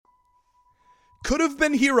Could Have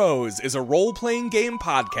Been Heroes is a role-playing game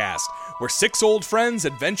podcast where 6 old friends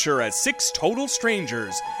adventure as 6 total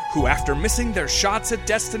strangers who, after missing their shots at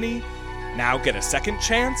destiny, now get a second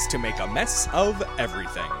chance to make a mess of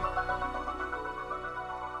everything.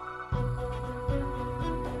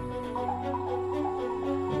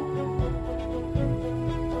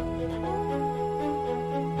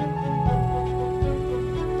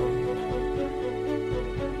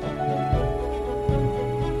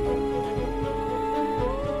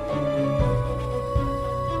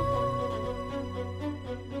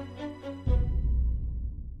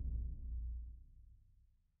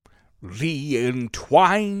 The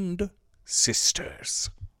Entwined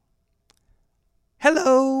Sisters.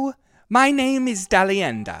 Hello, my name is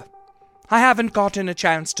Dalienda. I haven't gotten a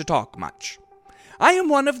chance to talk much. I am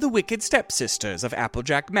one of the wicked stepsisters of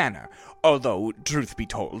Applejack Manor, although, truth be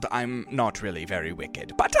told, I'm not really very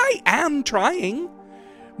wicked, but I am trying.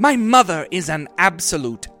 My mother is an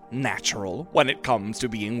absolute natural when it comes to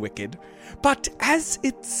being wicked, but as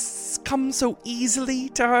it's come so easily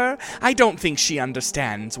to her, I don't think she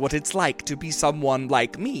understands what it's like to be someone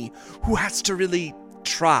like me who has to really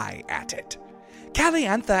try at it.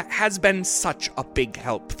 Caliantha has been such a big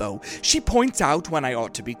help, though. She points out when I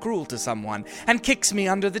ought to be cruel to someone, and kicks me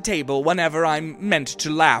under the table whenever I'm meant to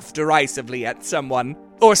laugh derisively at someone,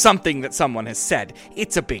 or something that someone has said.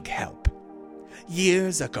 It's a big help.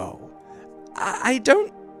 Years ago, I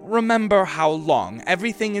don't remember how long.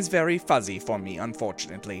 Everything is very fuzzy for me,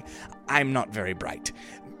 unfortunately. I'm not very bright.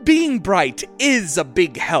 Being bright is a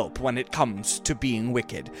big help when it comes to being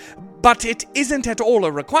wicked, but it isn't at all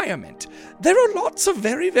a requirement. There are lots of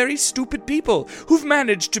very, very stupid people who've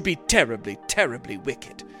managed to be terribly, terribly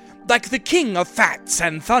wicked. Like the King of Fats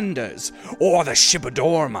and Thunders, or the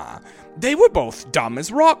Shibadorma. They were both dumb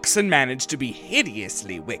as rocks and managed to be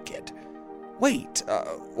hideously wicked. Wait,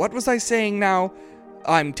 what was I saying now?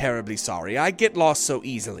 I'm terribly sorry. I get lost so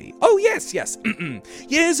easily. Oh, yes.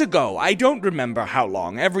 Years ago, I don't remember how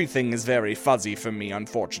long. Everything is very fuzzy for me,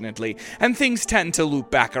 unfortunately, and things tend to loop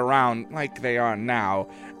back around like they are now.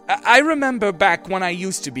 I remember back when I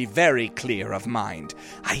used to be very clear of mind.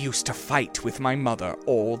 I used to fight with my mother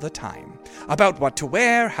all the time about what to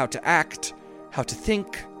wear, how to act, how to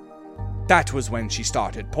think. That was when she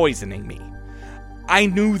started poisoning me. I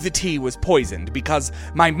knew the tea was poisoned because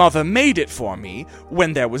my mother made it for me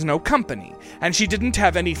when there was no company, and she didn't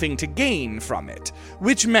have anything to gain from it,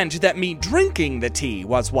 which meant that me drinking the tea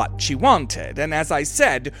was what she wanted, and as I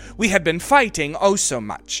said, we had been fighting oh so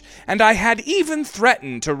much, and I had even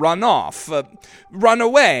threatened to run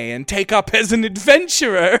away and take up as an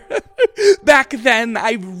adventurer. Back then,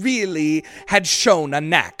 I really had shown a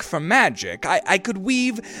knack for magic. I could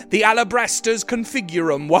weave the Alabraster's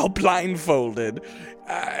Configurum while blindfolded.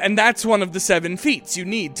 And that's one of the 7 feats you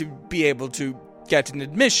need to be able to get an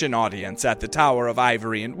admission audience at the Tower of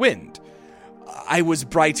Ivory and Wind. I was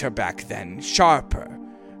brighter back then, sharper,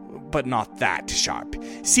 but not that sharp.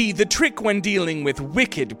 See, the trick when dealing with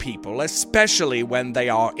wicked people, especially when they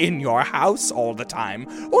are in your house all the time,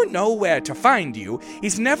 or know where to find you,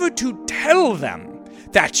 is never to tell them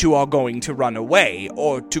that you are going to run away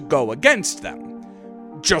or to go against them.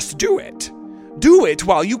 Just do it. Do it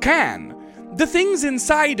while you can. The things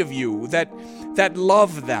inside of you that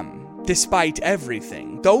love them, despite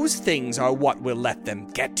everything, those things are what will let them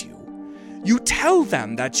get you. You tell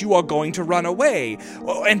them that you are going to run away,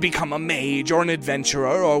 and become a mage or an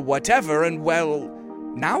adventurer or whatever, and well,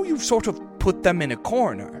 now you've sort of put them in a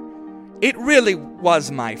corner. It really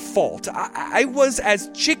was my fault. I was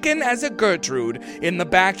as chicken as a Gertrude in the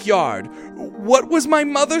backyard. What was my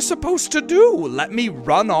mother supposed to do? Let me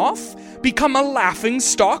run off? Become a laughing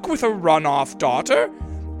stock with a run-off daughter?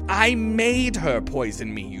 I made her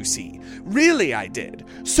poison me, you see. Really, I did.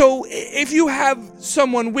 So, if you have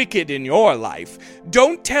someone wicked in your life,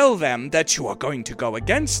 don't tell them that you are going to go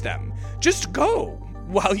against them. Just go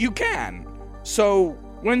while you can. So,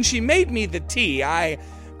 when she made me the tea, I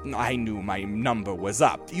knew my number was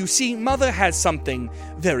up. You see, Mother has something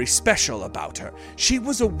very special about her. She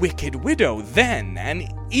was a wicked widow then,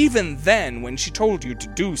 and even then, when she told you to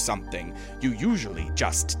do something, you usually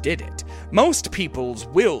just did it. Most people's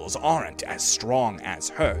wills aren't as strong as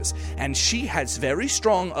hers, and she has very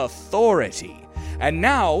strong authority. And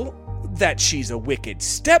now that she's a wicked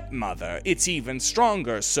stepmother, it's even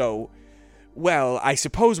stronger, so, well, I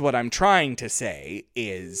suppose what I'm trying to say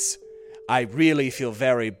is, I really feel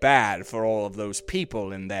very bad for all of those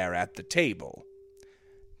people in there at the table.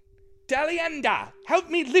 Dalienda, help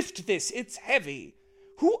me lift this. It's heavy.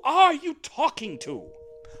 Who are you talking to?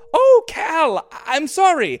 Oh, Cal, I'm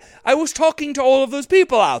sorry. I was talking to all of those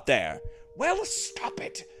people out there. Well, stop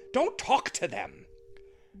it. Don't talk to them.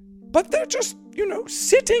 But they're just,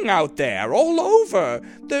 sitting out there all over.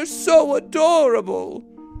 They're so adorable.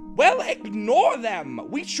 Well, ignore them.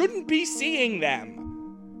 We shouldn't be seeing them.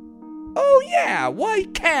 Oh, yeah, why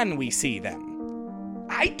can we see them?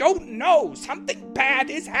 I don't know. Something bad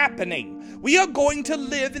is happening. We are going to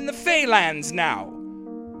live in the Feylands now.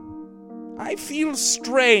 I feel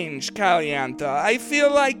strange, Caliantha. I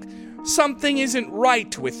feel like something isn't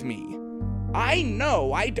right with me. I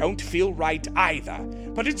know I don't feel right either,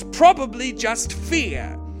 but it's probably just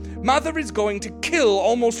fear. Mother is going to kill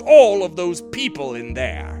almost all of those people in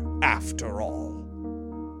there, after all.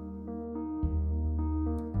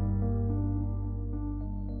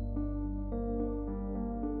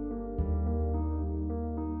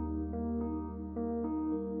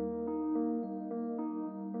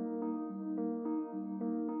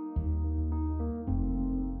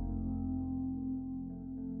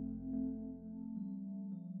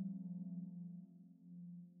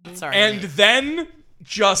 Sorry. And then,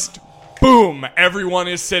 just, boom, everyone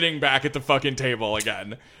is sitting back at the fucking table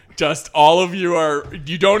again. Just, all of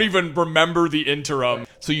you don't even remember the interim.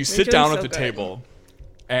 So you sit down at the table.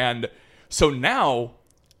 And so now,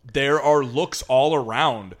 there are looks all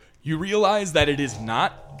around. You realize that it is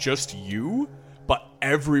not just you, but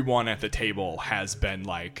everyone at the table has been,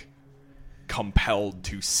 compelled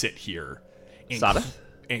to sit here. Sadeth?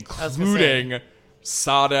 Including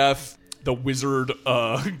Sadeth, the wizard,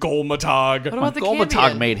 Golmatog. What about the Golmatog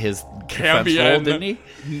Cambion? made his defense roll, didn't he?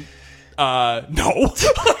 No.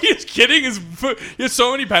 He's kidding. He has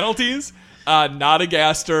so many penalties.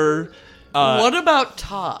 Nodagaster. What about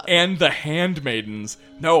Todd? And the handmaidens.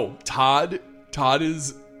 No, Todd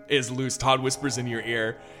is loose. Todd whispers in your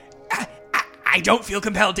ear, I don't feel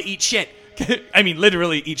compelled to eat shit. I mean,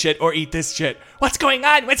 literally eat shit or eat this shit. What's going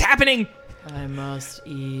on? What's happening? I must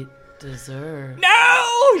eat dessert.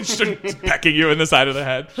 No! He's just pecking you in the side of the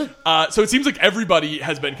head. So it seems like everybody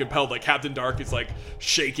has been compelled. Like, Captain Dark is,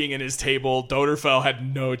 shaking in his table. Doderfell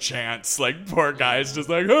had no chance. Poor guy's just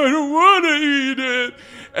I don't want to eat it.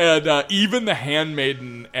 And even the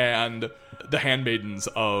handmaiden and the handmaidens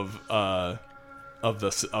of the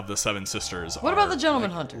Seven Sisters What about the Gentleman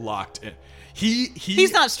Hunter? Locked in.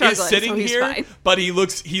 He's not struggling, is sitting so he's here, fine. but he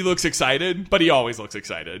looks excited. But he always looks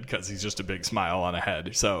excited because he's just a big smile on a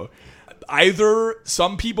head. So either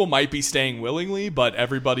some people might be staying willingly, but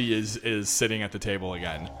everybody is sitting at the table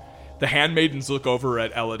again. The handmaidens look over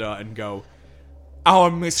at Elida and go,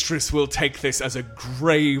 "Our mistress will take this as a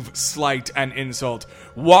grave slight and insult.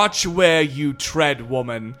 Watch where you tread,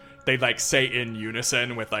 woman." They say in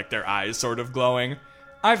unison with their eyes sort of glowing.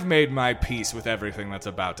 I've made my peace with everything that's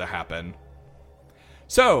about to happen.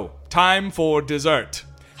 So, time for dessert.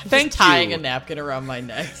 Just tying a napkin around my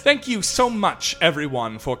neck. Thank you so much,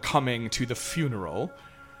 everyone, for coming to the funeral.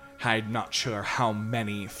 I'm not sure how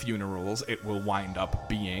many funerals it will wind up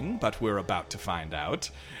being, but we're about to find out.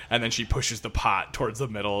 And then she pushes the pot towards the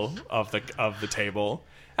middle of the table.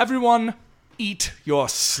 Everyone, eat your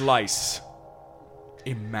slice.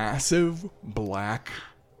 A massive black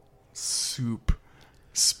soup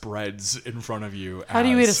spreads in front of you. How do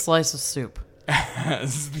you eat a slice of soup?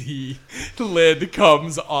 As the lid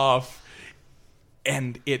comes off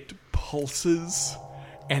and it pulses,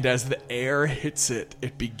 and as the air hits it,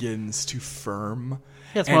 it begins to firm.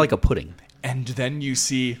 Yeah, it's more like a pudding. And then you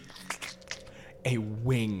see a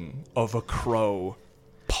wing of a crow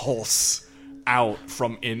pulse out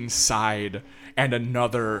from inside, and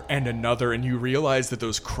another, and you realize that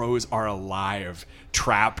those crows are alive,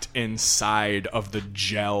 trapped inside of the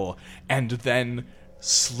gel, and then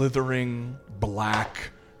slithering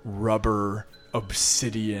black rubber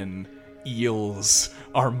obsidian eels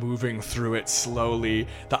are moving through it slowly,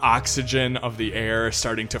 the oxygen of the air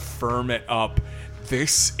starting to firm it up.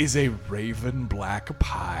 This is a raven black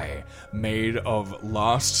pie made of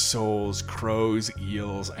lost souls, crows,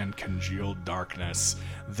 eels, and congealed darkness.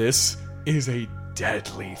 This is a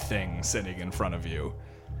deadly thing sitting in front of you.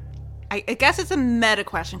 I guess it's a meta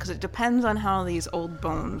question because it depends on how these old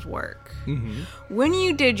bones work. Mm-hmm. When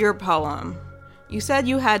you did your poem, you said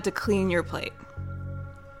you had to clean your plate.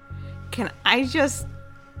 Can I just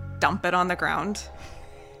dump it on the ground?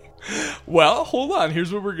 Well, hold on.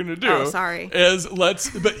 Here's what we're gonna do. Oh, sorry.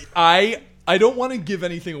 But I don't want to give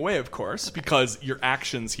anything away, of course, because your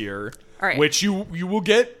actions here, all right, which you will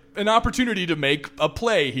get an opportunity to make a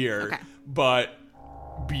play here. Okay. But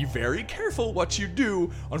be very careful what you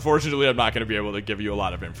do. Unfortunately, I'm not going to be able to give you a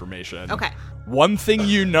lot of information. Okay. One thing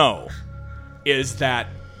you know is that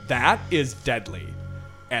is deadly.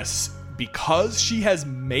 Because she has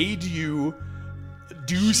made you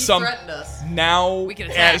do some. threatened us. Now, We can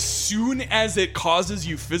attack. as soon as it causes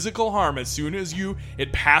you physical harm, as soon as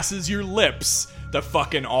it passes your lips, the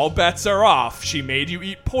fucking all bets are off. She made you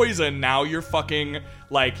eat poison. Now you're fucking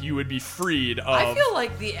like you would be freed of. I feel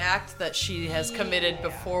like the act that she has committed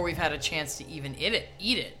before we've had a chance to even eat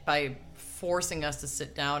it by forcing us to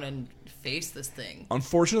sit down and face this thing.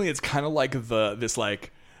 Unfortunately, it's kind of like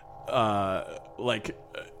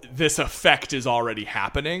this effect is already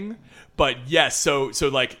happening. But yes, so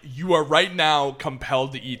like you are right now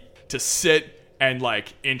compelled to sit and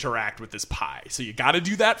like interact with this pie. So you got to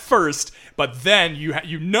do that first, but then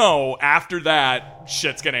you know after that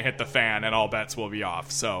shit's going to hit the fan and all bets will be off.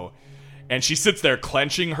 So, and she sits there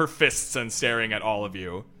clenching her fists and staring at all of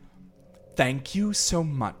you. Thank you so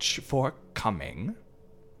much for coming.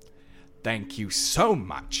 Thank you so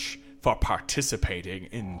much for participating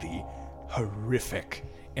in the horrific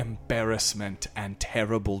embarrassment and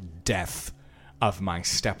terrible death of my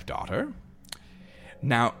stepdaughter.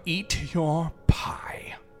 Now eat your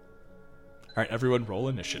pie. All right, everyone roll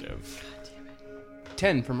initiative.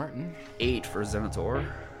 10 for Martin. 8 for Zenitor.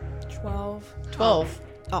 12.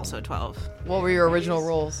 Also 12. What were your original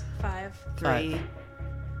rolls? 5. 3.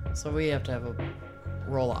 So we have to have a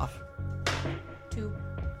roll off. 2.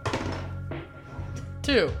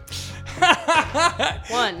 2.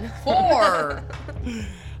 1. 4.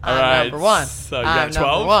 All I'm right, number 1. so you I'm got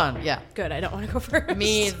 12? number 1. Yeah. Good, I don't want to go first.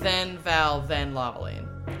 Me, then Val, then Lavaline.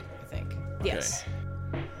 I think. Yes.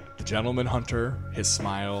 The gentleman hunter, his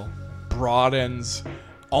smile broadens,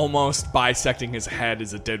 almost bisecting his head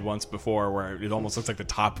as it did once before, where it almost looks like the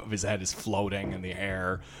top of his head is floating in the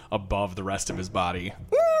air above the rest of his body.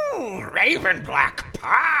 Ooh, Raven Black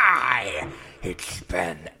pie. It's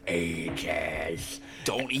been ages.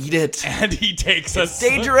 Don't eat it. And he takes It's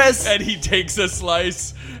dangerous. And he takes a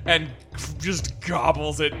slice and just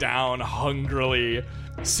gobbles it down hungrily.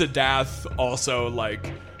 Siddharth also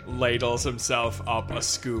like ladles himself up a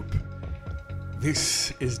scoop.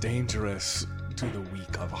 This is dangerous to the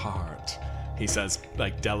weak of heart, he says,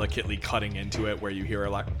 like delicately cutting into it, where you hear a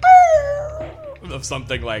like of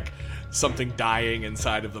something dying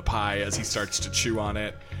inside of the pie as he starts to chew on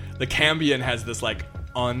it. The Cambion has this like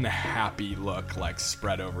unhappy look like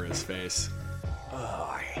spread over his face. Oh,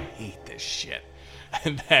 I hate this shit.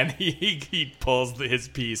 And then he pulls his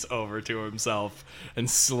piece over to himself and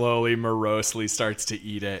slowly, morosely starts to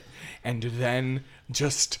eat it. And then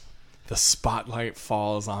just the spotlight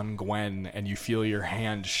falls on Gwen, and you feel your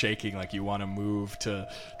hand shaking like you want to move to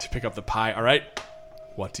pick up the pie. All right,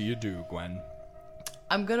 what do you do, Gwen?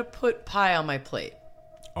 I'm going to put pie on my plate.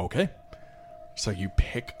 Okay. So you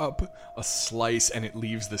pick up a slice, and it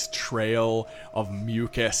leaves this trail of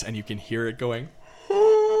mucus, and you can hear it going.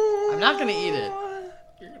 I'm not going to eat it.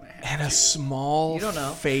 And a small You don't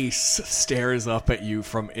know. face stares up at you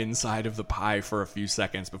from inside of the pie for a few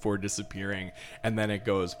seconds before disappearing, and then it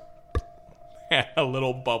goes. And a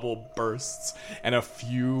little bubble bursts, and a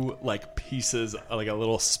few like pieces, like a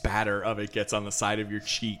little spatter of it gets on the side of your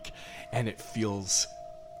cheek, and it feels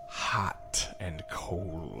hot and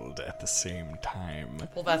cold at the same time.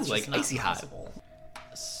 Well, that's Like just not icy hot. possible.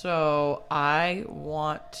 So I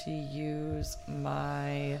want to use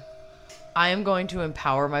I am going to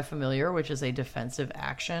empower my familiar, which is a defensive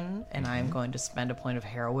action, and I am going to spend a point of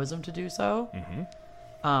heroism to do so,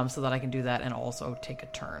 so that I can do that and also take a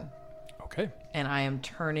turn. Okay. And I am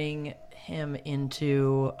turning him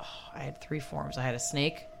into. I had 3 forms. I had a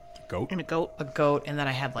snake, Goat. And a goat. a goat, and then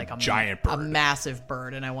I had like a Giant a bird. massive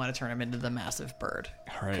bird, and I want to turn him into the massive bird.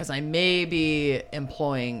 All right. Because I may be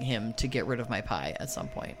employing him to get rid of my pie at some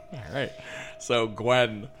point. All right. So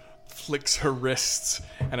Gwen flicks her wrists,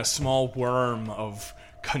 and a small worm of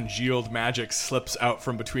congealed magic slips out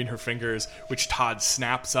from between her fingers, which Todd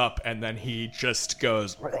snaps up, and then he just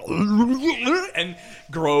goes and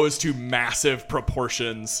grows to massive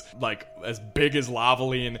proportions, like as big as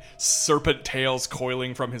Lavaline, serpent tails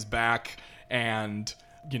coiling from his back, and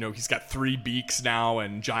you know he's got 3 beaks now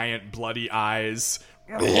and giant bloody eyes.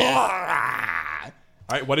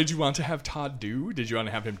 All right, what did you want to have Todd do? Did you want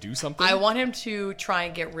to have him do something? I want him to try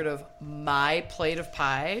and get rid of my plate of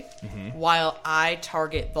pie while I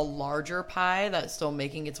target the larger pie that's still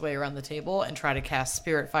making its way around the table and try to cast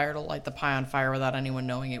Spirit Fire to light the pie on fire without anyone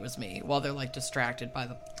knowing it was me while they're like distracted by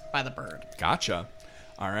the bird. Gotcha.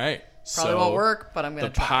 All right. Probably won't work, but I'm going to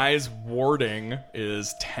The try. pie's warding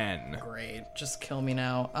is 10. Great. Just kill me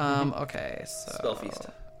now. Okay, so... Spell feast.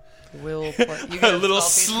 We'll play... You A gonna little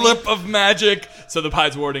spell feast slip me? of magic. So the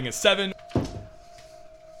pie's warding is 7.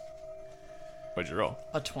 What'd you roll?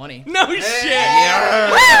 A 20. No shit!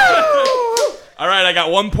 All right, I got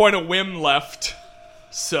 1 point of whim left.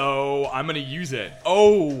 So I'm going to use it.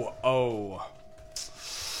 Oh.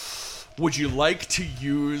 Would you like to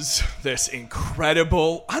use this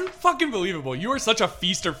incredible, unfucking believable, you are such a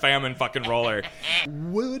feast or famine fucking roller.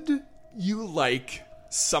 Would you like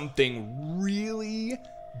something really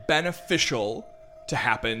beneficial to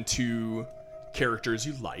happen to characters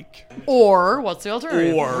you like? Or, what's the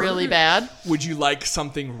alternative? Or- Really bad? Would you like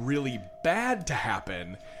something really bad to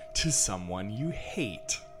happen to someone you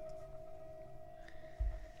hate?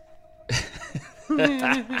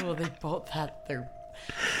 Well, they both had their...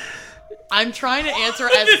 I'm trying to answer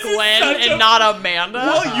as Gwen and not Amanda.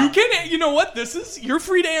 Well, you can, you know what? You're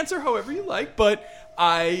free to answer however you like, but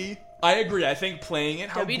I agree. I think playing it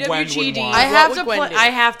how Gwen would WWGD. want. I have What to would Gwen play. do?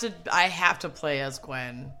 I have to play as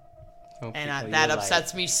Gwen, and that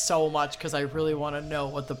upsets me so much because I really want to know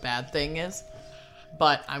what the bad thing is.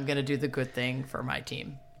 But I'm gonna do the good thing for my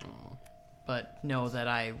team. But know that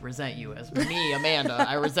I resent you as me, Amanda.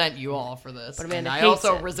 I resent you all for this. But Amanda and I hates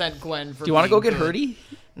also it. resent Gwen for. Do you want to go being get good. Hurdy?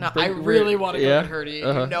 No, I really want to yeah. go get Hurdy.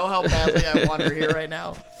 You know how badly I want her here right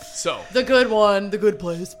now. So, The good one, the good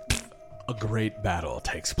place. a great battle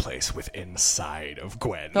takes place inside of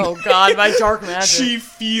Gwen. Oh God, my dark magic. She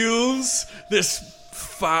feels this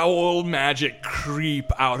foul magic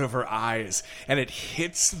creep out of her eyes, and it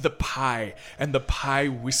hits the pie, and the pie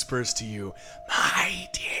whispers to you, "My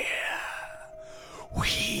dear,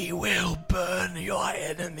 we will burn your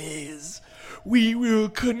enemies. We will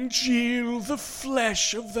congeal the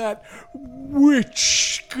flesh of that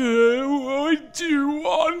witch girl. What do you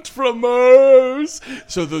want from us?"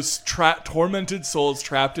 So those tormented souls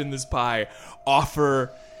trapped in this pie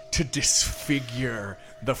offer to disfigure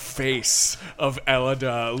the face of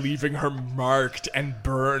Elida, leaving her marked and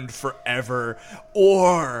burned forever,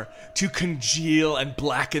 or to congeal and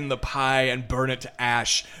blacken the pie and burn it to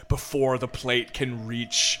ash before the plate can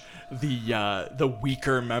reach the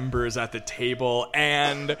weaker members at the table.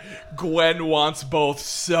 And Gwen wants both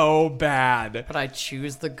so bad, But I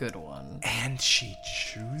choose the good one. and she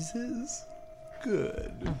chooses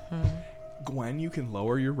good. Gwen, you can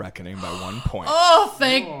lower your reckoning by 1 point. Oh,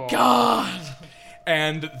 thank God.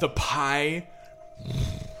 And the pie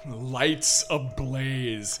lights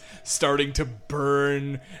ablaze, starting to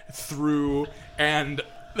burn through, and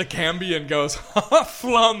the Cambion goes,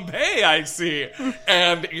 "Flambe, I see."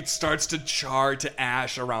 And it starts to char to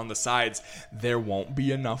ash around the sides. There won't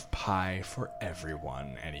be enough pie for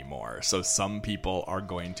everyone anymore, so some people are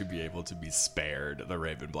going to be able to be spared the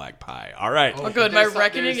Raven Black pie. All right. Oh, good. My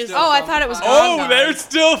reckoning is. Oh, I thought it was Oh, gone. there's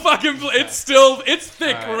still fucking. It's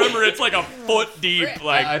thick. All right. Remember, it's like a foot deep.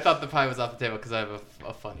 Like, I thought the pie was off the table because I have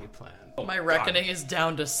a funny plan. My reckoning is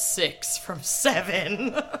down to 6 from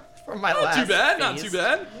 7 from my last. too bad. Not phase. too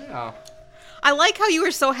bad. Oh. I like how you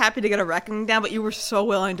were so happy to get a reckoning down, but you were so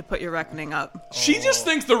willing to put your reckoning up. She just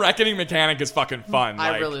thinks the reckoning mechanic is fucking fun.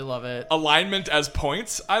 I like, really love it. alignment as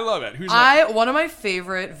points. I love it. Who's One of my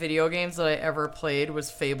favorite video games that I ever played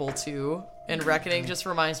was Fable 2, and Reckoning just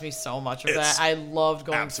reminds me so much of It's that. I loved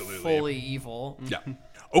going absolutely- fully evil. Yeah.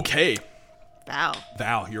 Okay,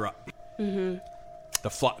 Val. you're up. Mm-hmm.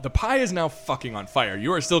 The pie is now fucking on fire.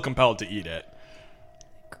 You are still compelled to eat it.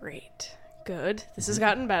 Great. Good. This has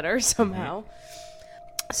gotten better somehow.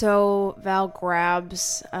 So Val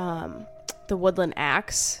grabs the woodland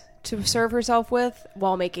axe to serve herself with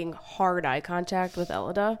while making hard eye contact with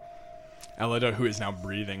Elida. Elida, who is now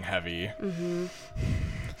breathing heavy.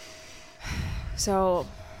 So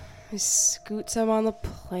I scoot some on the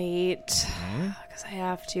plate because I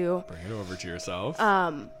have to. Bring it over to yourself.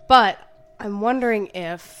 But I'm wondering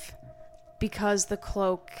if, because the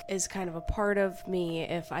cloak is kind of a part of me,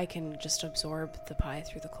 if I can just absorb the pie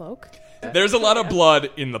through the cloak. There's a lot of blood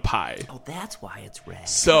in the pie. Oh, that's why it's red.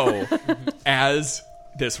 So, as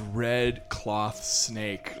this red cloth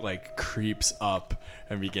snake like creeps up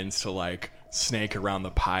and begins to like snake around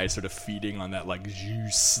the pie, sort of feeding on that like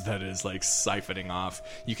juice that is like siphoning off,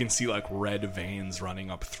 you can see like red veins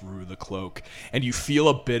running up through the cloak, and you feel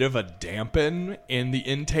a bit of a dampen in the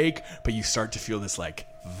intake, but you start to feel this like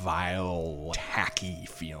vile, tacky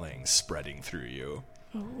feeling spreading through you.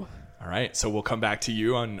 All right, so we'll come back to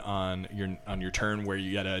you on your turn where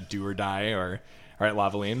you gotta do or die. Or all right,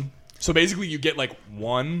 Lavaline. So basically, you get like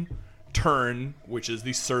one turn, which is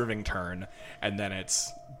the serving turn, and then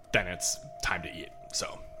it's time to eat. So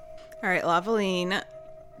All right, Lavaline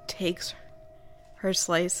takes her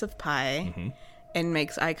slice of pie and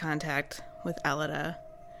makes eye contact with Elida,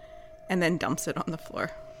 and then dumps it on the floor,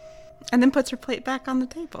 and then puts her plate back on the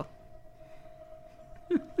table.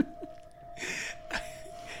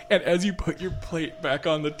 and as you put your plate back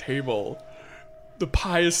on the table, the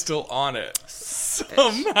pie is still on it.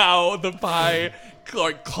 Somehow the pie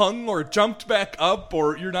clung or jumped back up,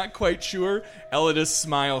 or you're not quite sure. Elida's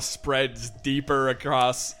smile spreads deeper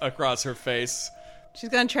across her face. She's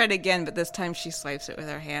gonna try it again, but this time she swipes it with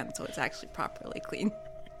her hand, so it's actually properly clean.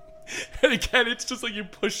 And again, it's just like you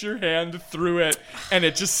push your hand through it, and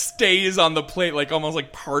it just stays on the plate, like almost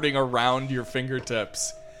like parting around your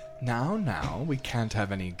fingertips. Now, we can't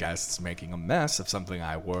have any guests making a mess of something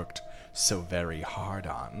I worked so very hard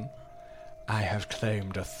on. I have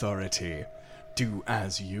claimed authority. Do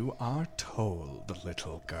as you are told,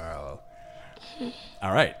 little girl.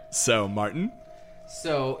 All right, so Martin.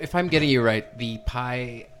 So, if I'm getting you right, the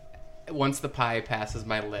pie, once the pie passes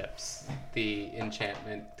my lips, the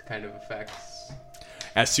enchantment kind of affects.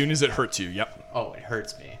 As soon as it hurts you, yep. Oh, it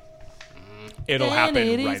hurts me. It'll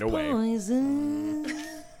happen right away.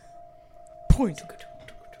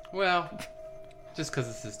 Well, just because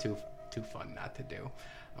this is too fun not to do,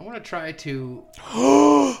 I want to try to.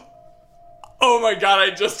 Oh my god,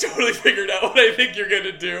 I just totally figured out what I think you're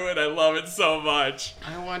gonna do, and I love it so much.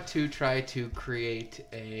 I want to try to create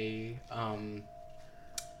a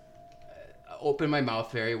open my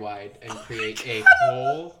mouth very wide and create a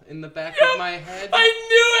hole in the back of my head. I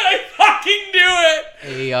knew it! I fucking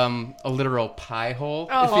knew it! A literal pie hole,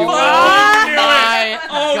 Oh, if you will. my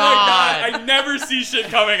Oh my God. god, I never see shit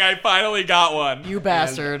coming. I finally got one. You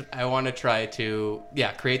bastard. And I want to try to,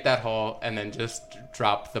 create that hole and then just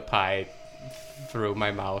drop the pie through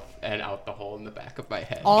my mouth and out the hole in the back of my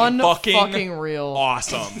head. Fucking real.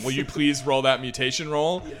 Awesome. Will you please roll that mutation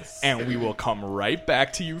roll? Yes. And we will come right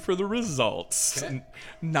back to you for the results. Okay.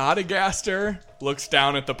 Nodagaster looks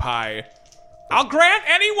down at the pie. I'll grant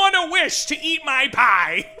anyone a wish to eat my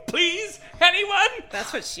pie. Please? Anyone?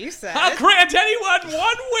 That's what she said. I'll grant anyone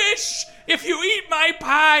one wish if you eat my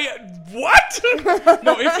pie. What?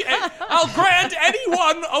 No, I'll grant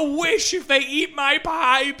anyone a wish if they eat my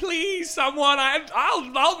pie. Please, someone.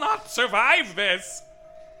 I'll not survive this.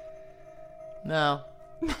 No.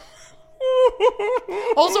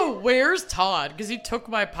 Also, where's Todd? Because he took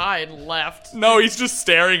my pie and left. No, he's just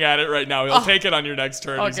staring at it right now. He'll take it on your next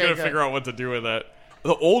turn. He's Okay, going to good. figure out what to do with it.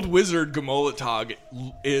 The old wizard Gamolotog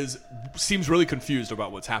seems really confused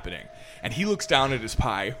about what's happening, and he looks down at his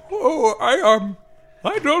pie. Oh,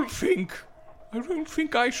 I don't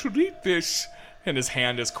think I should eat this. And his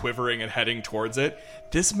hand is quivering and heading towards it.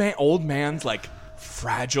 This old man's like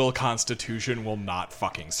fragile constitution will not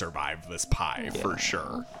fucking survive this pie for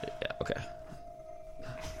sure. Yeah, okay.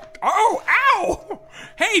 Oh, ow!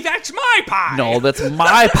 Hey, that's my pie! No, that's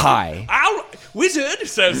my pie. Wizard,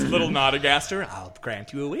 says little Nodagaster, I'll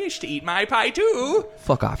grant you a wish to eat my pie too.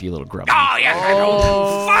 Fuck off, you little grubby. Oh, yes, I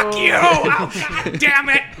know. Fuck you! Oh, god damn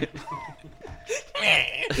it!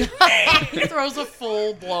 He throws a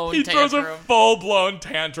full-blown He tantrum. throws a full-blown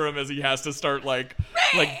tantrum as he has to start, like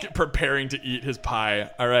preparing to eat his pie.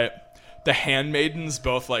 All right. The handmaidens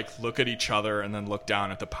both, look at each other and then look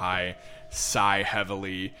down at the pie, sigh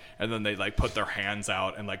heavily, and then they, put their hands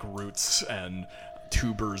out and, roots and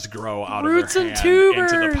tubers grow out Roots of their and hand into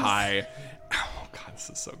tubers. the pie. Oh, God, this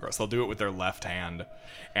is so gross. They'll do it with their left hand,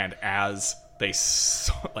 and as they,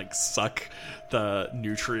 suck the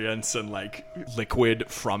nutrients and, liquid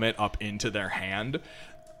from it up into their hand,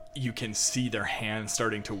 you can see their hand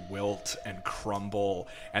starting to wilt and crumble,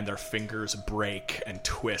 and their fingers break and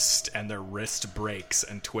twist, and their wrist breaks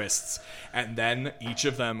and twists. And then each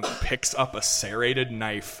of them picks up a serrated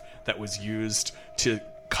knife that was used to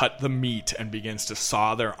cut the meat and begins to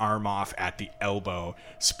saw their arm off at the elbow,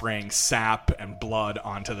 spraying sap and blood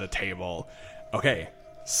onto the table. Okay,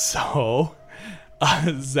 so,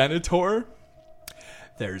 Zenitor,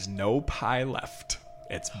 there's no pie left.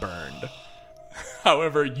 It's burned.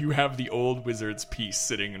 However, you have the old wizard's piece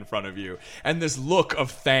sitting in front of you, and this look of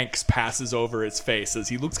thanks passes over his face as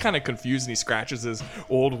he looks kind of confused and he scratches his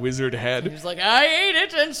old wizard head. He's like, I ate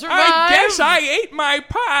it and survived. I guess I ate my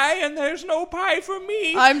pie, and there's no pie for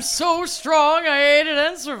me. I'm so strong, I ate it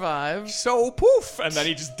and survived. So poof, and then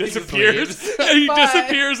he just disappears. He Bye.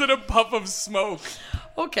 disappears in a puff of smoke.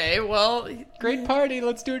 Okay, well, Great party.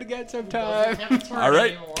 Let's do it again sometime. All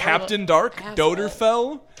right, Captain Dark,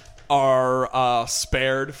 Doderfell are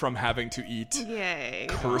spared from having to eat Yay.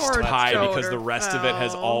 cursed Poor pie because the rest of it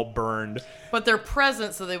has Doderfell. all burned. but they're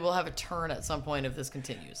present, so they will have a turn at some point if this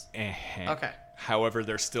continues. Okay. However,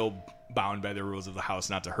 they're still bound by the rules of the house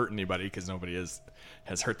not to hurt anybody because nobody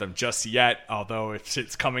has hurt them just yet, although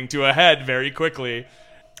it's coming to a head very quickly.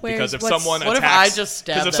 Because if someone what if attacks, I just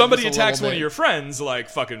stab because if them somebody just a attacks little one of bit? your friends,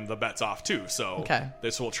 fucking the bet's off too. So Okay.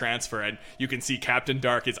 this will transfer, and you can see Captain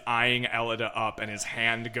Dark is eyeing Elida up, and his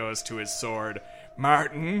hand goes to his sword.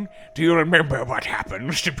 Martin, do you remember what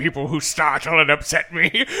happens to people who startle and upset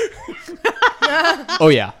me? Oh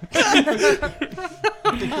yeah.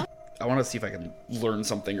 I want to see if I can learn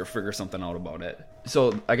something or figure something out about it.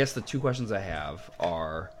 So I guess the two questions I have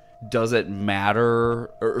are, does it matter,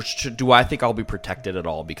 or do I think I'll be protected at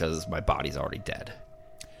all because my body's already dead?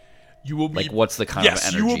 You will be, Like, what's the kind of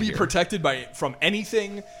energy you will be here? protected from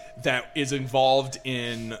anything that is involved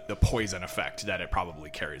in the poison effect that it probably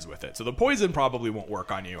carries with it. So the poison probably won't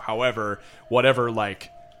work on you. However, whatever, like,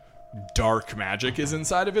 dark magic is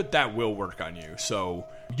inside of it, that will work on you. So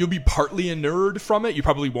you'll be partly inured from it. You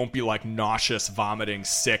probably won't be, like, nauseous, vomiting,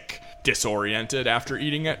 sick, disoriented after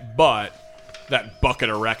eating it, but that bucket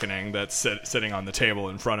of reckoning that's sitting on the table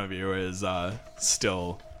in front of you is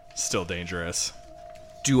still dangerous.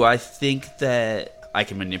 Do I think that I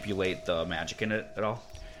can manipulate the magic in it at all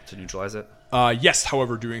to neutralize it? Yes,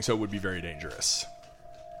 however, doing so would be very dangerous.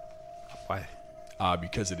 Why?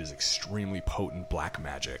 Because it is extremely potent black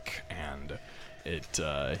magic, and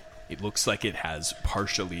it looks like it has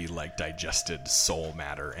partially, like, digested soul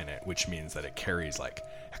matter in it, which means that it carries, like,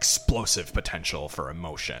 explosive potential for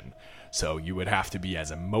emotion. So you would have to be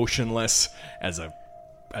as emotionless as a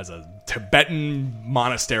Tibetan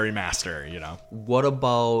monastery master, you know? What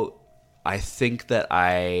about, I think that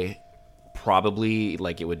I probably,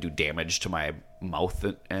 like, it would do damage to my mouth,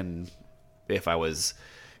 and if I was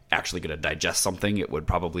actually going to digest something, it would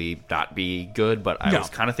probably not be good, but I was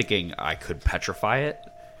kind of thinking I could petrify it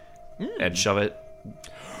and shove it,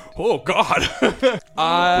 Oh, God.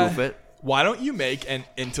 poof it. Why don't you make an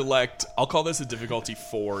intellect, I'll call this a difficulty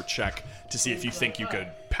 4 check to see if you think you could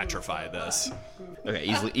petrify this. Okay,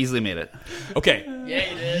 easily made it. Okay.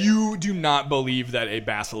 Yeah, you did. You do not believe that a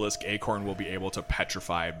basilisk acorn will be able to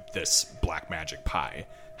petrify this black magic pie.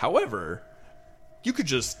 However, you could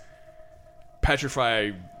just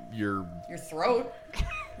petrify your... Your throat.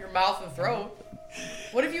 Your mouth and throat.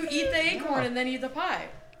 What if you eat the acorn and then eat the pie?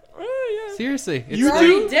 Seriously, it's You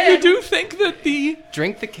already dead. do think that the...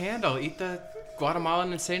 drink the candle, eat the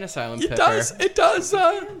Guatemalan insane asylum It pepper. does,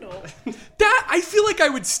 that, I feel like I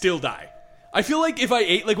would still die. I feel like if I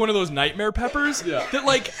ate, like, one of those nightmare peppers, that,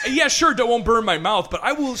 like, yeah, sure, that won't burn my mouth, but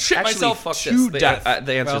I will shit Actually, myself fuck to this. death.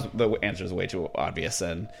 The answer is way too obvious,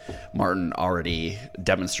 and Martin already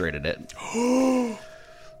demonstrated it. You're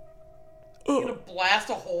gonna blast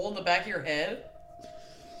a hole in the back of your head?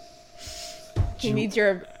 He needs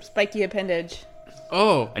your spiky appendage.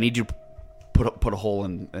 Oh, I need you to put a hole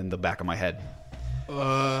in the back of my head.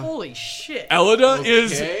 Holy shit. Elida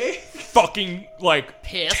is okay. fucking, like,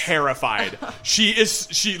 Pissed. terrified. She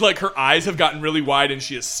like, her eyes have gotten really wide, and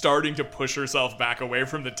she is starting to push herself back away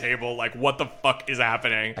from the table. Like, what the fuck is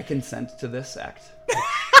happening? I consent to this act.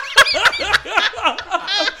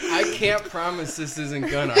 I can't promise this isn't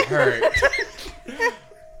gonna hurt.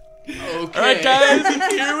 Okay. All right, guys,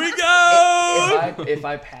 here we go. If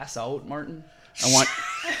I pass out, Martin,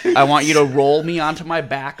 I want you to roll me onto my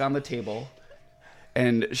back on the table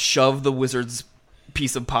and shove the wizard's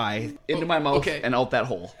piece of pie into my mouth and out that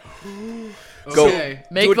hole. Go. Okay.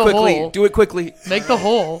 Make Do it the quickly. hole. Do it quickly. Make the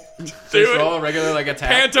hole. Do Roll it. a regular, like,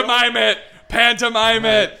 attack. Pantomime it. Pantomime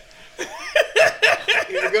it.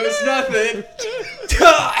 Here goes nothing.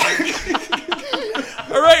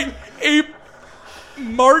 All right, a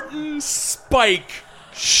Martin Spike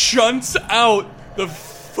shunts out the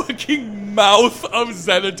fucking mouth of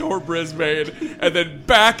Zenitor Brisbane and then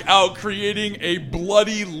back out, creating a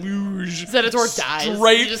bloody luge Zenitor dies. You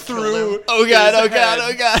straight just killed through. him. Oh god, oh his god,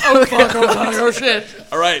 head. oh god. Oh fuck, oh fuck, oh shit.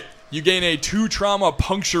 All right, you gain a 2 trauma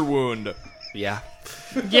puncture wound. Yeah.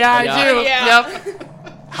 Yeah, I do. Yeah. Yep.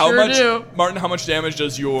 How Sure much, do. Martin? How much damage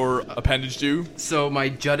does your appendage do? So my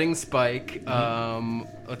jutting spike,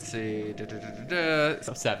 let's see,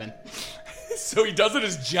 so 7. So he does it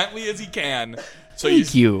as gently as he can. So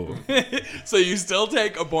Thank you. So you still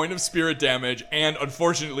take a point of spirit damage, and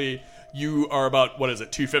unfortunately, you are about,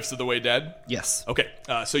 2/5 of the way dead? Yes. Okay,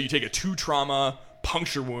 so you take a 2 trauma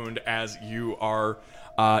puncture wound as you are,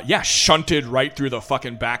 shunted right through the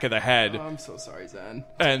fucking back of the head. I'm so sorry, Zen.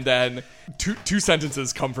 And then two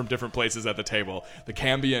sentences come from different places at the table. The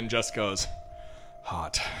Cambion just goes,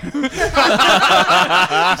 hot.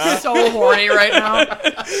 So horny right now.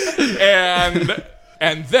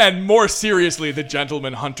 And then, more seriously, the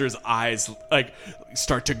gentleman hunter's eyes, like,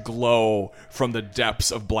 start to glow from the depths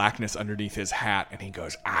of blackness underneath his hat, and he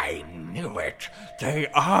goes, I knew it. They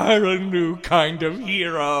are a new kind of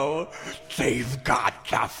hero. They've got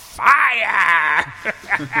the fire.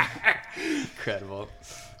 Incredible.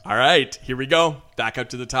 All right, here we go. Back up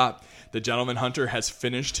to the top. The gentleman hunter has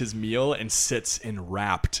finished his meal and sits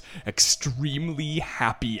enwrapped, extremely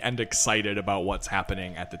happy and excited about what's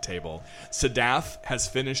happening at the table. Sadath has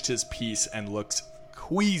finished his piece and looks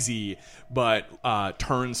queasy, but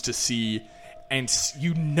turns to see, and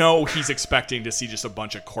you know he's expecting to see just a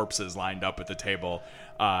bunch of corpses lined up at the table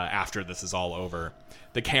after this is all over.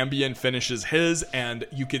 The Cambion finishes his, and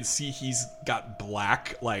you can see he's got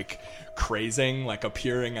black, like, crazing, like,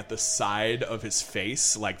 appearing at the side of his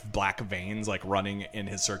face, like black veins, like, running in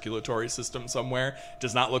his circulatory system somewhere.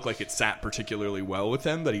 Does not look like it sat particularly well with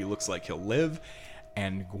him, but he looks like he'll live.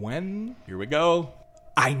 And Gwen, here we go.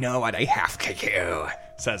 I know what I have to do,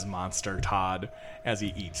 says Monster Todd as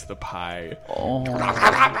he eats the pie. I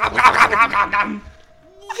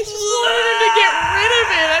just wanted him to get rid of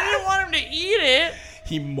it. I didn't want him to eat it.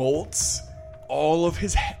 He molts, all of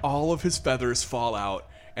his feathers fall out,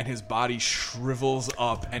 and his body shrivels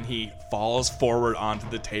up, and he falls forward onto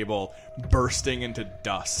the table, bursting into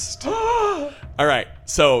dust. All right,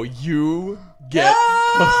 so you get...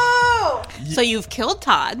 So you've killed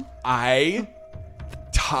Todd.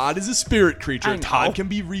 Todd is a spirit creature. I know. Todd can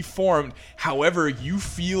be reformed. However, you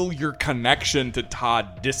feel your connection to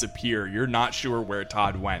Todd disappear. You're not sure where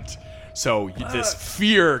Todd went. So this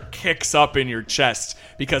fear kicks up in your chest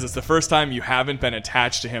because it's the first time you haven't been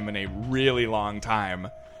attached to him in a really long time.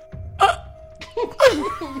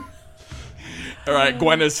 All right,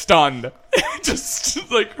 Gwen is stunned.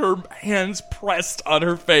 Just like her hands pressed on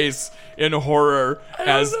her face in horror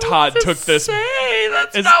as Todd took this.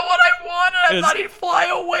 That's not what I wanted. I thought he'd fly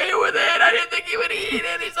away with it. I didn't think he would eat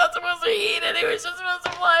it. He's not supposed to eat it. He was just supposed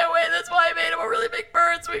to fly away. That's why I made him a really big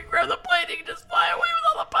bird so he could grab the plate and he could just fly away with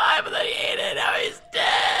all the pie. But then he ate it. Now he's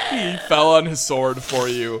dead. He fell on his sword for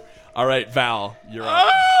you. All right, Val, you're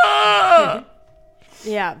up.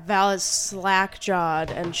 Yeah, Val is slack-jawed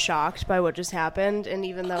and shocked by what just happened, and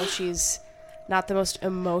even though she's not the most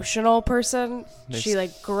emotional person, she,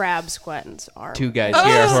 like, grabs Gwen's arm. Two guys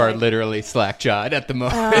here who are literally slack-jawed at the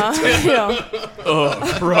moment.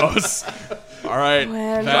 Oh, gross. All right,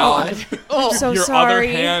 Gwen. Val. I'm so Your sorry. other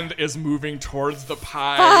hand is moving towards the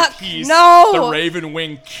pie Fuck, piece. no. The raven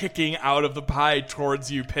wing kicking out of the pie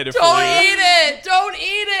towards you pitifully. Don't eat it. Don't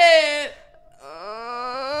eat it.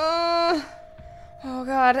 Oh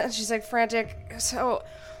god, and she's like frantic. So,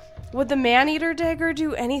 would the man-eater dagger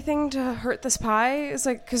do anything to hurt this pie? It's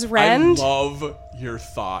like, because Rend... I love your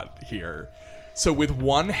thought here. So with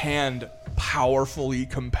one hand powerfully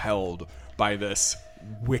compelled by this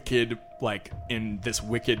wicked, like, in this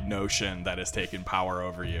wicked notion that has taken power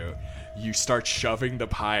over you, you start shoving the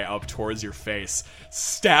pie up towards your face,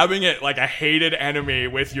 stabbing it like a hated enemy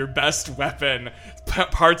with your best weapon,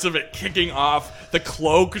 parts of it kicking off, the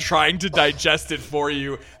cloak trying to digest it for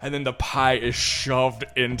you, and then the pie is shoved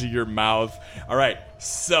into your mouth. All right,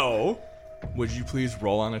 so would you please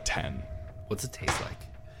roll on a 10? What's it taste like?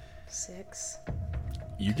 6.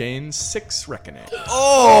 You gain 6 reckoning.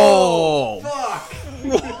 Oh!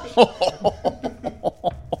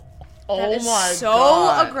 That is my so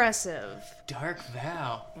God. aggressive. Dark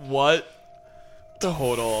Val. What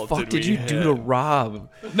total Fuck did did we you hit? do to Rob?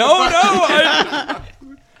 No,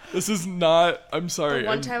 this is not. I'm sorry. The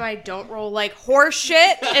one time I don't roll like horse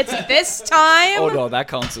shit, it's this time. Oh no, that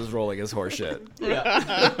counts as rolling as horseshit.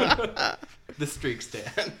 The streak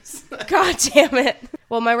stands. God damn it.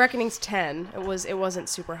 Well, my reckoning's 10. It wasn't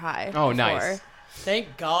super high. Oh, before. nice.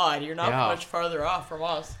 Thank God. You're not Yeah. much farther off from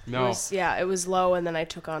us. No. It was low, and then I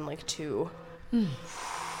took on like 2. You're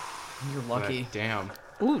lucky. But damn.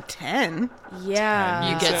 Ooh, 10.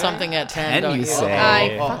 Yeah. You get something at 10, 10, don't you you? say.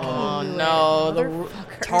 I Oh, fucking knew no. it. The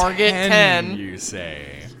Motherfucker. target 10. You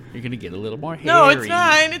say. You're gonna get a little more hairy. No, it's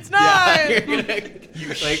 9. It's 9. You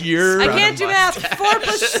hear. I can't do math. 4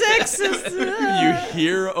 plus 6 is... You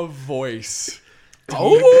hear a voice.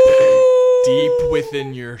 Deep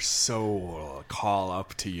within your soul call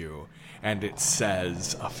up to you, and it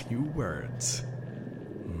says a few words.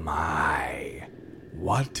 My,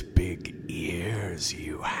 what big ears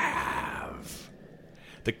you have.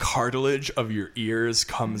 The cartilage of your ears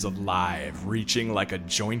comes alive, reaching like a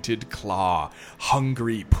jointed claw,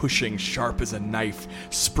 hungry, pushing sharp as a knife,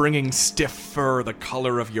 springing stiff fur the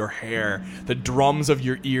color of your hair. The drums of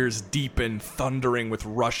your ears deepen, thundering with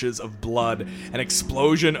rushes of blood, an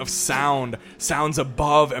explosion of sound, sounds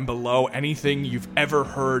above and below anything you've ever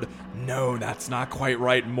heard. No, that's not quite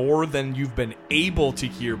right. More than you've been able to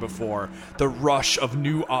hear before. The rush of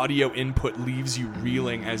new audio input leaves you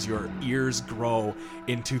reeling as your ears grow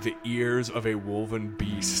into the ears of a woven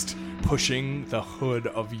beast, pushing the hood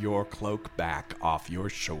of your cloak back off your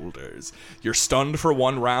shoulders. You're stunned for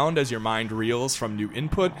 1 round as your mind reels from new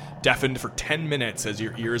input, deafened for 10 minutes as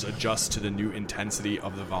your ears adjust to the new intensity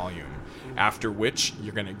of the volume. After which,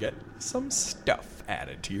 you're going to get some stuff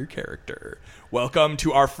added to your character. Welcome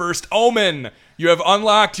to our first omen. You have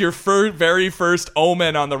unlocked your very first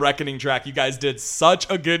omen on the reckoning track. You guys did such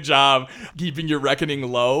a good job keeping your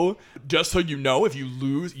reckoning low. Just so you know, if you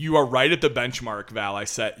lose, you are right at the benchmark, Val. I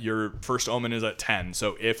set your first omen is at 10.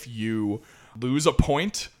 So if you lose a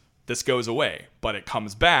point, this goes away, but it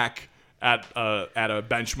comes back at a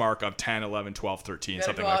benchmark of 10, 11, 12, 13,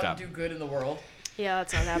 something like that. Do good in the world. Yeah,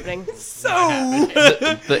 that's not happening.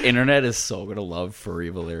 The internet is so gonna love furry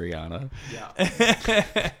Valeriana.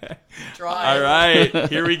 All right,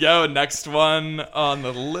 here we go. Next one on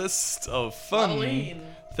the list of fun Lavaline.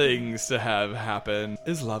 things to have happen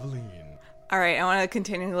is Lavaline. All right, I want to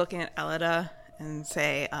continue looking at Elida and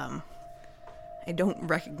say, I don't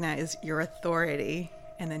recognize your authority,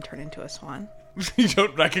 and then turn into a swan. You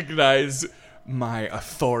don't recognize my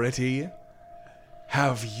authority?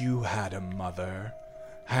 Have you had a mother?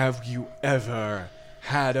 Have you ever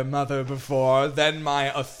had a mother before? Then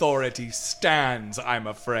my authority stands, I'm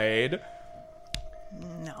afraid.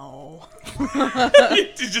 No.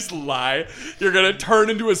 You just lie. You're gonna turn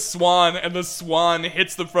into a swan, and the swan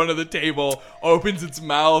hits the front of the table, opens its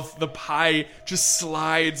mouth, the pie just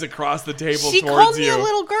slides across the table She towards called me you. a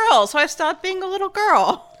little girl, so I stopped being a little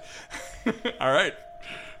girl. All right.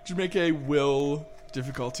 Would you make a will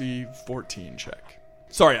difficulty 14 check?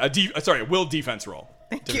 Sorry, a will defense roll.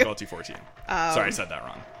 Difficulty 14. Sorry, I said that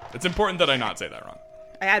wrong. It's important that I not say that wrong.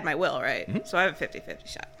 I had my will, right? Mm-hmm. So I have a 50-50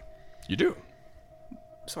 shot. You do.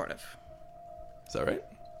 Sort of. Is that right?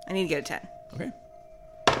 I need to get a 10. Okay.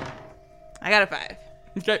 I got a 5.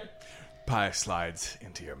 Okay. Pie slides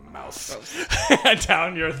into your mouth and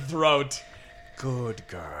down your throat. Good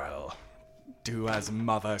girl. Do as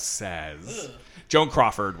mother says. Joan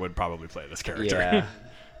Crawford would probably play this character. Yeah.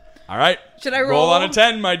 All right. Should I Roll roll? on a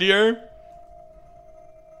 10, my dear.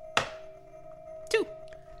 2.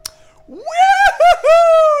 Woo!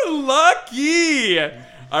 Lucky!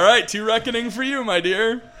 All right, 2 reckoning for you, my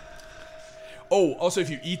dear. Oh, also, if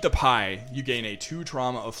you eat the pie, you gain a 2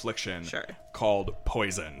 trauma affliction called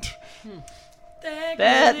poisoned.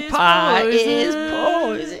 That pie is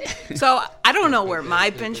poison. So I don't know where my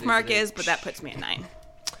benchmark is, but that puts me at 9.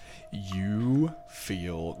 You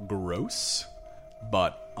feel gross,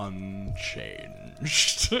 but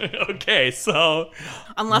unchanged. Okay, so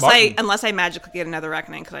Unless Martin. I magically get another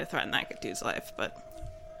reckoning because I threatened that dude's life, but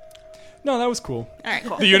No, that was cool. all right,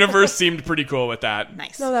 cool. The universe seemed pretty cool with that.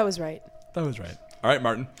 Nice. No, that was right. That was right. All right,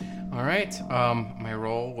 Martin. All right. My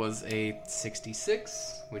roll was a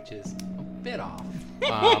 66, which is a bit off.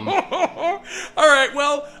 All right,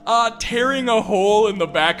 well, tearing a hole in the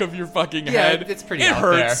back of your fucking head, it's pretty it out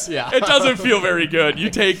hurts. there. Yeah. It doesn't feel very good. You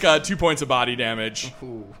take 2 points of body damage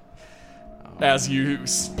Ooh. as you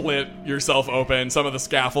split yourself open. Some of the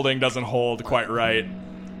scaffolding doesn't hold quite right.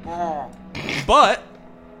 But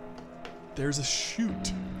there's a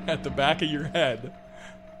chute at the back of your head.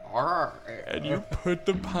 And you put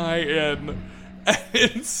the pie in, and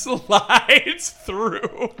it slides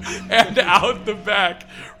through and out the back.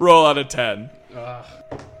 Roll on a 10.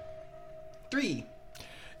 3.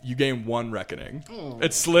 You gain 1 reckoning.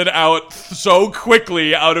 It slid out so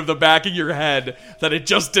quickly out of the back of your head that it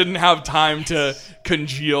just didn't have time to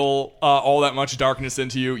congeal all that much darkness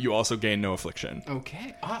into you. You also gain no affliction.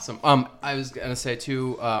 Okay, awesome. I was gonna say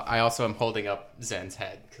too. I also am holding up Zen's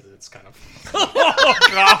head because it's kind of.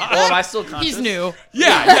 Oh, am I still conscious? He's new.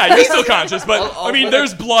 Yeah, you're still conscious, but I mean,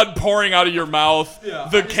 there's blood pouring out of your mouth.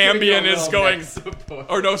 The Cambion is going,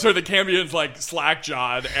 the Cambion's like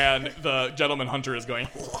slack-jawed, and the Gentleman Hunter is going.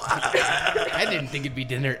 I didn't think it'd be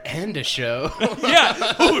dinner and a show. Yeah.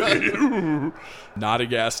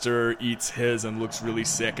 Nodagaster eats his and looks really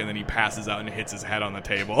sick, and then he passes out and hits his head on the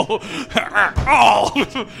table.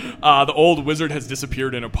 The old wizard has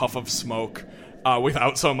disappeared in a puff of smoke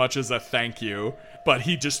without so much as a thank you, but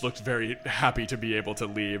he just looked very happy to be able to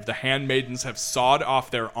leave. The handmaidens have sawed off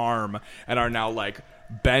their arm and are now like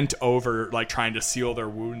bent over, like trying to seal their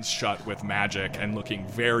wounds shut with magic and looking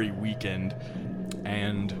very weakened.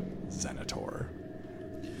 And Xenator.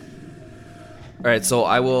 All right, so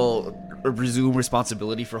I will resume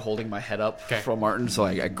responsibility for holding my head up Okay. from Martin. So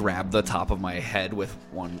I grab the top of my head with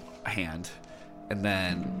one hand, and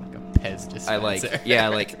then Pez I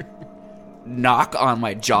dispenser. knock on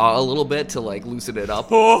my jaw a little bit to like loosen it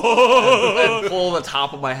up, and pull the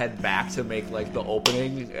top of my head back to make like the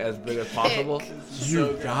opening as big as possible.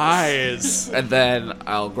 You guys. And then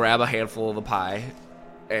I'll grab a handful of the pie,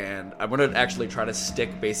 and I'm gonna actually try to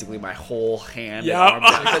stick basically my whole hand and arm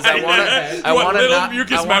down, because I want What to little not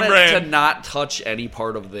mucous I want membrane. it to not touch any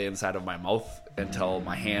part of the inside of my mouth until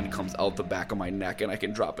my hand comes out the back of my neck and I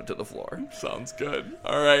can drop it to the floor. Sounds good.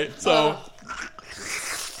 All right, so...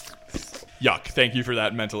 Yuck, thank you for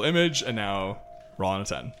that mental image, and now roll on a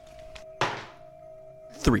 10.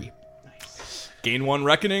 3. Gain 1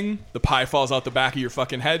 reckoning, the pie falls out the back of your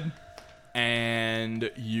fucking head, and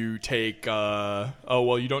you take,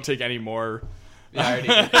 you don't take any more. Yeah, I already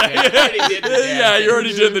did. Yeah, you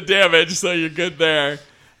already did the damage, so you're good there.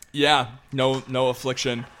 Yeah, no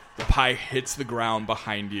affliction. The pie hits the ground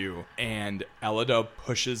behind you, and Elida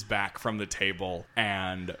pushes back from the table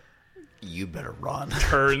and You better run.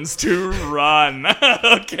 turns to run.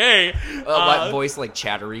 Okay. My voice like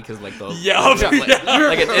chattery because like the Yeah. you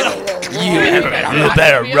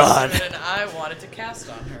better run. And I wanted to cast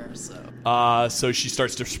on her, so. So she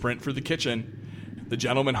starts to sprint for the kitchen. The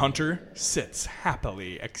gentleman hunter sits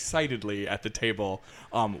happily, excitedly at the table,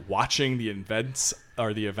 watching the events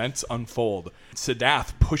unfold.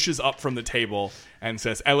 Siddharth pushes up from the table and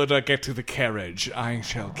says, "Elida, get to the carriage. I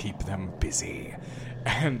shall keep them busy."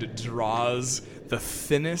 And draws the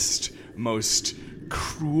thinnest, most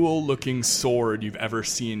cruel-looking sword you've ever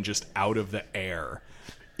seen just out of the air.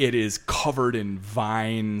 It is covered in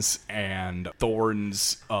vines and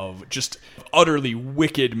thorns of just utterly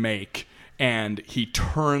wicked make. And he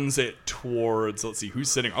turns it towards, let's see, who's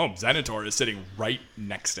sitting? Oh, Xenator is sitting right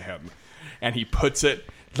next to him. And he puts it,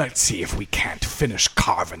 "Let's see if we can't finish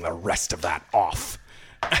carving the rest of that off."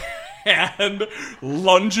 And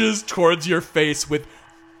lunges towards your face with,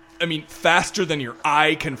 faster than your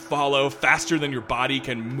eye can follow, faster than your body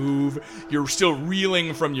can move. You're still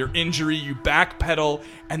reeling from your injury. You backpedal,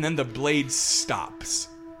 and then the blade stops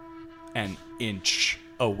an inch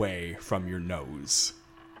away from your nose.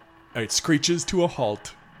 It screeches to a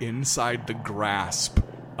halt inside the grasp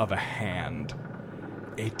of a hand.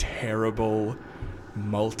 A terrible,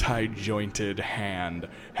 multi-jointed hand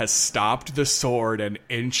has stopped the sword an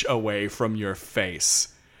inch away from your face.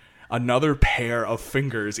 Another pair of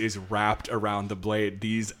fingers is wrapped around the blade,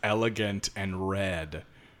 these elegant and red.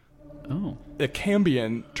 Oh. The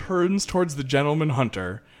Cambion turns towards the gentleman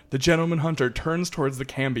hunter. The gentleman hunter turns towards the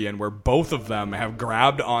Cambion, where both of them have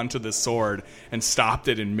grabbed onto the sword and stopped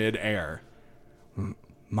it in midair.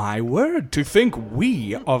 My word, to think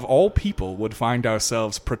we, of all people, would find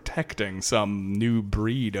ourselves protecting some new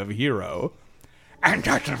breed of hero. And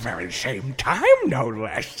at the very same time, no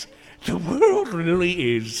less. The world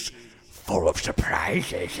really is full of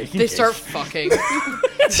surprises, isn't They it? start fucking.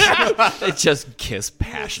 They just kiss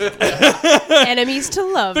passionately. Enemies to The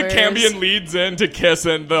lovers. Cambion leads in to kiss,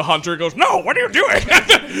 and the hunter goes, "No, what are you doing?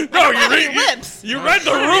 No, you read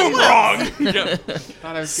the room wrong." Yeah.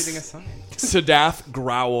 Thought I was getting a sign. Siddharth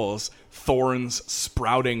growls, thorns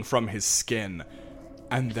sprouting from his skin.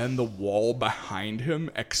 And then the wall behind him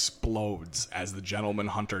explodes as the gentleman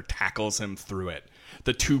hunter tackles him through it.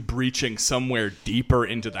 The two breaching somewhere deeper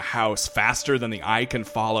into the house faster than the eye can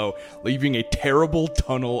follow, leaving a terrible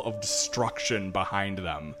tunnel of destruction behind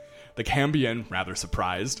them. The Cambion, rather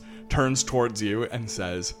surprised, turns towards you and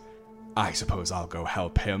says, "I suppose I'll go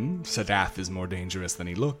help him. Siddharth is more dangerous than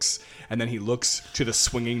he looks." And then he looks to the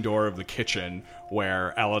swinging door of the kitchen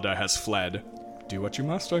where Elida has fled. "Do what you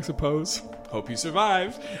must, I suppose. Hope you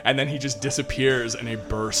survive." And then he just disappears in a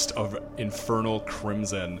burst of infernal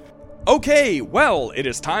crimson. Okay, well, it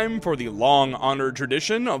is time for the long-honored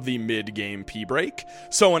tradition of the mid-game P-Break,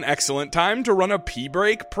 so an excellent time to run a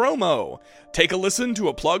P-Break promo. Take a listen to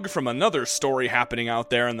a plug from another story happening out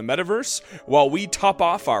there in the metaverse, while we top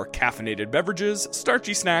off our caffeinated beverages,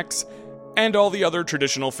 starchy snacks, and all the other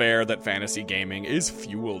traditional fare that fantasy gaming is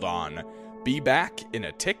fueled on. Be back in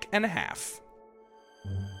a tick and a half.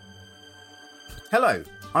 Hello,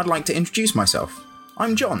 I'd like to introduce myself.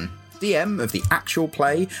 I'm John, DM of the actual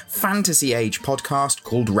play Fantasy Age podcast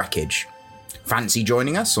called Wreckage. Fancy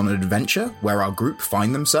joining us on an adventure where our group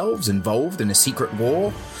find themselves involved in a secret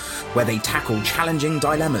war, where they tackle challenging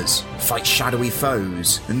dilemmas, fight shadowy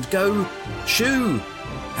foes, and go shoo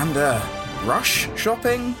and rush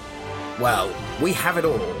shopping? Well, we have it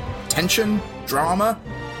all. Tension, drama,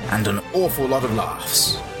 and an awful lot of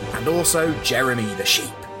laughs. And also Jeremy the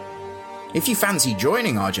sheep. If you fancy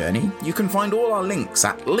joining our journey, you can find all our links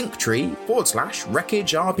at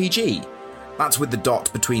linktree/WreckageRPG. That's with the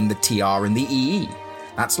dot between the TR and the EE.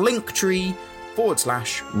 That's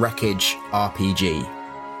linktree/WreckageRPG.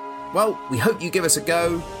 Well, we hope you give us a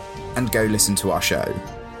go, and go listen to our show.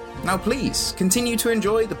 Now please, continue to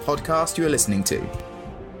enjoy the podcast you are listening to.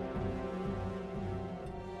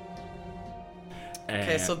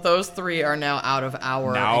 Okay, so those three are now out of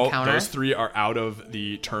our Now, encounter. those three are out of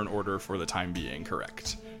the turn order for the time being,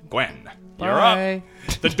 correct. Gwen, you're up.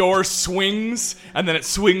 The door swings, and then it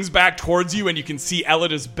swings back towards you, and you can see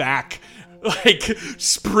Elida's back, like,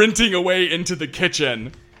 sprinting away into the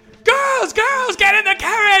kitchen. Girls, get in the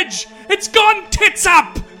carriage! It's gone tits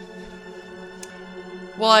up!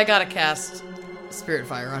 Well, I gotta cast Spirit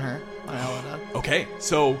Fire on her, on Elida. Okay,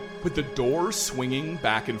 so with the door swinging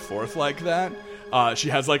back and forth like that, she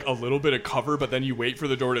has like a little bit of cover, but then you wait for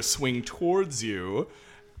the door to swing towards you.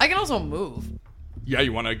 I can also move. Yeah,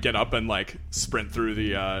 you want to get up and like sprint through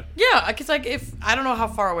the... Yeah, because like if I don't know how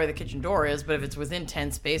far away the kitchen door is, but if it's within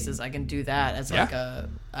 10 spaces, I can do that as like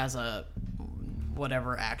a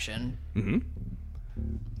whatever action. Mm-hmm.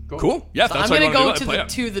 Cool. Yeah, So that's I'm what gonna you go want to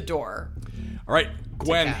do. to the door. All right,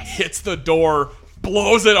 Gwen cast. hits the door,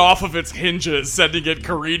 blows it off of its hinges, sending it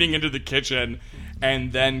careening into the kitchen,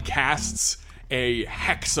 and then casts a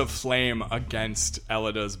hex of flame against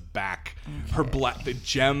Elida's back. Okay. Her the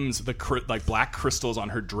gems, like black crystals on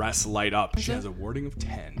her dress light up. She has a warding of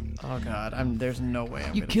 10. Oh god, there's no way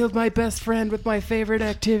I'm You gonna... killed my best friend with my favorite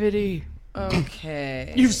activity.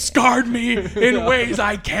 Okay. You've scarred me in ways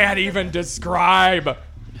I can't even describe.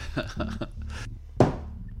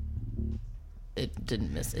 It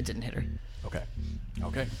didn't miss. It didn't hit her.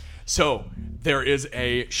 Okay. So there is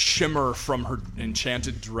a shimmer from her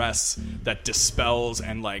enchanted dress that dispels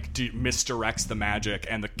and like misdirects the magic,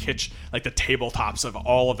 and the like the tabletops of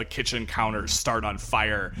all of the kitchen counters start on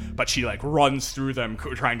fire. But she like runs through them,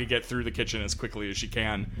 trying to get through the kitchen as quickly as she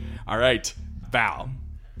can. All right, Val.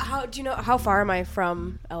 Do you know how far am I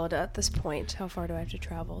from Elida at this point? How far do I have to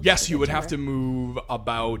travel? Yes, you would have to move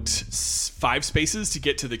about 5 spaces to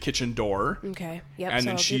get to the kitchen door. Okay. Yep. And so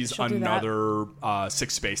then she's another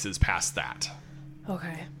 6 spaces past that.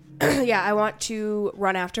 Okay. Yeah, I want to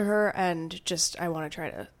run after her and I want to try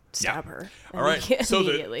to stab her. All right. So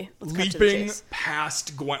immediately. the leaping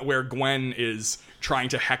past Gwen, where Gwen is trying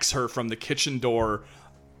to hex her from the kitchen door,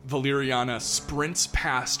 Valeriana sprints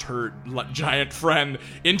past her giant friend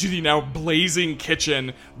into the now blazing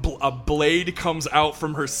kitchen. A blade comes out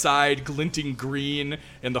from her side, glinting green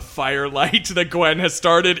in the firelight that Gwen has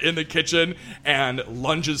started in the kitchen, and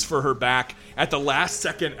lunges for her back. At the last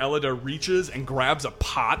second, Elida reaches and grabs a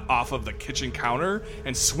pot off of the kitchen counter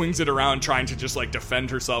and swings it around, trying to just like defend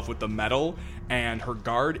herself with the metal, and her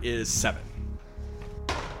guard is 7.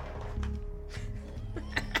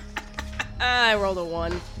 I rolled a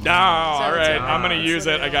 1. No, all right. I'm going to use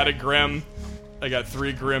it. I got a Grim. I got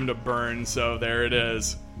 3 Grim to burn, so there it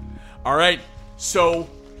is. All right. So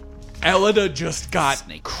Elida just got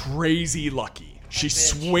crazy lucky. She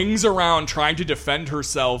swings around trying to defend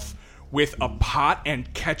herself with a pot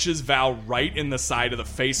and catches Val right in the side of the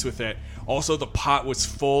face with it. Also, the pot was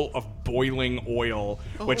full of boiling oil,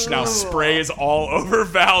 which now sprays all over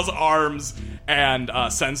Val's arms and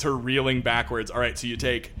sends her reeling backwards. All right, so you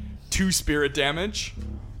take 2 spirit damage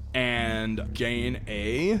and gain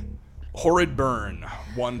a horrid burn,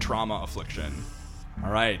 1 trauma affliction. All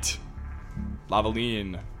right,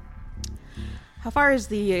 Lavaline. How far is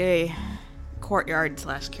the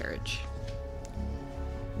courtyard/carriage?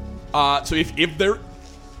 So if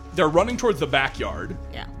they're running towards the backyard.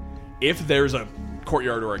 Yeah. If there's a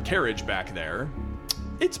courtyard or a carriage back there,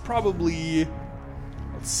 it's probably,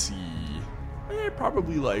 let's see,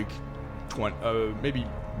 probably like 20, maybe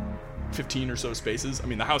 15 or so spaces. I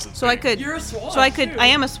mean, the house is big. You're a swan. So I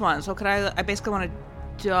am a swan. So could I basically want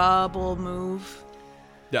to double move?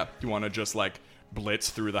 Yeah, you want to just like blitz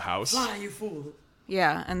through the house? Fly, you fool.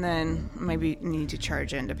 Yeah, and then maybe need to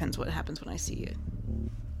charge in. Depends what happens when I see it.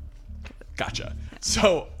 Gotcha.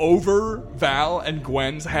 So over Val and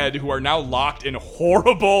Gwen's head, who are now locked in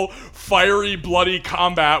horrible, fiery, bloody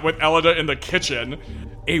combat with Elida in the kitchen,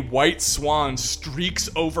 a white swan streaks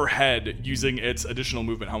overhead using its additional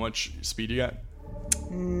movement. How much speed you got?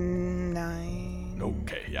 9.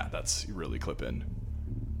 Okay, yeah, that's really clip in.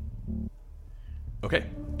 Okay,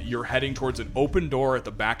 you're heading towards an open door at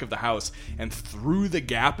the back of the house, and through the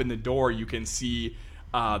gap in the door, you can see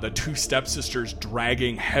the 2 stepsisters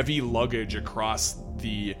dragging heavy luggage across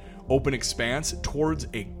the open expanse towards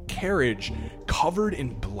a carriage covered in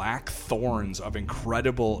black thorns of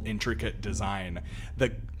incredible, intricate design.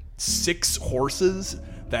 The 6 horses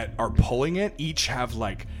that are pulling it each have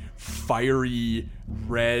like fiery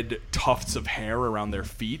red tufts of hair around their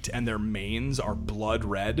feet, and their manes are blood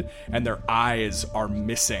red, and their eyes are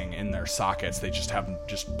missing in their sockets. They just have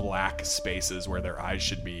just black spaces where their eyes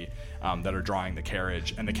should be, that are drawing the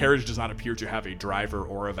carriage. And the carriage does not appear to have a driver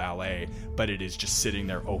or a valet, but it is just sitting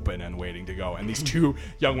there open and waiting to go. And these 2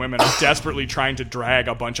 young women are desperately trying to drag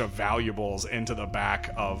a bunch of valuables into the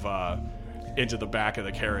back of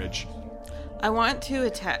the carriage. I want to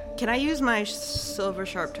attack. Can I use my silver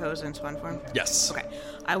sharp toes in swan form? Yes. Okay.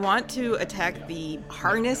 I want to attack the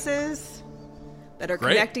harnesses that are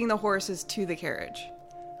Great. connecting the horses to the carriage.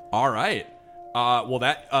 All right.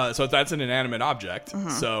 Well, so that's an inanimate object.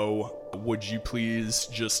 So would you please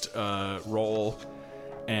just roll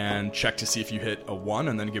and check to see if you hit a 1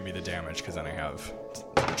 and then give me the damage, because then I have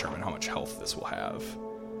to determine how much health this will have.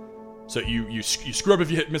 So you screw up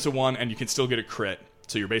if you miss a 1, and you can still get a crit.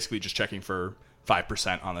 So you're basically just checking for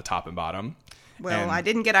 5% on the top and bottom. Well, And- I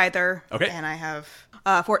didn't get either. Okay. And I have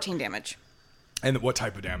 14 damage. And what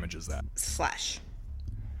type of damage is that? Slash.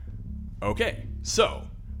 Okay, so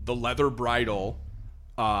the leather bridle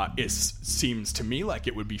seems to me like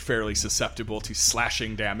it would be fairly susceptible to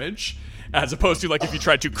slashing damage, as opposed to like if you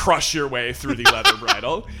tried to crush your way through the leather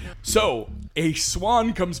bridle. So a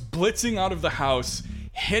swan comes blitzing out of the house,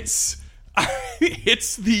 hits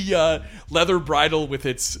the leather bridle with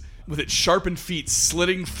its sharpened feet,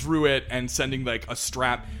 slitting through it and sending like a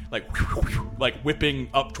strap like whipping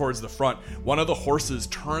up towards the front. One of the horses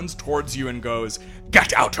turns towards you and goes,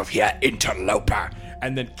 "Get out of here, interloper!"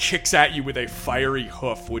 and then kicks at you with a fiery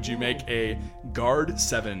hoof. Would you make a guard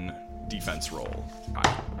 7 defense roll?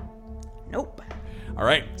 Nope. All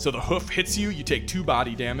right, so the hoof hits you. You take 2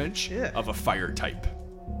 body damage Ugh. of a fire type.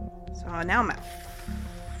 So now I'm at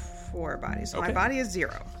 4 bodies. So Okay. my body is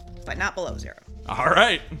 0, but not below 0. All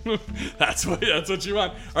right, that's what you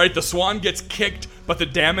want. All right, the swan gets kicked, but the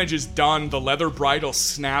damage is done. The leather bridle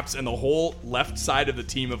snaps, and the whole left side of the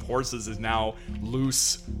team of horses is now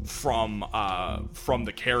loose from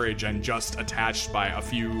the carriage and just attached by a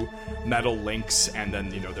few metal links. And then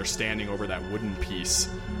they're standing over that wooden piece.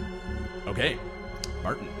 Okay,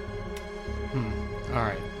 Martin. All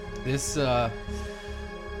right. This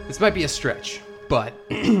might be a stretch, but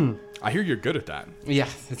I hear you're good at that. yeah,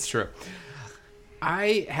 it's true.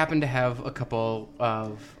 I happen to have a couple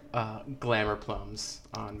of glamour plums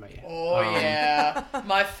on my. Oh yeah,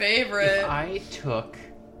 my favorite. I took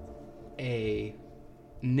a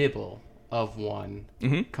nibble of one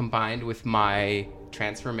combined with my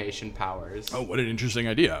transformation powers. Oh, what an interesting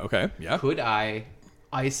idea. Okay, yeah. Could I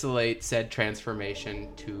isolate said transformation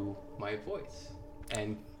to my voice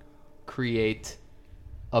and create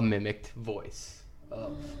a mimicked voice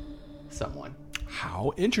of someone?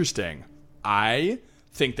 How interesting. I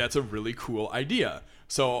think that's a really cool idea.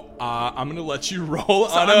 So I'm going to let you roll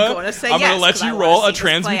I'm gonna say I'm yes, going to let 'cause I you wanna roll see a this play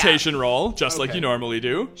out. transmutation roll, just like Okay. you normally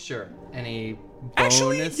do. Sure. Any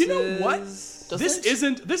Actually, bonuses? you know what? This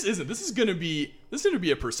is going to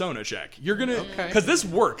be a persona check. You're going to Okay. cuz this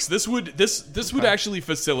works. This would actually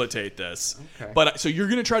facilitate this. Okay. But so you're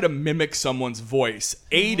going to try to mimic someone's voice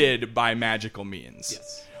aided by magical means.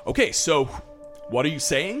 Yes. Okay, so what are you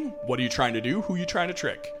saying? What are you trying to do? Who are you trying to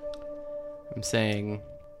trick? I'm saying,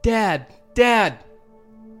 Dad,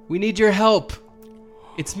 we need your help.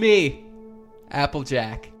 It's me,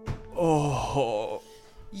 Applejack. Oh,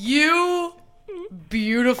 You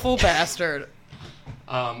beautiful bastard.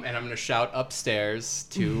 And I'm gonna shout upstairs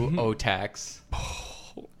to Otax.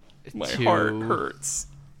 my to- heart hurts.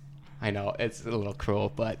 I know it's a little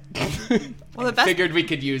cruel, but Well, the best. figured we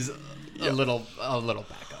could use a little backup.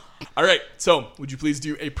 All right, so would you please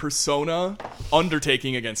do a persona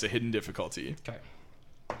undertaking against a hidden difficulty? Okay.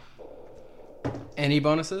 Any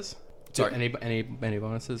bonuses? Sorry? Any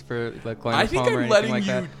bonuses for like glamour I think plum or I'm anything letting like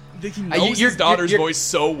you. that? He knows you're- his daughter's you're- voice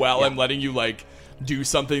so well. Yeah. I'm letting you like do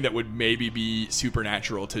something that would maybe be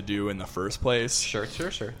supernatural to do in the first place. Sure.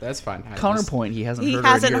 That's fine. Counterpoint, he hasn't He heard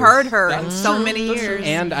hasn't her in heard years. her in so many years.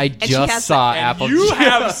 And I she just has saw And Applejack. you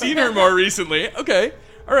have seen her more recently. Okay.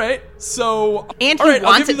 All right. So. And all he right,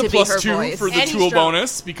 wants I'll give it you the to be her +2 voice. for the And he's tool drunk.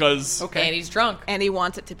 bonus because Okay. And he's drunk. And he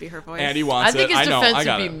wants it to be her voice. Andy wants I think it. his I know. defense I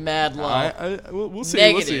got would it. be mad low. We'll see.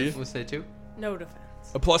 Negative. We'll see. We'll say 2. No defense.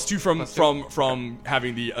 A +2 from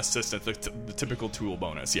having the assistant, the typical tool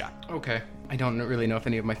bonus. Yeah. Okay. I don't really know if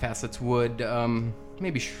any of my facets would.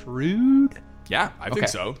 Maybe shrewd. Yeah, I think Okay.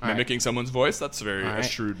 so. All right. Mimicking someone's voice, that's a right.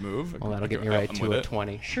 shrewd move. Well, that'll get me I'm right with to a it.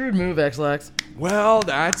 20. Shrewd move, X-Lax. Well,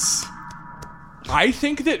 that's... I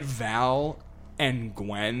think that Val and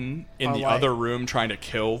Gwen in the like- other room trying to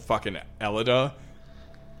kill fucking Elida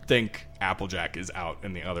think Applejack is out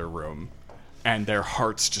in the other room. And their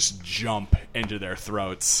hearts just jump into their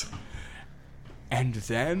throats. And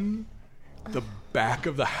then the back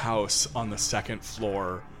of the house on the second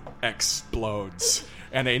floor explodes.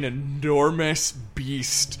 And an enormous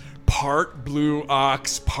beast, part blue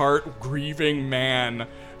ox, part grieving man,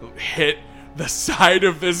 hit the side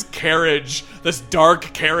of this carriage, this dark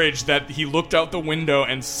carriage that he looked out the window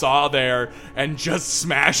and saw there, and just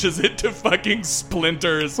smashes it to fucking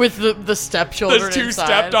splinters. With the stepchildren There's 2 inside.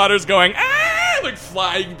 stepdaughters going, ah! like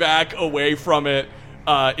flying back away from it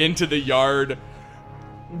into the yard.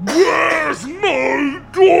 Where's my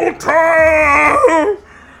daughter?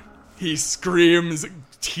 He screams,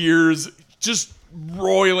 tears just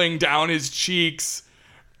roiling down his cheeks.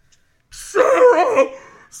 Sarah!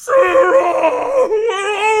 Sarah!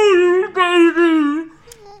 Where are you, baby?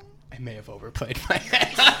 I may have overplayed my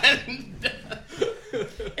hand.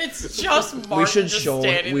 It's just Martin We should just show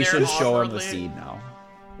standing we there should show him the awkwardly. seed now.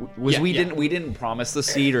 Yeah. We didn't promise the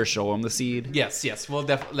seed or show him the seed. Yes. Well,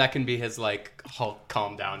 that can be his like Hulk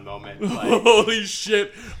calm down moment. Like, Holy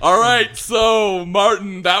shit. Alright, so,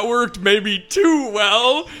 Martin, that worked maybe too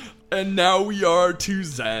well. And now we are to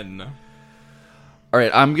Zen. All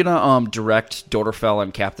right, I'm gonna direct Dodorfell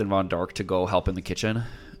and Captain Von Dark to go help in the kitchen,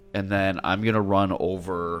 and then I'm gonna run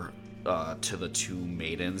over to the two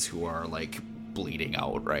maidens who are like bleeding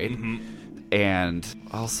out, right? And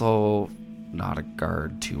also not a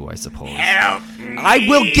guard too, I suppose. Help I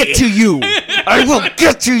will get to you. I will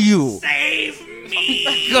get to you. Save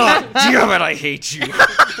me! God damn it, I hate you.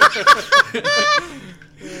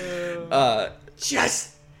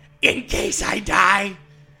 Just in case I die,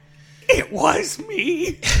 it was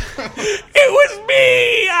me. It was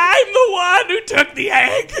me. I'm the one who took the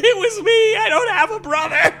egg. It was me. I don't have a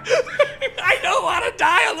brother. I don't want to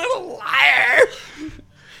die a little liar.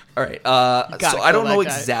 All right. gotta So I don't kill know that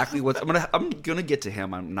guy. exactly what I'm gonna get to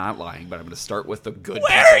him. I'm not lying, but I'm gonna start with the good.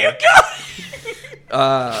 Where are you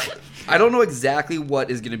going? I don't know exactly what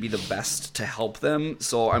is going to be the best to help them,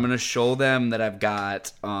 so I'm going to show them that I've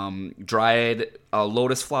got dried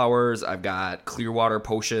lotus flowers, I've got clear water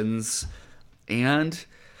potions, and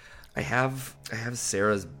I have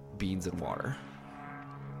Sarah's beans and water.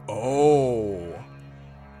 Oh.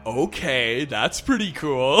 Okay, that's pretty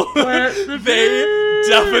cool. They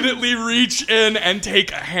definitely reach in and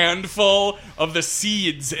take a handful of the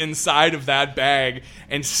seeds inside of that bag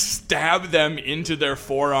and stab them into their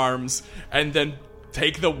forearms, and then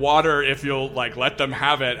take the water, if you'll like let them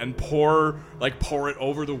have it, and pour it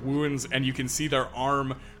over the wounds, and you can see their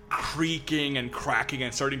arm creaking and cracking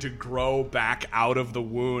and starting to grow back out of the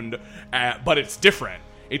wound. But it's different.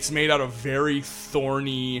 It's made out of very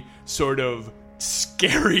thorny, sort of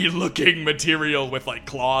scary looking material with like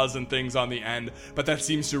claws and things on the end, but that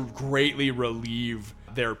seems to greatly relieve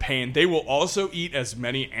their pain. They will also eat as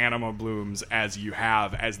many anima blooms as you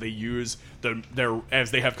have, as they use as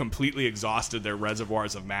they have completely exhausted their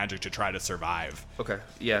reservoirs of magic to try to survive. Okay.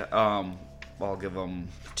 Yeah. I'll give them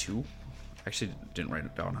 2. Actually, didn't write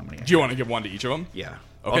it down how many. Do you want to give one to each of them? Yeah. Okay.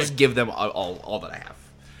 I'll just give them all that I have.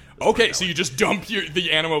 Okay, so you just dump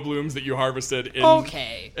the anima blooms that you harvested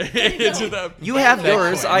into them. You have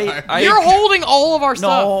yours. You're holding all of our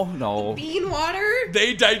stuff. No. Bean water?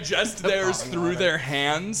 They digest theirs through their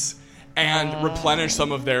hands and replenish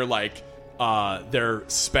some of their their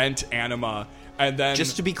spent anima, and then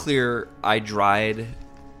Just to be clear, I dried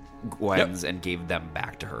Gwen's and gave them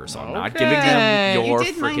back to her, so I'm not giving them your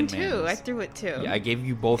You did mine freaking too. mans. I threw it too. Yeah, I gave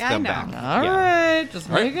you both Yeah, them I back. know. All Yeah. right, just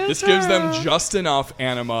All right, making this sure. gives them just enough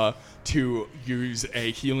anima to use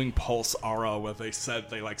a healing pulse aura, where they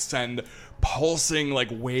send pulsing like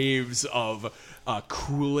waves of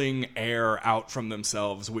cooling air out from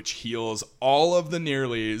themselves, which heals all of the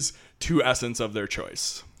Nearlies to essence of their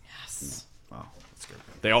choice. Yes. Wow, that's good.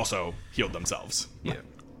 They also healed themselves. Yeah.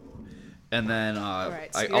 And then right,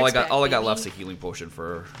 so all I yours got back, left's a baby. healing potion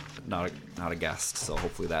for not a guest, so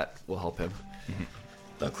hopefully that will help him.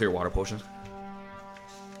 The clear water potion.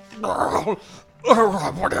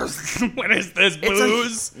 What is this,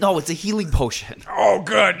 booze? It's a healing potion. Oh,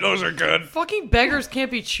 good. Those are good. Fucking beggars can't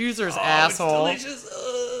be choosers, asshole. It's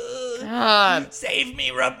delicious. God. Save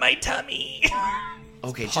me, rub my tummy.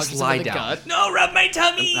 Okay, Punches just him lie in the down. gut. No, rub my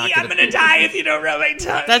tummy. I'm not I'm gonna- gonna die if you don't rub my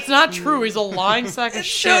tummy. That's not true. He's a lying sack of It's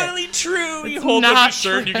shit. totally true. He You holds up not his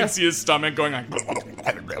shirt, and you true. can see his stomach going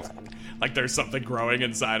like there's something growing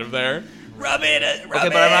inside of there. rub it. Rub Okay,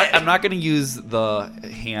 it. but I'm not going to use the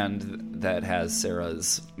hand that has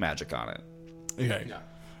Sarah's magic on it. Okay. No.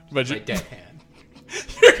 But My you, dead hand.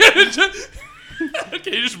 you're gonna just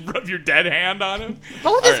okay, you just rub your dead hand on him.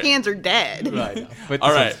 Both his right. hands are dead. I know. But All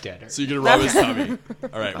this right, one's deader. so you're gonna rub his tummy.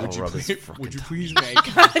 All right, I'll rub his would you fucking please make?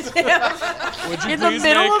 would you In the please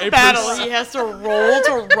middle make of a battle, he has to roll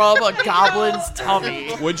to rub a goblin's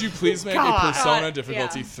tummy. Would you please make God. a Persona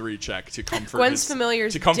difficulty Yeah. 3 check to comfort Gwen's his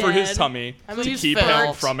familiar's to comfort his dead. tummy to Please keep him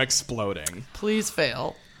fail. from exploding? Please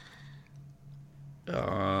fail.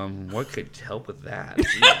 What could help with that?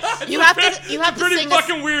 You have to Pretty sing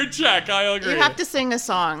fucking weird check. I agree. you have to sing a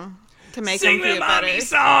song. to make Sing him the feel mommy better.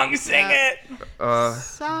 song. Sing it.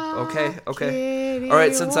 Okay. All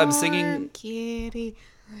right, since I'm singing, Kitty,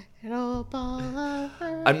 little ball of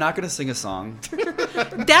fur. I'm not gonna sing a song,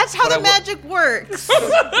 That's how But I the will- magic works.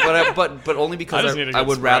 but only I because just need a I good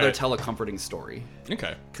would rather Sprite. tell a comforting story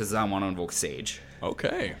Okay. because I want to invoke Sage.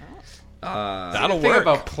 Okay. That'll The thing work.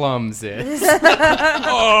 about plums is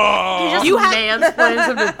Oh, You had Mansplains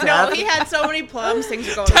him to death. no. He had so many plums. Things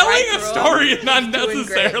are going telling right a through story him. and not He's doing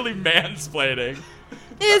necessarily mansplaining.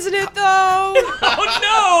 Isn't it though?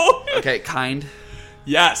 Oh no! Okay, kind.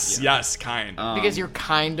 Yes, kind. Because you're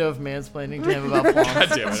kind of mansplaining to him about plums. God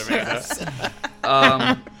damn it,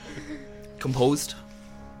 Amanda. Composed.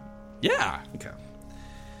 Yeah. Okay.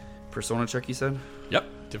 Persona check, you said? Yep.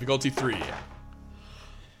 Difficulty 3.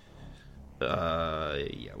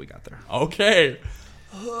 Yeah, we got there. Okay.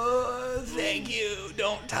 Oh, thank you.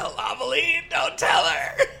 Don't tell Lavaline. Don't tell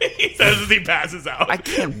her. He says as he passes out. I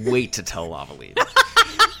can't wait to tell Lavaline.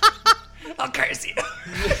 I'll curse you.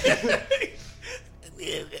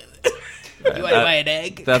 You want to buy an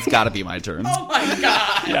egg? That's got to be my turn.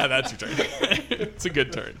 Yeah, that's your turn. It's a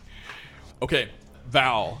good turn. Okay,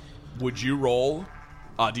 Val, would you roll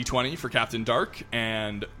a d20 for Captain Dark?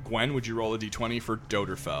 And Gwen, would you roll a d20 for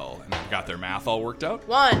Doderfell? And we've got their math all worked out?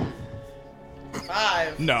 1.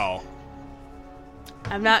 5. No.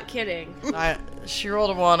 I'm not kidding. She rolled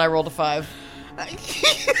a 1, I rolled a 5.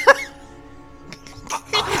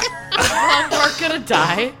 We're gonna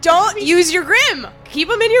die. Don't use your Grim. Keep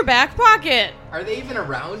them in your back pocket. are they even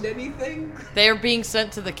around anything? They are being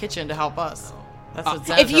sent to the kitchen to help us. That's what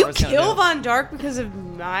Xanatar If you was gonna kill do. Von Dark because of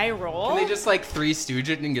my roll, Can they just like Three Stooge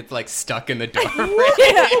it and get like stuck in the door?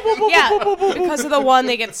 yeah, because of the one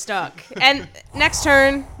they get stuck. And next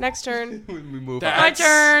turn. we move That- on. My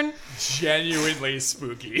turn. Genuinely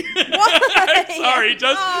spooky. What? Sorry,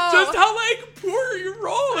 just No. how like poor you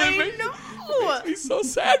roll. It makes me so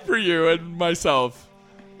sad for you and myself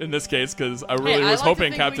in this case because I really Hey, I was like hoping to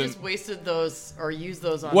think Captain. we just wasted those or used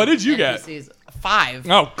those on What did you get? NPCs. 5.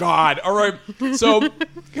 Oh God! All right, so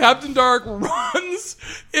Captain Dark runs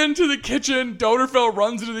into the kitchen. Doderfell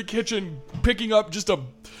runs into the kitchen, picking up just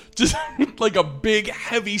like a big,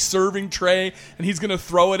 heavy serving tray, and he's gonna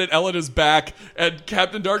throw it at Elena's back. And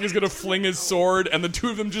Captain Dark is gonna fling his sword, and the two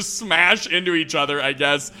of them just smash into each other, I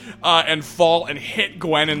guess, and fall and hit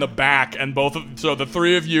Gwen in the back. And so the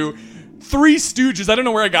three of you. 3 stooges. I don't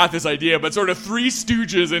know where I got this idea, but sort of 3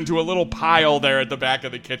 stooges into a little pile there at the back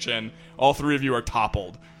of the kitchen. All 3 of you are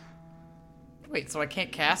toppled. Wait, so I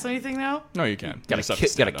can't cast anything now? No, you can.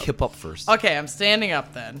 Gotta kip up first. Okay, I'm standing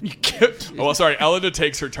up then. Oh, well, sorry. Elena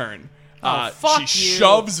takes her turn. fuck she you.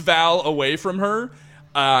 shoves Val away from her,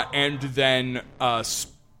 and then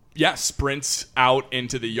sprints out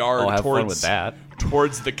into the yard I'll have towards fun with that.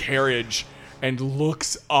 towards the carriage, and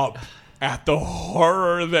looks up at the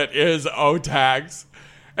horror that is Otax,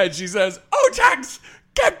 and she says, "Otax,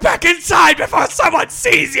 get back inside before someone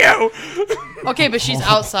sees you." Okay, but she's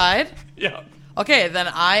outside. Yeah. Okay, then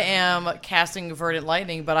I am casting Verdant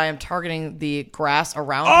Lightning, but I am targeting the grass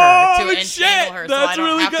around Oh, her to entangle shit! her, so That's I don't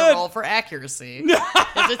really have good. to roll for accuracy.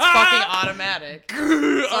 Because it's fucking automatic. So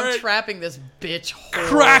All I'm right. trapping this bitch whore.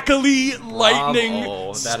 Crackly lightning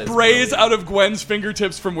Bravo. That is sprays brilliant. out of Gwen's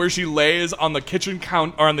fingertips from where she lays on the kitchen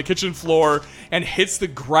on the kitchen floor and hits the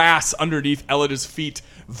grass underneath Elena's feet.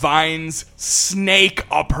 Vines snake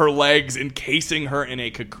up her legs, encasing her in a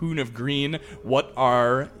cocoon of green. What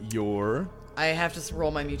are your... I have to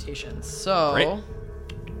roll my mutations. So Great.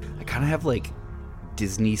 I kind of have like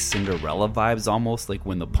Disney Cinderella vibes almost, like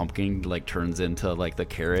when the pumpkin like turns into like the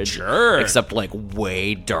carriage. Sure. Except like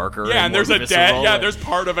way darker. Yeah, and more there's a visceral. there's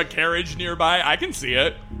part of a carriage nearby. I can see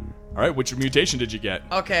it. All right, which mutation did you get?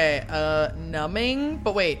 okay, numbing.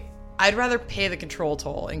 But wait, I'd rather pay the control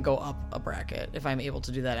toll and go up a bracket if I'm able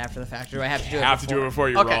to do that after the fact. Or do I have to do it? Have to do it before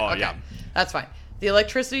you okay, roll, Okay, yeah. that's fine. The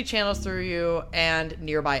electricity channels through you and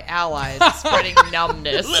nearby allies, spreading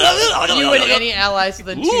numbness. You and any allies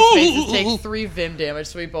within 2 spaces take 3 Vim damage,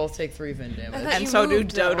 so we both take 3 Vim damage. And so do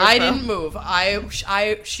Dodo. I didn't move.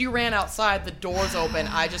 She ran outside. The door's open.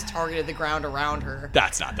 I just targeted the ground around her.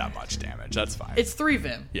 That's not that much damage. That's fine. It's 3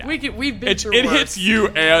 Vim. Yeah. We've been It through hits worse. you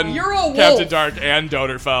and You're a wolf. Captain Dark and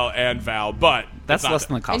Doderfell and Val, but That's it's not less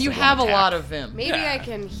than the cost. And you of have a one attack. lot of Vim. Maybe Yeah. I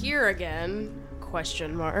can hear again?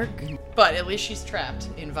 Question mark. But at least she's trapped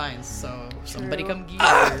in vines, so somebody come get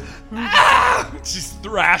her. She's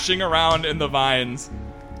thrashing around in the vines.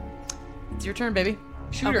 It's your turn, baby.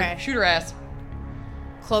 Shoot Okay. her. Shoot her ass.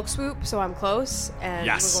 Cloak swoop, so I'm close, and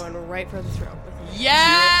Yes. we're going right for the throat. With me.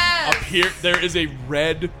 Yes! Up here, there is a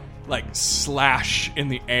red slash in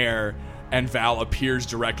the air, and Val appears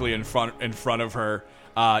directly in front of her.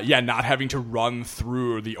 not having to run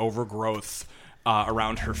through the overgrowth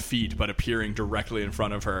around her feet, but appearing directly in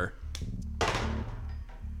front of her.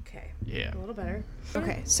 Okay. Yeah. A little better.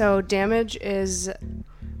 Okay, so damage is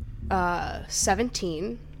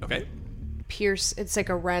 17. Okay. Pierce. It's like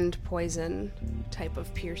a rend poison type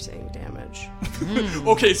of piercing damage.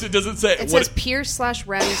 Okay, so it doesn't say... It says pierce /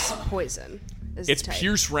 rend poison. Is It's the type.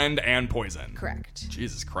 pierce, rend, and poison. Correct.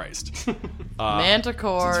 Jesus Christ.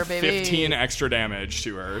 Manticore, baby. 15 extra damage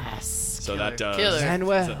to her. Yes. So that does... Killer.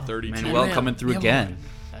 It's a 32. Manuel coming through again.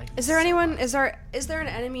 Is there anyone? Is there an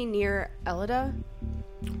enemy near Elida?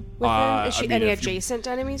 With her? Is she I mean, any if you- adjacent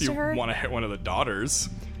enemies You to her? want to hit one of the daughters.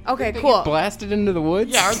 Okay, cool. Blasted into the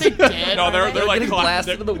woods? Yeah, aren't they dead? No, they're like...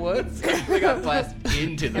 blasted into the woods. They got blasted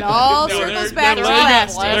into the It all No, circles they're back to laying-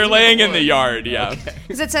 blasted. They're laying in the yard, yeah.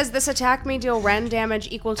 Because it says this attack may deal rend damage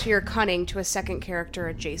equal to your cunning to a second character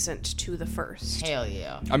adjacent to the first. Hell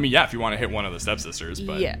yeah. I mean, yeah, if you want to hit one of the stepsisters,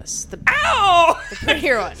 but... Yes, the Ow!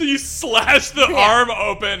 prettier one. So you slash the arm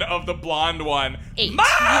open of the blonde one. 8. Mom!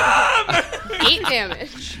 8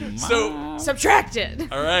 damage. So,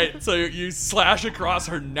 Subtracted. all right, so you slash across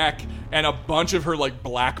her neck, and a bunch of her like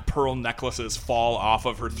black pearl necklaces fall off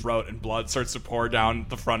of her throat, and blood starts to pour down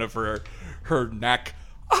the front of her neck.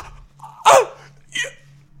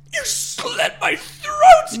 You slit my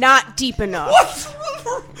throat! Not deep enough.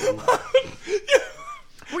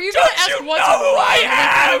 Were you going to ask what's wrong? I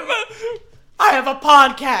am? I have a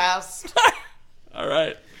podcast. All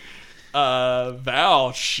right.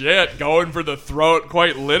 Val, shit, going for the throat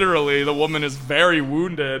quite literally. The woman is very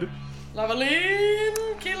wounded.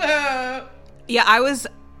 Lavaline, kill her. Yeah, I was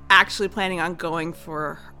actually planning on going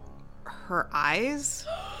for her eyes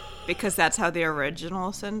because that's how the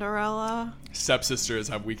original Cinderella. Stepsisters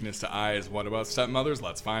have weakness to eyes. What about stepmothers?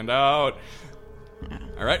 Let's find out.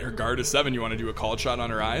 All right, her guard is 7. You want to do a called shot on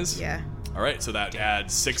her eyes? Yeah. All right, so that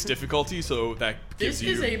adds 6 difficulty, so that gives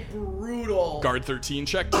This is you a brutal. guard 13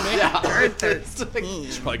 check to make. Guard 13.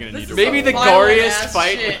 She's probably going to need to Maybe the Violent goriest ass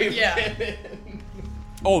fight shit, we've yeah. been in.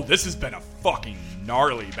 Oh, this has been a fucking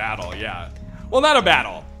gnarly battle, yeah. Well, not a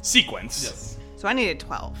battle. Sequence. Yes. So I needed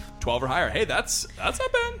 12. 12 or higher. Hey, that's not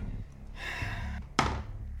bad.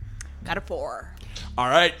 Got a 4. All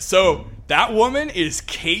right, so that woman is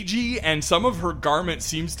cagey, and some of her garment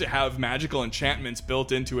seems to have magical enchantments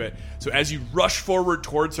built into it. So as you rush forward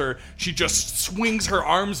towards her, she just swings her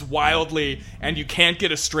arms wildly, and you can't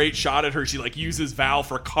get a straight shot at her. She like uses Val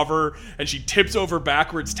for cover, and she tips over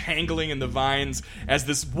backwards, tangling in the vines as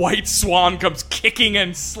this white swan comes kicking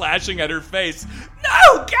and slashing at her face.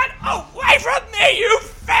 No, get away from me, you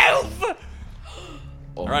filth!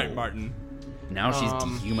 All right, Martin. Now she's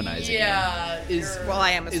dehumanizing Yeah. Well,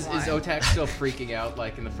 I am a Is swine. Otak still freaking out,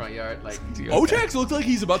 like, in the front yard? Like, Otax looks like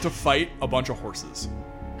he's about to fight a bunch of horses.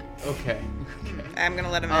 okay. I'm going to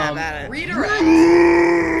let him have at it. Redirect.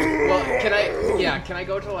 Well, can I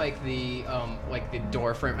go to, like the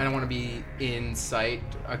door frame? I don't want to be in sight.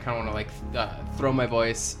 I kind of want to, throw my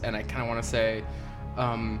voice, and I kind of want to say,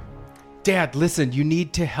 Dad, listen, you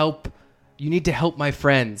need to help my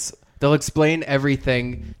friends. They'll explain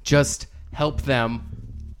everything. Just help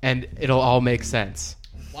them, and it'll all make sense.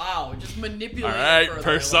 Wow, just manipulating. All right, further.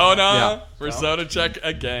 persona. Yeah. Persona check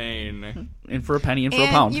again. it. In for a penny, in for a And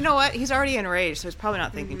pound. you know what? He's already enraged, so he's probably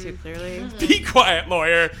not thinking too clearly. Be quiet,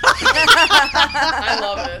 lawyer. I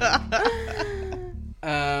love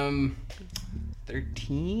it.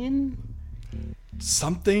 13?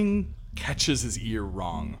 Something catches his ear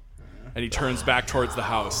wrong, and he turns back towards the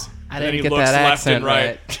house. I and then didn't he get looks that left and accent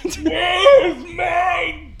right. Where's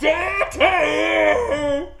my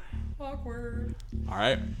daughter? Awkward. All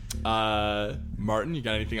right, Martin, you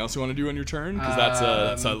got anything else you want to do on your turn? Because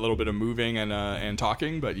that's a little bit of moving and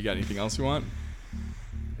talking. But you got anything else you want?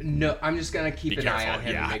 No, I'm just gonna keep Be an eye careful. on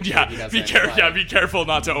him Yeah, and make sure yeah. he doesn't. Be careful. like- Yeah, be careful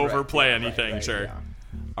not to overplay Right, anything. right, Sure. yeah.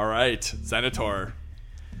 All right, Xenator,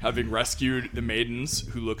 having rescued the maidens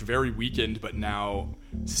who look very weakened but now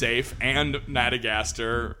safe, and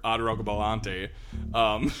Nadagaster, Adarogbalante.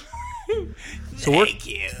 So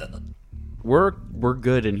we're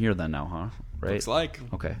good in here then now, huh? Right? Looks like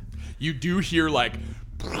Okay. you do hear like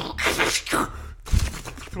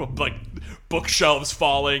bookshelves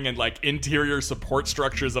falling and like interior support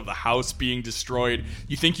structures of the house being destroyed.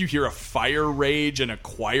 You think you hear a fire rage and a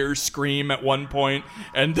choir scream at one point,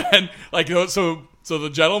 and then like so the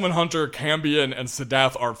gentleman hunter, Cambion, and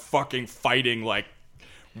Sadath are fucking fighting like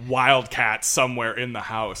wildcats somewhere in the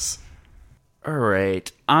house. All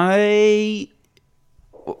right.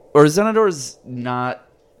 Xenator's not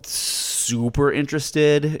super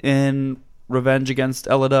interested in revenge against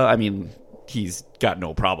Elida. I mean, he's got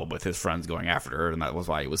no problem with his friends going after her, and that was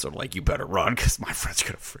why he was sort of like, you better run, because my friend's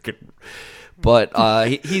gonna freaking... But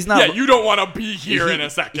he's not... Yeah, you don't want to be here in a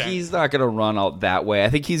second. He's not gonna run out that way. I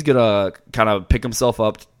think he's gonna kind of pick himself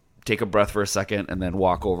up, take a breath for a second, and then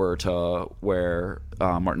walk over to where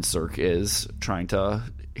Martin Cirque is trying to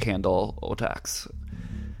handle Otax.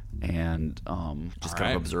 And just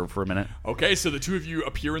kind of observe for a minute. Okay, so the two of you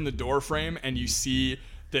appear in the door frame, and you see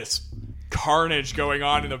this carnage going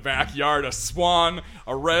on in the backyard. A swan,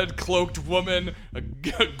 a red-cloaked woman, a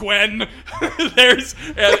Gwen. There's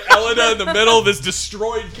Elena in the middle, this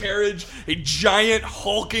destroyed carriage, a giant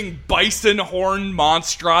hulking bison horn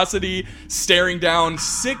monstrosity staring down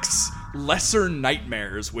 6 lesser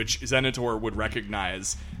nightmares, which Zenitor would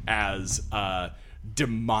recognize as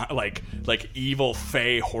like evil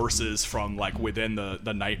fey horses from like within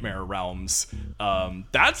the nightmare realms.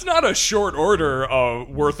 That's not a short order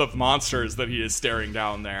worth of monsters that he is staring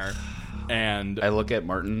down there. And I look at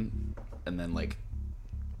Martin and then like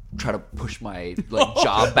try to push my like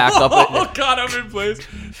jaw back up. Oh god, I'm in place.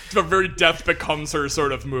 It's a very death becomes her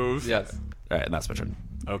sort of move. Yes. All right, and that's my turn.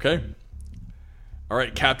 Okay. All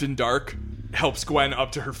right, Captain Dark helps Gwen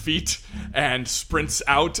up to her feet and sprints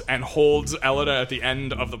out and holds Elena at the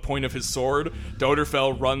end of the point of his sword.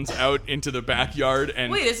 Doderfell runs out into the backyard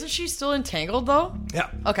and... Wait, isn't she still entangled, though? Yeah.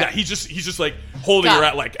 Okay. Yeah, he's just like holding her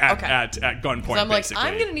at gunpoint, So I'm like, basically.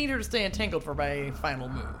 I'm going to need her to stay entangled for my final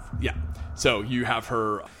move. Yeah. So you have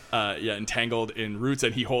her entangled in roots,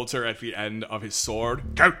 and he holds her at the end of his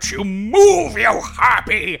sword. Don't you move, you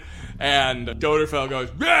harpy! And Doderfell goes,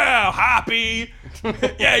 yeah, harpy!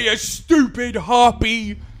 Yeah, you stupid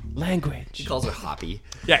harpy! Language. He calls her Hoppy.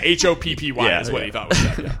 Yeah, Hoppy Yeah, is what yeah. he thought was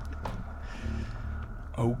that. Yeah.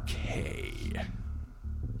 Okay.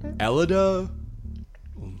 Elida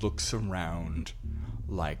looks around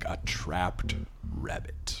like a trapped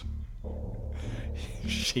rabbit.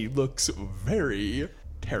 She looks very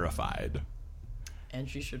terrified. And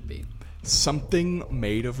she should be. Something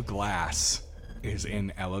made of glass is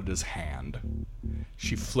in Elida's hand.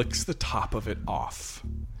 She flicks the top of it off.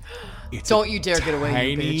 It's Don't you dare get away,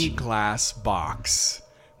 you tiny bitch. glass box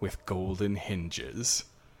with golden hinges.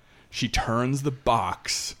 She turns the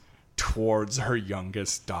box towards her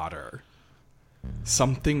youngest daughter.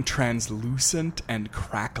 Something translucent and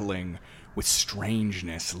crackling with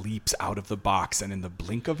strangeness leaps out of the box and in the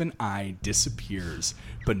blink of an eye disappears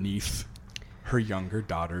beneath her younger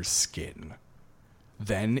daughter's skin.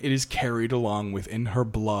 Then it is carried along within her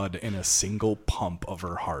blood in a single pump of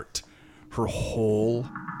her heart. Her whole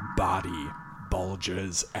body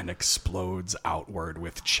bulges and explodes outward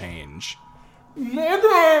with change.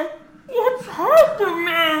 Mother, what's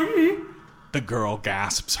happening? The girl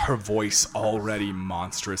gasps, her voice already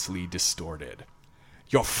monstrously distorted.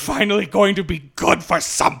 You're finally going to be good for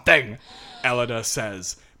something, Elida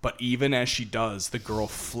says. But even as she does, the girl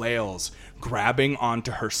flails, grabbing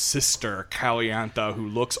onto her sister, Caliantha, who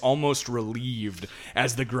looks almost relieved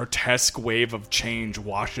as the grotesque wave of change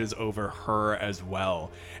washes over her as well.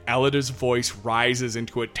 Elida's voice rises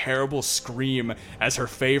into a terrible scream as her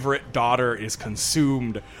favorite daughter is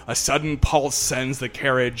consumed. A sudden pulse sends the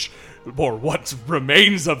carriage, or what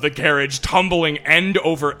remains of the carriage, tumbling end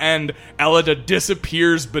over end. Elida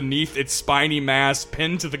disappears beneath its spiny mass,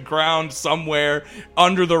 pinned to the ground somewhere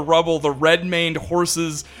under the rubble. The red-maned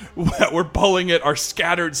horses that were pulling it are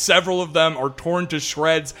scattered. Several of them are torn to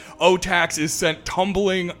shreds. Otax is sent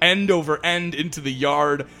tumbling end over end into the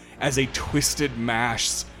yard as a twisted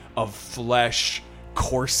mass of flesh,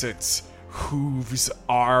 corsets, hooves,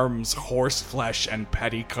 arms, horseflesh, and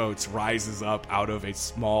petticoats rises up out of a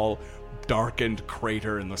small, darkened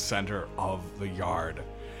crater in the center of the yard.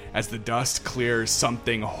 As the dust clears,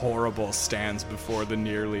 something horrible stands before the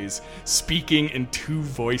Nearlies, speaking in 2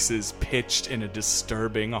 voices pitched in a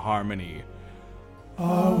disturbing harmony.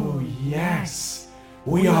 Oh, yes.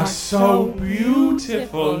 We are so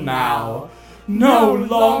beautiful now. No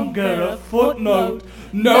longer a footnote,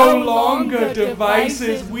 no longer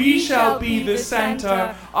devices. We shall be the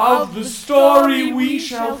center of the story. We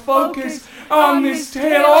shall focus on this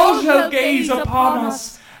tale. All shall gaze upon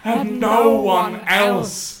us, and no one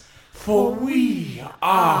else. For we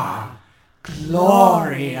are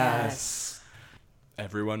glorious.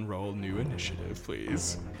 Everyone roll new initiative,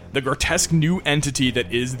 please. The grotesque new entity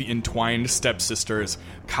that is the entwined stepsisters,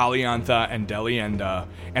 Caliantha and Delienda,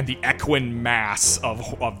 and the equine mass of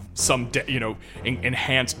some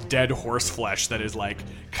enhanced dead horse flesh that is like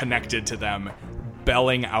connected to them,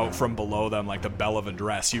 belling out from below them like the bell of a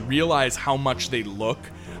dress. You realize how much they look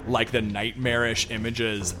like the nightmarish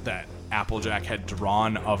images that Applejack had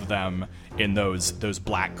drawn of them in those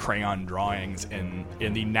black crayon drawings in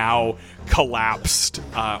the now collapsed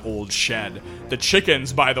old shed. The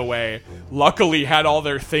chickens, by the way, luckily had all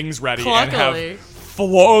their things ready and have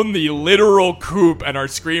flown the literal coop and are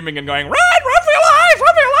screaming and going, run for your lives,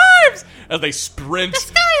 run for your lives, as they sprint. The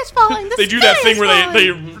sky is falling. They do that thing where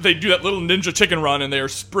they do that little ninja chicken run and they are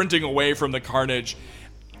sprinting away from the carnage.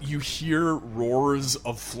 You hear roars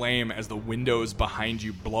of flame as the windows behind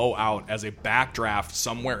you blow out as a backdraft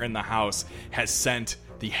somewhere in the house has sent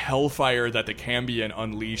the hellfire that the Cambion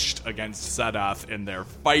unleashed against Sedath in their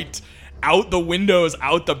fight out the windows,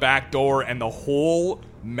 out the back door, and the whole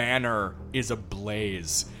manor is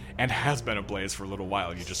ablaze and has been ablaze for a little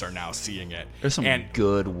while. You just are now seeing it. There's some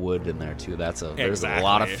good wood in there too. There's a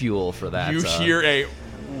lot of fuel for that. You hear a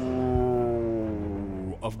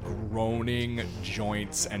of groaning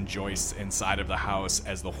joints and joists inside of the house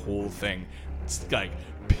as the whole thing like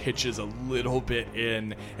pitches a little bit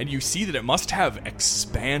in, and you see that it must have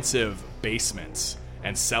expansive basements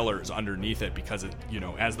and cellars underneath it because it,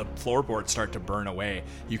 as the floorboards start to burn away,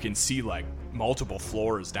 you can see like multiple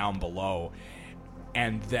floors down below.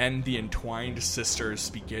 And then the Entwined Sisters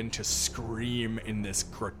begin to scream in this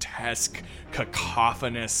grotesque,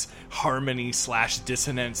 cacophonous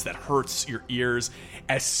harmony/dissonance that hurts your ears,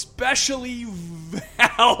 especially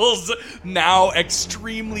Val's now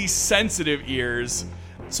extremely sensitive ears.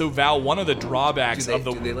 So Val, one of the drawbacks do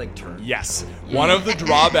they like turn? Yes. One of the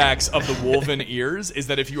drawbacks of the Wolven ears is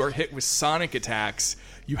that if you are hit with sonic attacks,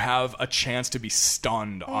 you have a chance to be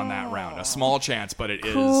stunned on that round. A small chance, but it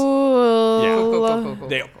is. Cool.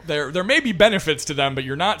 Yeah. There may be benefits to them, but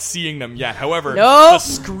you're not seeing them yet. However, Nope. the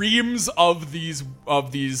screams of these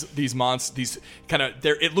monsters,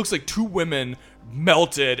 it looks like two women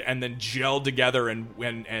melted and then gelled together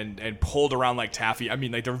and pulled around like taffy. I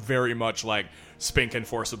mean, like they're very much like Spink and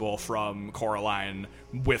Forcible from Coraline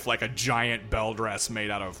with like a giant bell dress made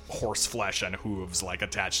out of horse flesh and hooves like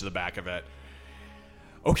attached to the back of it.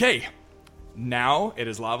 Okay, now it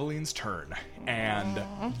is Lavaline's turn, and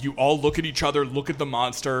you all look at each other, look at the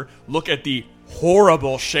monster, look at the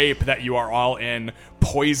horrible shape that you are all in,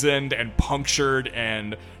 poisoned and punctured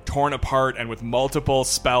and torn apart and with multiple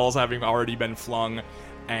spells having already been flung,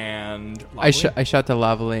 and... I shot to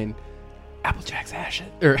Lavaline, Applejack's ashes,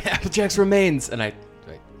 or Applejack's remains, and I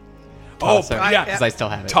toss her, because I still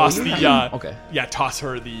have it. Toss toss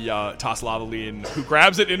Lavaline, who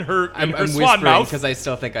grabs it in her I'm swan whispering mouth. because I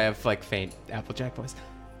still think I have like faint Applejack voice.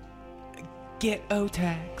 Get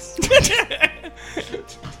Otax.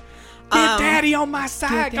 Get Daddy on my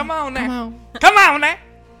side. Come on now. Come on now.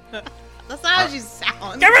 That's not how she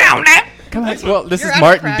sounds. Come on now. Come on. Well, this You're is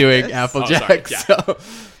out of Martin doing practice. Applejack, sorry, so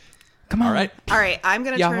come on. All right. All right, I'm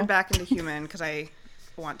gonna Yeah. turn back into human because I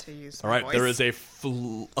want to use. All my right, voice. there is a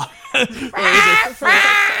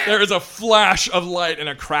there is a flash of light and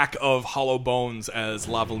a crack of hollow bones as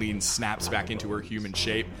Lavaline snaps back into her human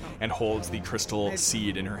shape and holds the crystal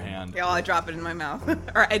seed in her hand. Yeah, I drop it in my mouth.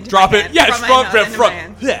 Or into Drop my it, hand. yes, From my mouth into my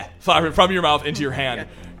hand. from your mouth into your hand.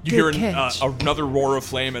 You Good hear catch. another roar of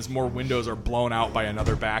flame as more windows are blown out by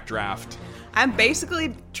another backdraft. I'm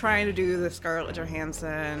basically trying to do the Scarlett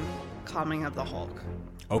Johansson calming of the Hulk.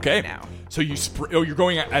 Okay, Now. so you you're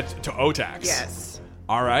going to Otax. Yes.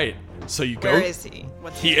 All right, so you go. Where is he?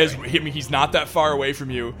 What's He is. He's not that far away from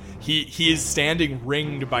you. He is standing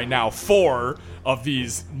ringed by now 4 of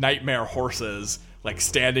these nightmare horses, like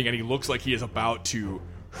standing, and he looks like he is about to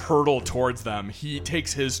hurtle towards them. He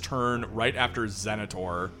takes his turn right after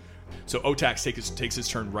Zenitor. So Otax takes his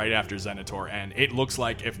turn right after Zenitor, and it looks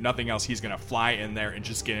like if nothing else, he's gonna fly in there and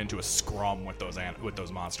just get into a scrum with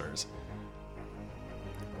those monsters.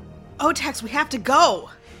 Otax, we have to go.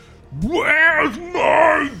 Where's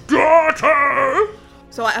my daughter?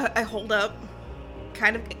 So I hold up,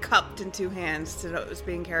 kind of cupped in 2 hands to was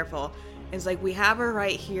being careful. It's like, we have her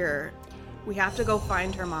right here. We have to go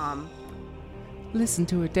find her mom. Listen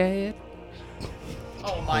to her, Dad.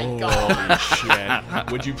 Oh my god. Holy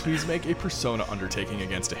shit. Would you please make a persona undertaking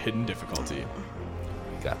against a hidden difficulty?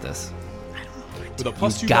 You got this. With a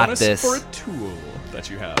 +2 got bonus this. for a tool that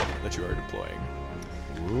you have, that you are deploying.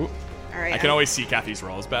 Ooh. All right. I can always see Kathy's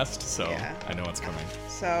rolls best, so Yeah. I know what's coming.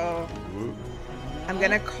 So I'm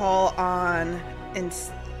gonna call on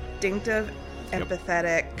instinctive, Yep.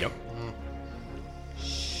 empathetic, Yep.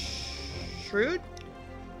 shrewd.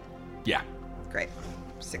 Yeah. Great.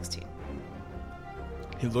 16.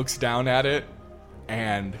 He looks down at it,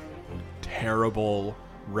 and terrible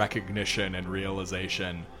recognition and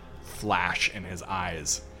realization flash in his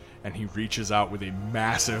eyes. And he reaches out with a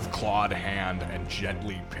massive clawed hand and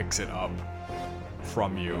gently picks it up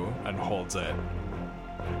from you and holds it.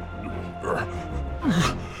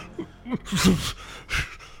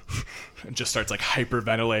 and just starts like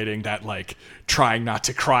hyperventilating that like trying not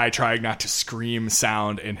to cry, trying not to scream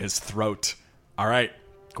sound in his throat. All right,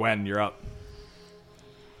 Gwen, you're up.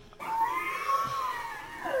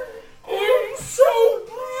 I'm so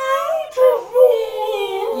beautiful.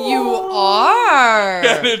 You are.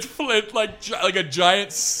 And it's like a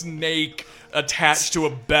giant snake attached to a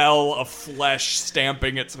bell of flesh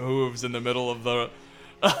stamping its hooves in the middle of the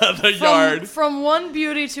yard. From one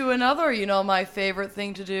beauty to another, you know my favorite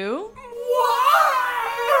thing to do?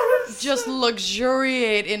 What? Just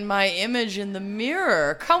luxuriate in my image in the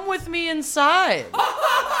mirror. Come with me inside.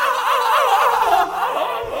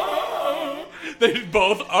 They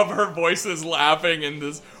both of her voices laughing in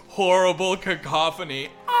this horrible cacophony.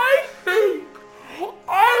 I think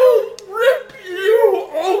I'll rip you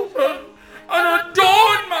open and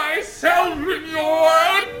adorn myself in your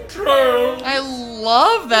entrails. I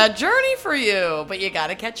love that journey for you, but you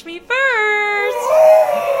gotta catch me first.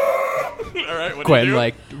 All right, what Gwen do you do?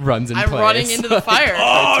 like runs in I'm place. running into the fire.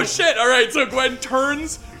 Oh shit! All right, so Gwen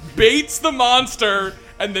turns, baits the monster,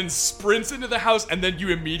 and then sprints into the house, and then you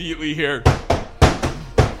immediately hear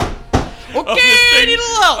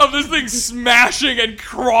of this thing smashing and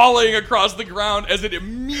crawling across the ground as it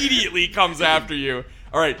immediately comes after you.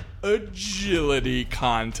 All right, agility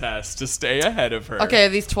contest to stay ahead of her. Okay, are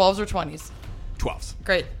these 12s or 20s? 12s.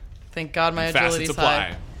 Great. Thank God my Facets agility's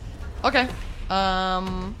apply. high. Okay.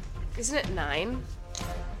 Isn't it 9?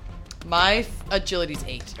 My agility's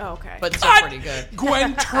 8. Oh, okay. But still pretty good.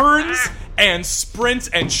 Gwen turns and sprints,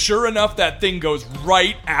 and sure enough, that thing goes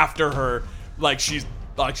right after her, like she's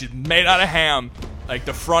made out of ham. Like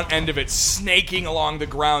the front end of it snaking along the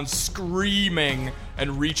ground, screaming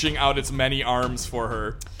and reaching out its many arms for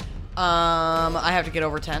her. I have to get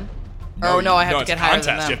over 10. No, I have to it's get a higher contest.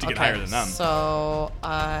 than them. You have to get higher than them. So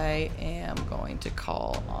I am going to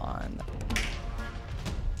call on.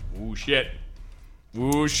 Ooh shit.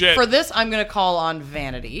 Ooh shit. For this, I'm going to call on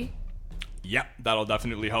Vanity. Yep, that'll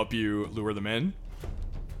definitely help you lure them in.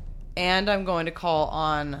 And I'm going to call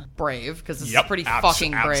on Brave, because this Yep, is pretty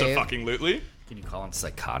fucking brave. Abso-fucking-lutely. Can you call him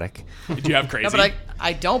psychotic? Do you have crazy? No, but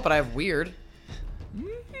I don't, but I have weird.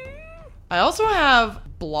 I also have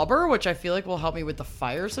Blubber, which I feel like will help me with the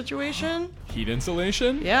fire situation. Heat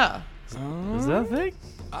insulation? Yeah. Is that a thing?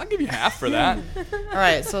 I'll give you half for that. All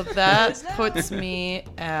right, so that puts me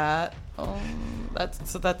at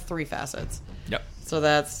that's 3 facets. Yep. So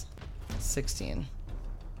that's 16.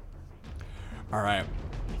 All right.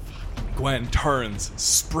 Gwen turns,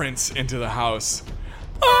 sprints into the house.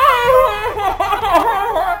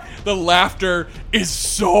 The laughter is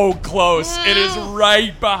so close. It is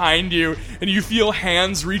right behind you, and you feel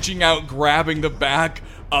hands reaching out, grabbing the back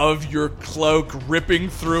of your cloak, ripping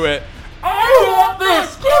through it. I want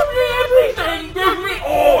this! Give me everything! Give me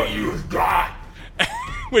all you've got!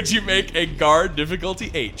 Would you make a guard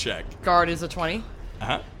difficulty 8 check? Guard is a 20.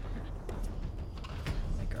 Uh-huh.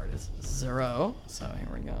 My guard is 0. So here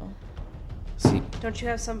we go. See, Don't you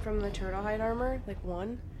have some from the turtle hide armor? Like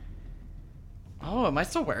 1? Oh, am I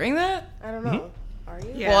still wearing that? I don't know. Are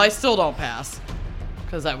you? Yeah. Well, I still don't pass.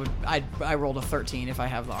 Because I rolled a 13 if I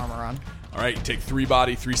have the armor on. All right, you take 3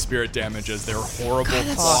 body, 3 spirit damage as their horrible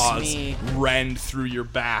claws me. rend through your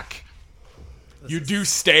back. You do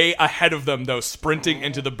stay ahead of them, though, sprinting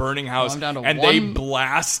into the burning house, I'm down to and one- they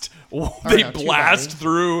blast. no, They 2 blast body.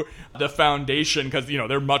 through the foundation because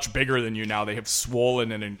they're much bigger than you now. They have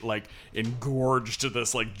swollen and like engorged to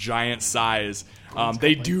this like giant size.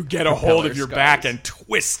 They do get a hold of your back and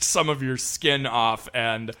twist some of your skin off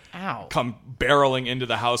and Ow. come barreling into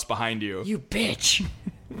the house behind you. You bitch.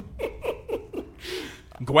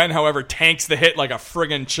 Gwen, however, tanks the hit like a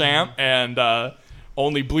friggin' champ and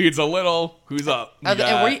only bleeds a little. Who's up?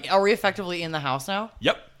 Are we effectively in the house now?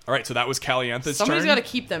 Yep. All right, so that was Calianth's Somebody's turn. got to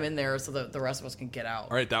keep them in there so that the rest of us can get out.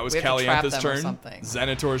 All right, that was We have to trap Calianth's them or turn. something.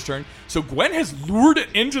 Xenator's turn. So Gwen has lured it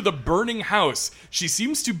into the burning house. She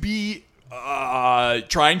seems to be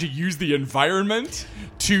trying to use the environment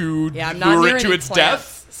to Yeah, I'm not lure near it to any its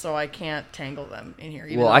plants, death. so I can't tangle them in here.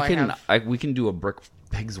 Even well, though we can do a brick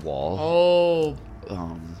pig's wall.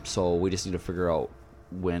 Oh, So we just need to figure out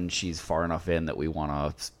when she's far enough in that we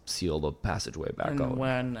want to seal the passageway back and out.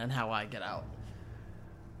 when and how I get out.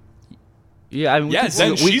 Yeah, I mean, we Yeah, can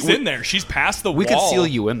then seal- she's in there. She's past the We wall. can seal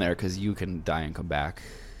you in there because you can die and come back.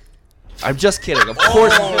 I'm just kidding. Of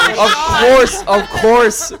course, of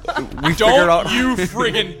course. We figured out. Don't you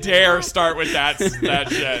friggin' dare start with that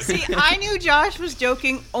shit. See, I knew Josh was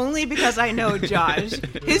joking only because I know Josh.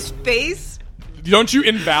 His face. Don't you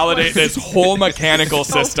invalidate this whole mechanical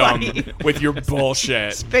So system funny. with your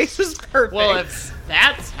bullshit. Face was perfect. Well, if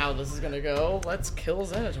that's how this is gonna go, let's kill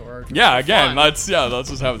Xenator. Yeah, again, Fun. let's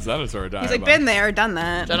just have Xenator die. He's like, been there, done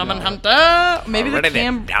that. Gentleman Hunter. Maybe the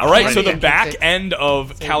cam. All right, so the back end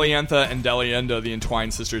of Caliantha and Delienda, the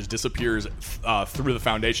entwined sisters, disappears through the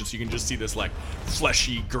foundation. So you can just see this like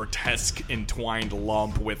fleshy, grotesque, entwined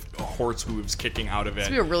lump with horse hooves kicking out of it. This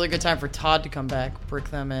would be a really good time for Todd to come back, brick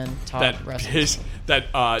them in. Todd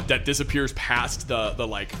that disappears past the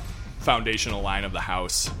like foundational line of the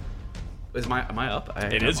house. Am I up?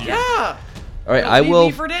 It is you. Yeah. All right, You'll I be will.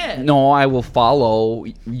 beavered in. No, I will follow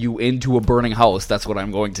you into a burning house. That's what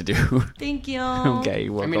I'm going to do. Thank you. Okay,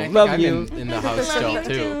 you're I welcome. mean, I think Love I'm you. in the house still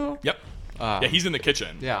too. Yep. Yeah, he's in the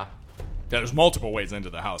kitchen. Yeah. There's multiple ways into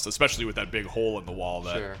the house, especially with that big hole in the wall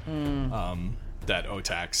that Sure. that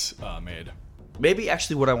Otax made. Maybe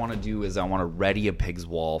actually, what I want to do is I want to ready a pig's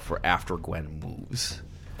wall for after Gwen moves.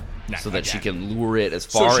 So that she can lure it as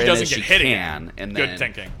far in as she can, and Good then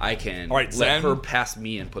thinking. I can All right, let Zen. her pass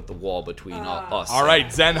me and put the wall between us. All right,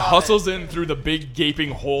 Zen hustles in through the big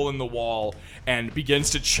gaping hole in the wall and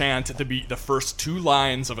begins to chant the first 2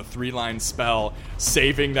 lines of a 3-line spell,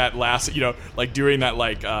 saving that last, like doing that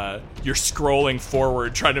like you're scrolling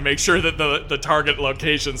forward, trying to make sure that the target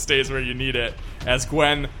location stays where you need it. As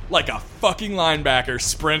Gwen, like a fucking linebacker,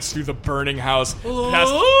 sprints through the burning house,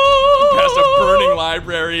 past a burning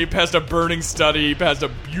library, past a burning study, past a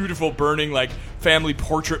beautiful burning like family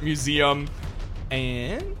portrait museum,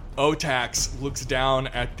 and Otax looks down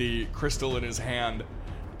at the crystal in his hand,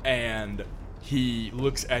 and he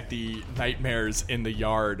looks at the nightmares in the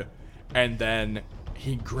yard, and then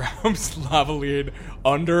he grabs Lavaline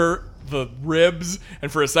under the ribs,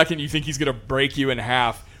 and for a second you think he's gonna break you in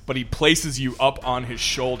half, but he places you up on his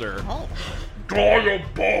shoulder. Draw your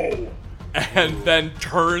bow! And then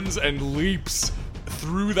turns and leaps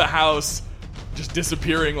through the house, just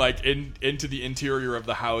disappearing like into the interior of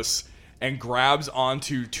the house, and grabs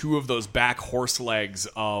onto 2 of those back horse legs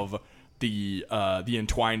of the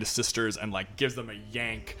entwined sisters and like gives them a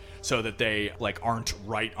yank so that they like aren't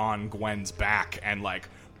right on Gwen's back, and like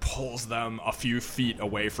pulls them a few feet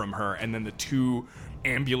away from her, and then the 2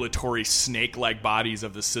 ambulatory snake-like bodies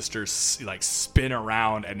of the sisters like spin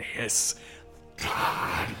around and hiss.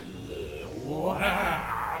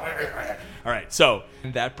 All right, so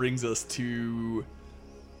that brings us to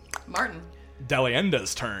Martin.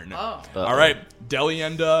 Delienda's turn. Oh. All right,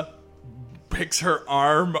 Delienda picks her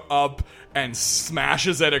arm up and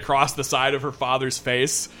smashes it across the side of her father's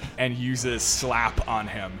face and uses slap on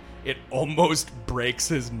him. It almost breaks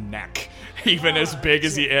his neck. Even as big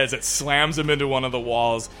as he is, it slams him into one of the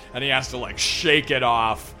walls, and he has to like shake it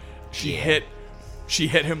off. She hit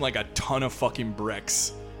him like a ton of fucking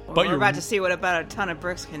bricks. But we're about to see what about a ton of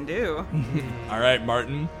bricks can do. All right,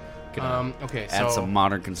 Martin. Okay, Add so some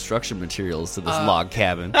modern construction materials to this log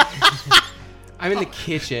cabin. I'm in the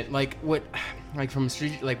kitchen. Like, what? Like from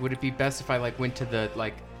street? Like, would it be best if I like went to the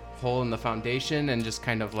like hole in the foundation and just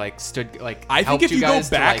kind of like stood like? I think if you go guys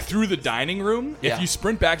back to, like, through the dining room, Yeah. if you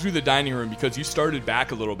sprint back through the dining room because you started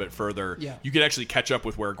back a little bit further, Yeah. you could actually catch up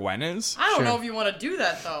with where Gwen is. I don't Sure. know if you want to do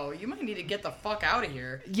that though. You might need to get the fuck out of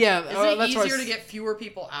here. Yeah, Is that's it what I easier was- to get fewer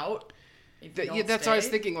people out? If you don't that's what I was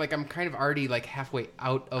stay? thinking. Like, I'm kind of already like halfway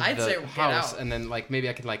out of I'd say the get house, out. and then like maybe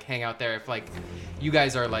I could like hang out there. If like you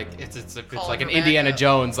guys are like it's Calling like an her Indiana back up.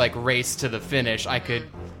 Jones like race to the finish, I could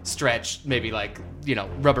stretch maybe like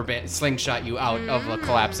rubber band slingshot you out of a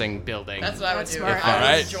collapsing building. That's what I would That's do. smart. I would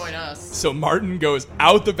Alright. join us. So Martin goes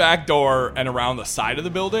out the back door and around the side of the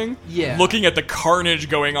building, Yeah. looking at the carnage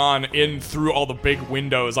going on in through all the big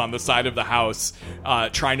windows on the side of the house,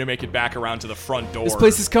 trying to make it back around to the front door. This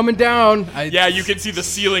place is coming down. Yeah, you can see the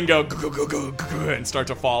ceiling go and start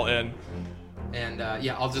to fall in. And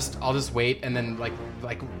yeah, I'll just wait and then like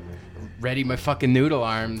ready my fucking noodle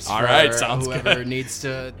arms. All for right, sounds whoever good. needs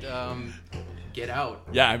to get out.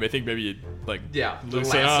 Yeah, I think maybe you'd like Yeah, the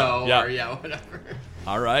loosen lasso up. Yeah. or whatever.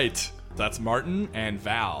 All right, that's Martin and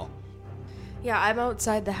Val. Yeah, I'm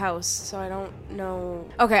outside the house, so I don't know.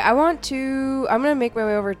 Okay, I'm gonna make my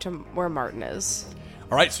way over to where Martin is.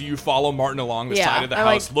 All right, so you follow Martin along the Yeah, side of the I'm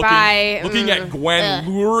house, like, bye. looking at Gwen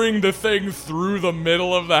luring the thing through the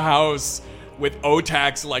middle of the house with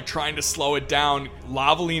Otax like trying to slow it down.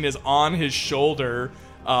 Lavaline is on his shoulder,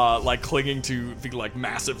 like clinging to the like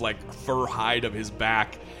massive like fur hide of his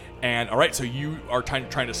back. And all right, so you are trying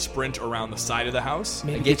to sprint around the side of the house.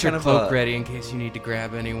 Maybe get get your kind of cloak a- ready in case you need to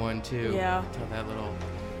grab anyone too. Yeah. Tell that little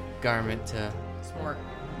garment to Smart.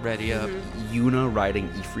 ready up. Yuna riding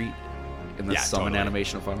Ifrit in the Yeah, summon totally.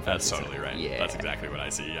 animation of Final That's Fantasy. totally right. Yeah. That's exactly what I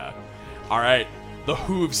see, yeah. All right. The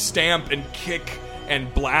hooves stamp and kick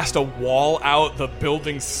and blast a wall out. The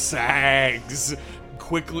building sags.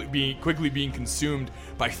 quickly being consumed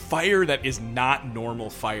by fire that is not normal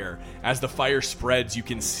fire. As the fire spreads, you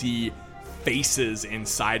can see faces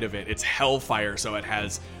inside of it. It's hellfire, so it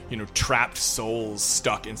has, trapped souls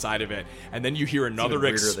stuck inside of it. And then you hear another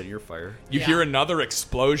weirder than your fire. You hear another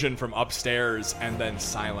explosion from upstairs, and then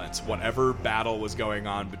silence. Whatever battle was going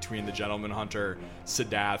on between the Gentleman Hunter,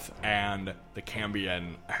 Sidath, and the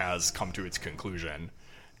Cambion has come to its conclusion.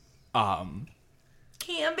 Camby!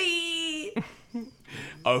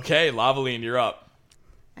 Okay, Lavaline, you're up.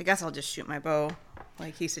 I guess I'll just shoot my bow,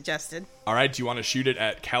 like he suggested. All right, do you want to shoot it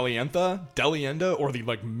at Calientha, Delienda, or the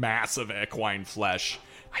massive equine flesh?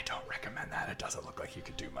 I don't recommend that. It doesn't look like you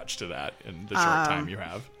could do much to that in the short time you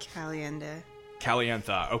have.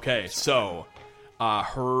 Calientha. Okay, so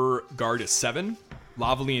her guard is 7.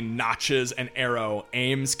 Lavaline notches an arrow,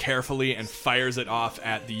 aims carefully, and fires it off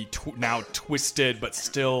at the now twisted but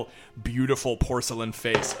still beautiful porcelain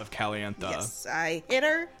face of Calientha. Yes, I hit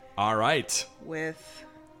her. All right. With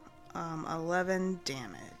 11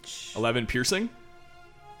 damage. 11 piercing?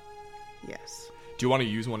 Yes. Do you want to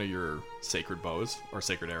use one of your sacred bows or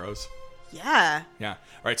sacred arrows? Yeah. Yeah. All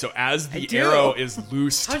right. So as the arrow is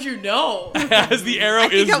loosed, How'd you know? as the arrow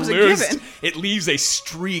is that loosed, it leaves a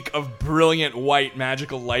streak of brilliant white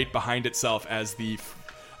magical light behind itself as the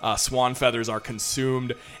swan feathers are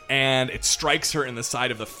consumed, and it strikes her in the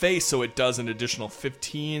side of the face. So it does an additional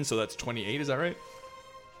 15. So that's 28. Is that right?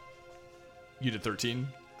 You did 13.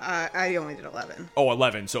 I only did 11. Oh,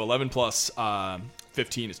 11. So 11 plus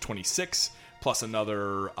 15 is 26. Plus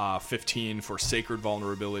another 15 for sacred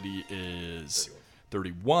vulnerability is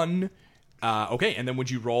 31. Okay, and then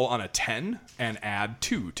would you roll on a 10 and add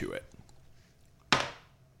 2 to it?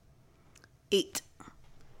 8.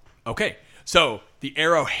 Okay, so the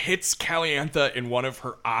arrow hits Calientha in one of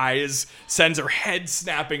her eyes, sends her head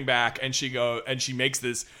snapping back, and she makes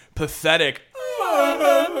this pathetic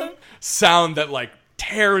sound that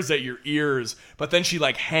tears at your ears, but then she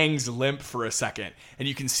hangs limp for a second, and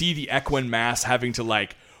you can see the equine mass having to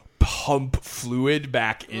pump fluid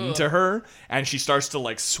back into her, and she starts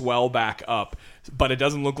to swell back up, but it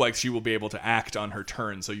doesn't look like she will be able to act on her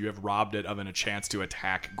turn, so you have robbed it of a chance to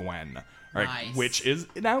attack Gwen. All right, Nice. Which is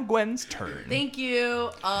now Gwen's turn. Thank you.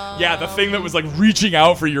 Yeah, the thing that was reaching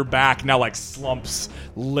out for your back now slumps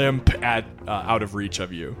limp at out of reach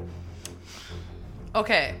of you.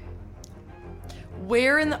 Okay.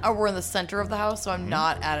 We're in the center of the house, so I'm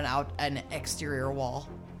not at an exterior wall.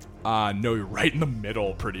 No, you're right in the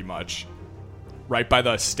middle, pretty much. Right by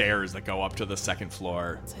the stairs that go up to the second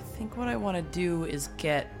floor. So I think what I want to do is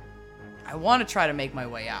I want to try to make my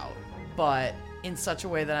way out, but in such a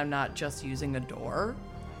way that I'm not just using a door.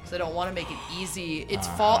 So I don't want to make it easy. It's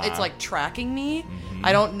tracking me.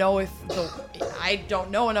 I don't know I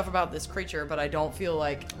don't know enough about this creature, but I don't feel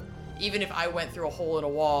like even if I went through a hole in a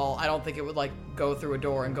wall, I don't think it would go through a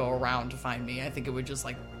door and go around to find me. I think it would just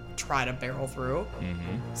try to barrel through.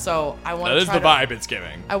 So I want That is the vibe it's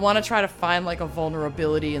giving. I want to try to find a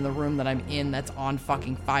vulnerability in the room that I'm in that's on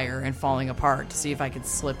fucking fire and falling apart to see if I could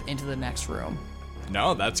slip into the next room.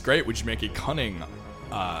 No, that's great. Would you make a cunning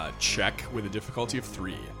check with a difficulty of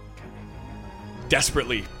 3?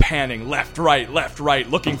 Desperately panning left, right,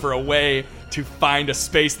 looking for a way to find a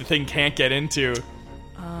space the thing can't get into.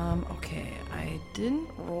 Okay, I didn't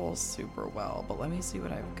roll super well, but let me see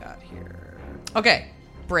what I've got here. Okay,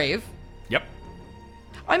 brave. Yep.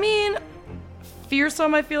 I mean,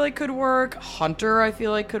 fearsome I feel like could work. Hunter I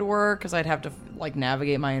feel like could work, because I'd have to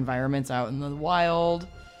navigate my environments out in the wild.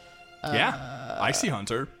 Yeah, I see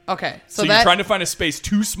Hunter. Okay, so you're trying to find a space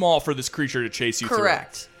too small for this creature to chase you through.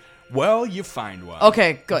 Correct. Well, you find one.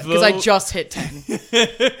 Okay, good, because I just hit 10.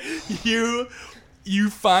 You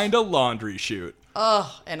find a laundry chute.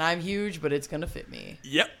 Ugh, and I'm huge, but it's gonna fit me.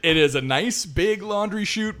 Yep, it is a nice big laundry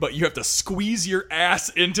chute, but you have to squeeze your ass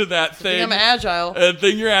into that thing. I'm agile.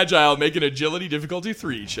 You're agile. Make an agility difficulty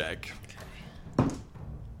 3 check.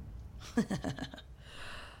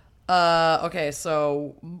 Okay,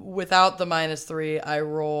 so without the -3, I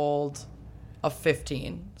rolled a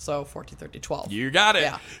 15. So 14, 13, 12. You got it.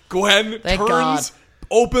 Yeah. Gwen Thank turns, God.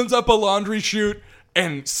 opens up a laundry chute,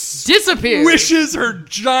 and disappears. Wishes her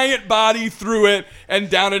giant body through it and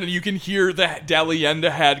down it, and you can hear the Dalienda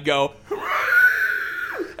head go.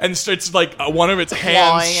 And it's one of its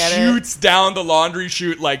hands shoots down the laundry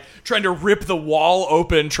chute, trying to rip the wall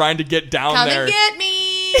open, trying to get down there. Come and get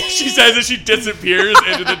me! She says as she disappears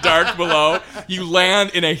into the dark below. You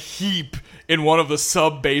land in a heap in one of the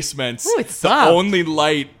sub-basements. Ooh, it's the only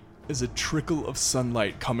light is a trickle of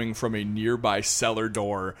sunlight coming from a nearby cellar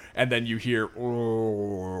door, and then you hear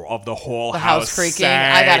of the whole house creaking.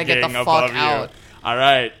 I gotta get the fuck out. All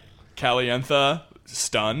right, Calientha,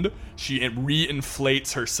 stunned, she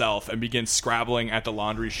reinflates herself and begins scrabbling at the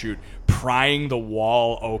laundry chute, prying the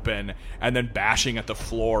wall open, and then bashing at the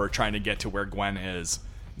floor, trying to get to where Gwen is.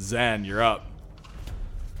 Zen, you're up.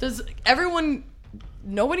 Does everyone...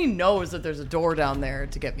 Nobody knows that there's a door down there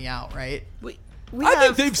to get me out, right? I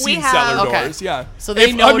think they've seen cellar Okay. doors, yeah. So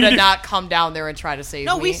they know to if- not come down there and try to save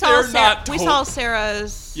No, me? we saw They're not we saw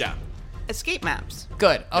Sarah's Yeah. escape maps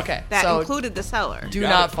Good, okay. that so included the cellar. do got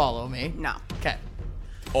not it. follow me. No. Okay.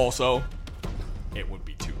 Also, it would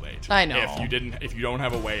be too late. I know. If you don't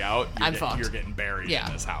have a way out, I'm fucked. you're getting buried Yeah.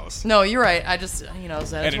 in this house. No, you're right. I just, And in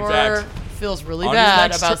Zenitor fact, feels really On your bad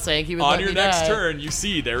next about tur- saying he would on let your me next die. turn, you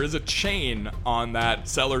see there is a chain on that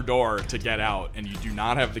cellar door to get out, and you do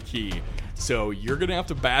not have the key. So you're gonna have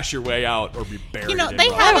to bash your way out or be buried. You know, in they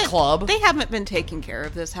rubble. have a haven't club. They haven't been taking care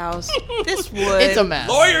of this house. This would. It's a mess.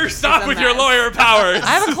 Lawyer, stop It's a with your mess. lawyer powers. I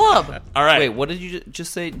have a club. All right. Wait, what did you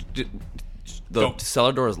just say? The Don't.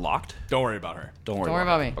 cellar door is locked? Don't worry about her. Don't worry Don't worry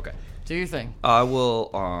about me. it. Okay. Do your thing. I will,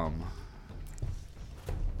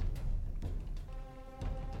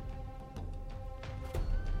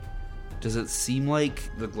 Does it seem like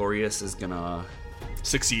the Glorious is gonna...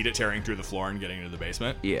 Succeed at tearing through the floor and getting into the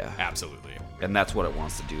basement? Yeah. Absolutely. And that's what it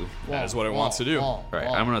wants to do? That is what it wants to do. All right,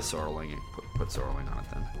 I'm gonna Sorrowing it. Put Sorrowing on it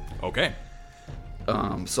then. Okay.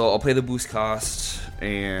 So I'll pay the boost cost,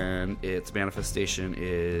 and its manifestation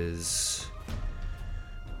is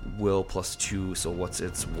will plus 2. So what's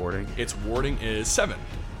its warding? Its warding is 7.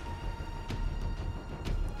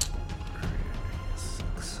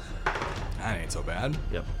 6. That ain't so bad.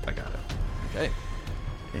 Yep, I got it. Okay.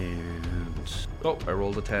 And I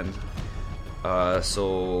rolled a 10.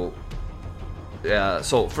 So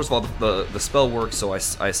first of all, the spell works. So I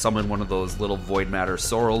summon one of those little void matter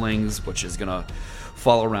sorrowlings, which is gonna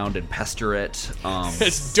fall around and pester it.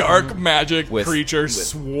 This dark magic With- creature with-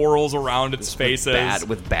 swirls around its faces.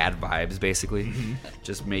 with bad vibes, basically. Mm-hmm.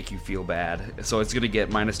 Just make you feel bad. So it's gonna get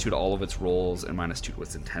 -2 to all of its rolls and -2 to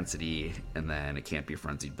its intensity, and then it can't be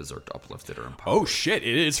frenzied, berserked, uplifted, or empowered. Oh shit,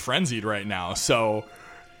 it is frenzied right now. So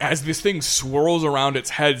as this thing swirls around its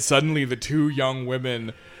head, suddenly the two young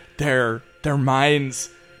women, their minds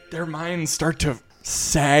start to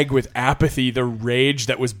sag with apathy. The rage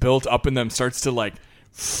that was built up in them starts to like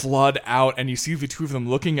flood out, and you see the two of them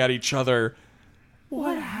looking at each other.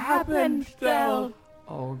 What happened, Val?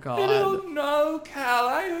 Oh, I God. don't know, Cal.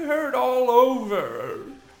 I heard all over.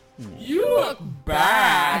 You look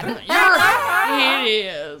bad. You're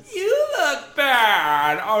hideous. You look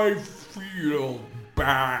bad. I feel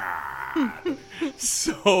bad.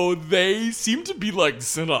 So they seem to be like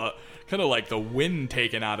kind of like the wind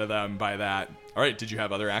taken out of them by that. All right, did you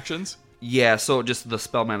have other actions? Yeah, so just the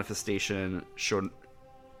spell manifestation,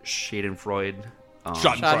 Schadenfreude.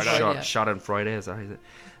 Schadenfreude, yeah. Schadenfreude, is that how you say it?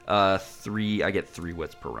 3, I get 3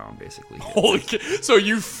 wits per round, basically. Holy so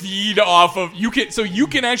you feed off of you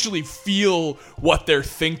can actually feel what they're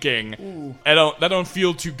thinking. I don't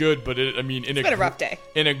feel too good, but in been a rough day.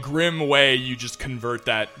 In a grim way, you just convert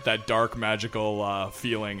that dark magical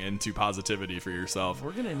feeling into positivity for yourself.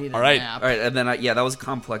 We're gonna need a All right. nap. All right, and then, that was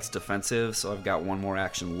complex defensive, so I've got one more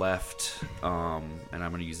action left, and I'm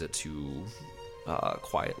going to use it to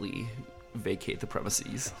quietly vacate the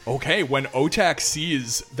premises. Okay, when Otak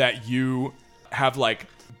sees that you have like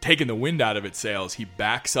taken the wind out of its sails, he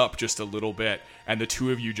backs up just a little bit, and the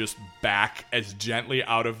two of you just back as gently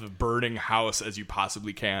out of the burning house as you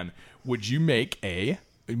possibly can. Would you make a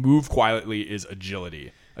move quietly is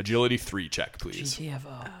agility. Agility 3 check, please.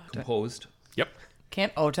 GTFO. Composed. Yep.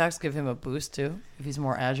 Can't Otax give him a boost too? If he's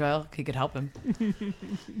more agile, he could help him.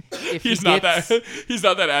 If He's he not gets-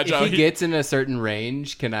 that agile. If he gets in a certain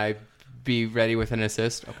range, can I be ready with an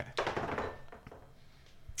assist? Okay.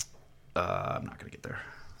 I'm not going to get there.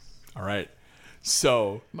 All right.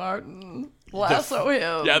 So, Martin, lasso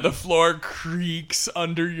him. yeah, the floor creaks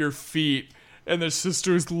under your feet, and the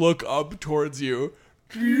sisters look up towards you.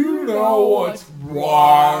 Do you know what's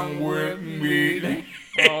wrong with me?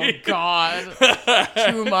 Oh, God.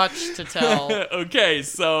 Too much to tell. Okay,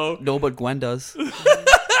 so No, but Gwen does.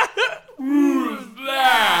 Who's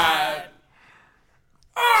that?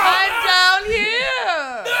 I'm down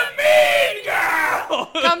here. Mean girl!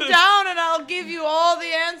 Come down and I'll give you all the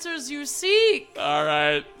answers you seek. all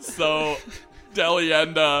right, so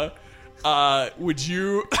Delienda, would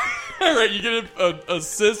you? All right, you get an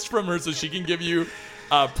assist from her, so she can give you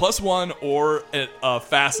 +1 or a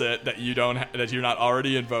facet that you're not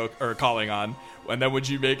already calling on, and then would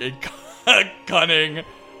you make a cunning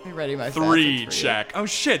Be ready, my 3 facets for you. check? Oh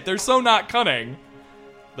shit, they're so not cunning.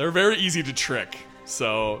 They're very easy to trick.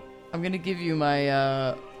 So I'm gonna give you my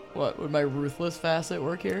What, would my ruthless facet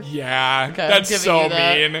work here? Yeah, Okay, I'm that's giving so you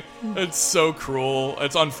that. mean. It's so cruel.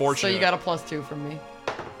 It's unfortunate. So you got a +2 from me.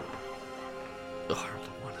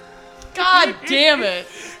 God damn it!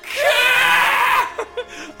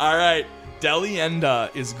 All right,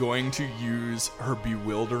 Delienda is going to use her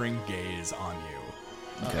bewildering gaze on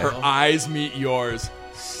you. Her eyes meet yours.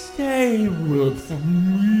 Stay with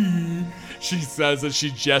me, she says as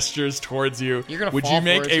she gestures towards you. You're gonna Would fall you for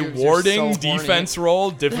make it, a too, 'cause you're warding so horny. defense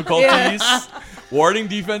roll difficulties? Warding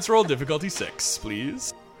defense roll difficulty 6,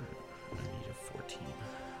 please. I need a 14.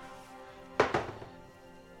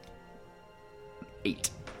 8.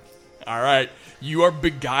 All right, you are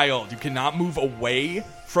beguiled. You cannot move away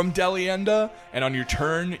from Delienda, and on your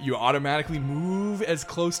turn, you automatically move as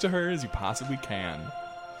close to her as you possibly can.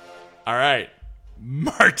 All right,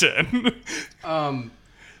 Martin.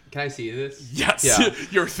 Can I see this? Yes, Yeah.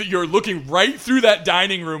 you're looking right through that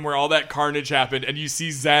dining room where all that carnage happened, and you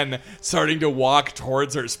see Zen starting to walk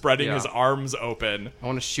towards her, spreading Yeah. his arms open. I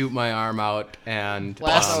want to shoot my arm out and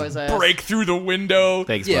Lasso his ass. Break through the window.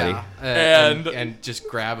 Thanks, buddy. and just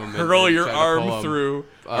grab him. Hurl and your try to pull arm him. through.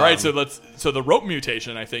 All right, so the rope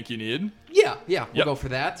mutation I think you need. Yeah, we'll Yep. go for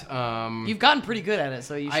that. You've gotten pretty good at it,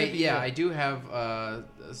 so you should be good. I do have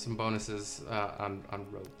some bonuses on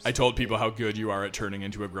ropes. I told people how good you are at turning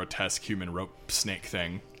into a grotesque human rope snake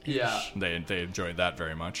thing. Yeah. They enjoyed that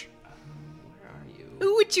very much.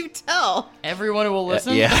 Who would you tell? Everyone who will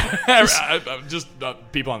listen. Just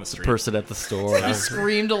people on the street. Person at the store. He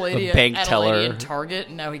screamed a lady The bank at a teller. lady in Target,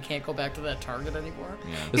 and now he can't go back to that Target anymore.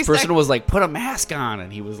 This person was like, put a mask on,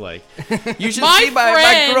 and he was like, you should My see my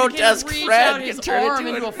friend grotesque can reach friend out his can turn arm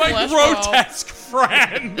into into a a My flesh ball. grotesque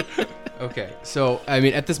friend. Okay, so I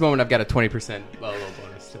mean, at this moment, I've got a 20% low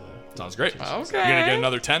bonus to. Sounds great. Okay. You're gonna get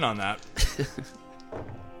another 10 on that.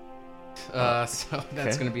 So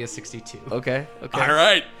that's going to be a 62. Okay. All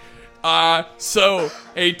right. So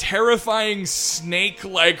a terrifying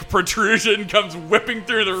snake-like protrusion comes whipping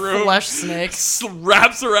through the room. Flesh snake.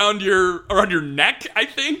 Wraps around your neck, I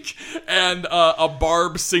think, and a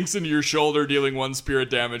barb sinks into your shoulder, dealing 1 spirit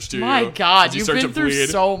damage to you. My God, as you you've start been to through bleed.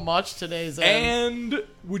 so much today, Zen. And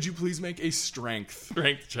would you please make a strength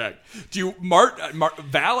check? Do you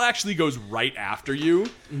Val actually goes right after you?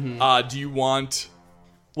 Do you want?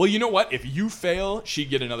 Well, you know what? If you fail, she'd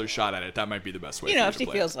get another shot at it. That might be the best way. You know, for if to she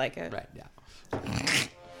play feels it. like it. Right, yeah.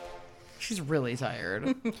 She's really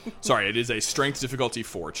tired. Sorry, it is a strength difficulty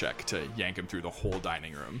 4 check to yank him through the whole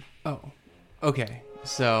dining room. Oh, okay.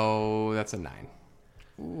 So that's a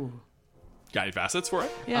 9. Got any facets for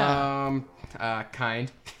it? Yeah.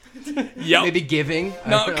 Kind. Yep. Maybe giving.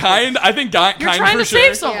 No, kind. I think kind You're trying for to sure.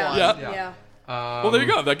 save someone. Yeah. Well, there you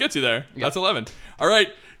go. That gets you there. Yeah. That's 11. All right.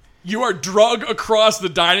 You are drug across the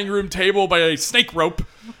dining room table by a snake rope.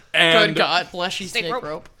 And Good God, fleshy snake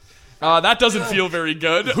rope. that doesn't feel very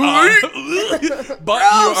good. But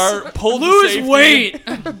you are pulled to safety. Weight.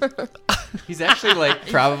 He's actually like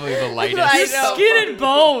probably the lightest. I know. Skin and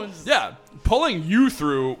bones. Yeah. Pulling you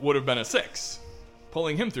through would have been a 6.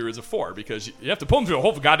 Pulling him through is a 4 because you have to pull him through a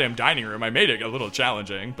whole goddamn dining room. I made it a little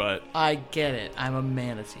challenging, but I get it. I'm a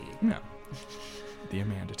manatee. yeah. The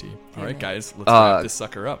Amandity. All right, guys, let's wrap this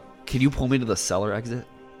sucker up. Can you pull me to the cellar exit?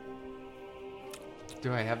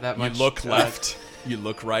 Do I have that You much? look left, you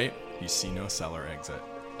look right, you see no cellar exit.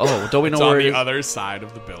 Oh, don't we know It's on where it the is? other side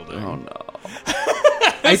of the building. Oh no.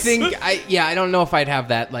 I think I don't know if I'd have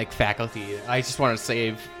that like faculty. I just want to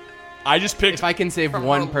save. I just picked. If I can save From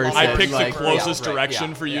one her person, I picked like, the closest yeah, right, direction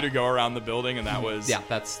yeah, for you yeah. to go around the building, and that was Yeah,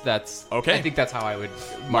 that's Okay. I think that's how I would.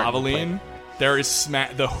 Martin would play Lavaline. There is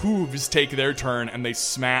the hooves take their turn and they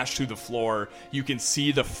smash through the floor. You can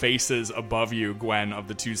see the faces above you, Gwen, of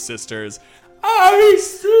the 2 sisters. I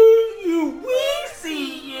see you. We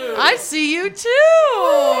see you. I see you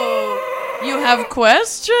too. You have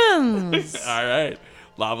questions. All right,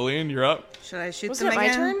 Lavaline, you're up. Should I shoot Wasn't them it my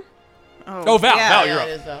again? turn? Oh, Val, yeah. Val, you're Yeah, up.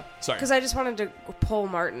 it is though. Sorry. Because I just wanted to pull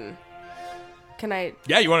Martin. Can I?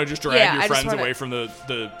 Yeah, you want to just drag Yeah, your I just friends wanna- away from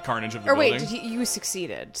the carnage of the Or building? wait, you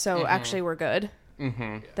succeeded. So actually, we're good.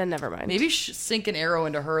 Then never mind. Maybe sink an arrow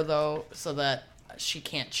into her though, so that she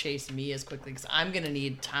can't chase me as quickly. Because I'm gonna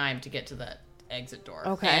need time to get to that exit door.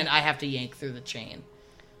 Okay. And I have to yank through the chain.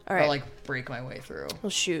 All right. Or like break my way through. We'll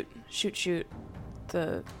shoot.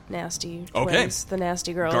 The nasty Okay. twins, the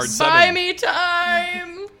nasty girls. Guard 7. Buy me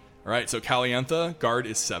time. All right, so Caliantha, guard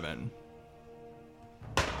is 7.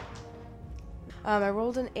 I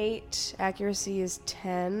rolled an 8. Accuracy is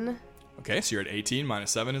 10. Okay, so you're at 18.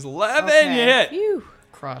 Minus 7 is 11. Okay. You hit. Phew.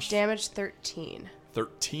 Crushed. Damage 13.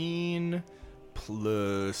 13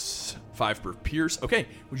 plus 5 per pierce. Okay,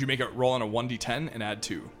 would you make a roll on a 1d10 and add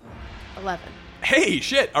 2? 11. Hey,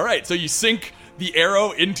 shit. All right, so you sink the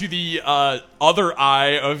arrow into the other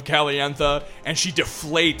eye of Caliantha, and she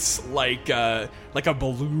deflates like a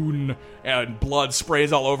balloon, and blood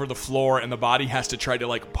sprays all over the floor, and the body has to try to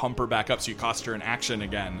like pump her back up, so you cost her an action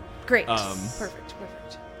again. Great. Perfect.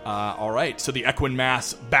 All right, so the equine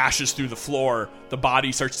mass bashes through the floor. The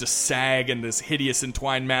body starts to sag, and this hideous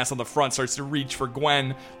entwined mass on the front starts to reach for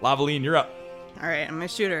Gwen. Lavaline, you're up. All right, I'm gonna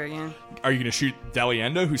shoot her again. Are you going to shoot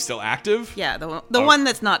Dalienda, who's still active? Yeah, the one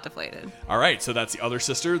that's not deflated. All right, so that's the other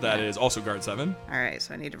sister that is also guard 7. All right,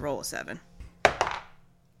 so I need to roll a 7.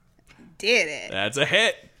 Did it? That's a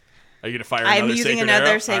hit. Are you going to fire another I'm using sacred another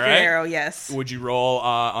arrow? sacred All right. arrow. Yes. Would you roll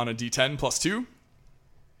on a d10 plus 2?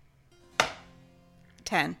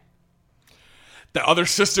 10. The other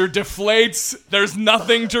sister deflates. There's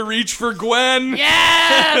nothing to reach for Gwen.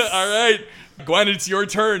 Yes! All right. Gwen, it's your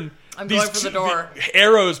turn. I'm going for the door. The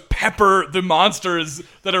arrows pepper the monsters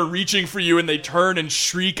that are reaching for you, and they turn and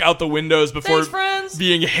shriek out the windows before Thanks, friends.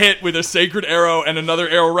 being hit with a sacred arrow and another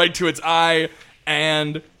arrow right to its eye,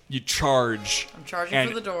 and you charge. I'm charging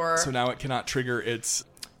for the door. So now it cannot trigger its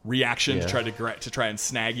reaction to try and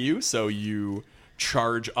snag you. So you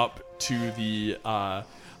charge up to the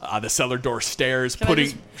cellar door stairs, Can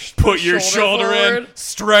I put just your shoulder in, forward?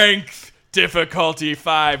 strength, difficulty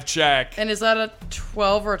 5 check. And is that a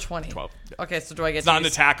 12 or a 20? 12. Okay, so do I get It's to not an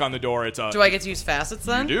use, attack on the door. It's a. do I get to use facets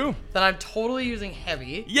then? You do. Then I'm totally using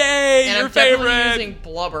heavy. Yay! And Your I'm definitely favorite. using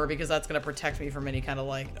blubber because that's going to protect me from any kind of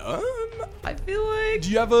like. I feel like. Do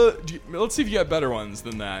you have let's see if you have better ones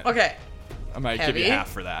than that. Okay. I might give you Heavy. half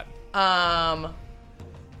for that.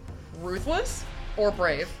 Ruthless or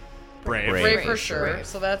brave? Brave. Brave for sure.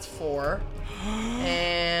 So that's 4.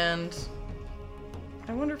 And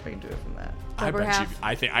I wonder if I can do it from that. I Rubber bet you.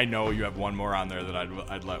 half. I know you have one more on there that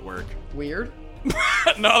I'd let work. Weird.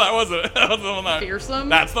 No, that wasn't. That was the one. Fearsome?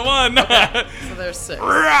 That's the one. So there's 6. All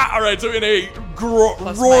right, so in a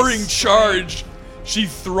Plus my roaring strength. charge, she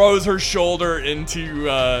throws her shoulder into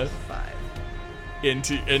 5.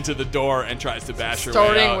 into the door and tries to bash her way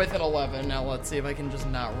Starting out. with an 11. Now let's see if I can just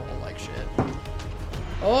not roll like shit.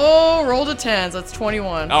 Oh, rolled a 10. So that's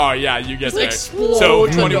 21. Oh yeah, you get Just there. explode So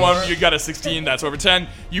the 21, door. you got a 16. That's over 10.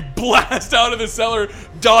 You blast out of the cellar,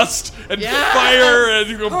 dust and Yes! fire, and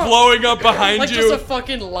you go blowing up behind like you. just a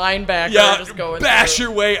fucking linebacker Yeah, just going bash through.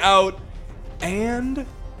 your way out. And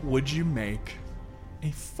would you make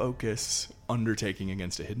a focus undertaking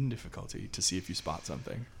against a hidden difficulty to see if you spot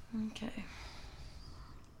something? Okay.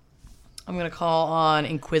 I'm gonna call on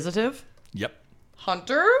Inquisitive. Yep.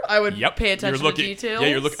 Hunter. I would Yep. pay attention You're to details.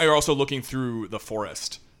 Yeah, you're also looking through the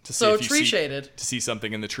forest to see So if you tree see, shaded. to see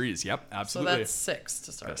something in the trees. Yep, So absolutely. that's 6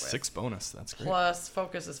 to start That's with. 6 bonus. That's great. Plus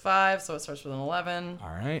focus is 5, so it starts with an 11. All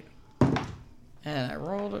right. And I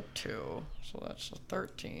rolled a 2, so that's a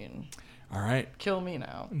 13. All right. Kill me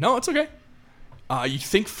now. No, it's okay. You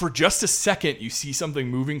think for just a second you see something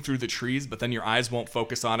moving through the trees, but then your eyes won't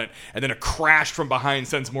focus on it, and then a crash from behind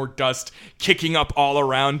sends more dust kicking up all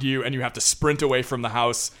around you, and you have to sprint away from the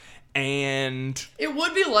house. And It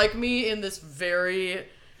would be like me in this very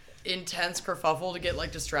intense kerfuffle to get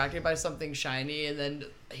like distracted by something shiny and then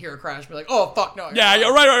hear a crash and be like, oh fuck no. yeah,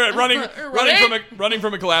 you're right. Running Running?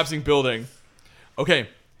 from a collapsing building. Okay,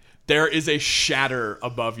 there is a shatter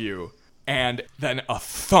above you, and then a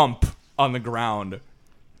thump on the ground.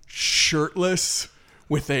 Shirtless,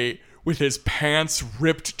 with his pants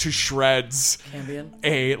ripped to shreds, Cambion.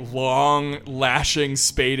 a long, lashing,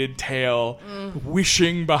 spaded tail,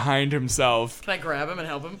 wishing behind himself. Can I grab him and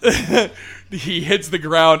help him? He hits the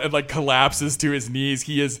ground and like collapses to his knees.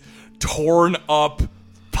 He is torn up.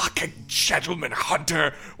 Fucking gentleman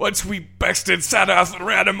hunter. Once we bested Sadas and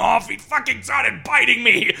ran him off, he fucking started biting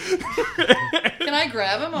me. Can I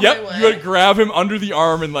grab him on Yep, my way? you would grab him under the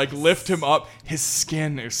arm and like lift him up. His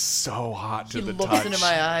skin is so hot to He the looks touch. into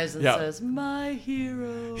my eyes and Yeah. says, my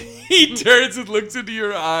hero. He turns and looks into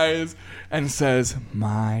your eyes and says,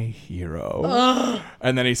 my hero.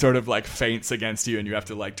 And then he sort of like faints against you and you have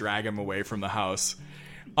to like drag him away from the house.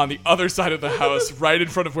 On the other side of the house, right in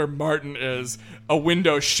front of where Martin is, a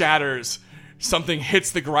window shatters. Something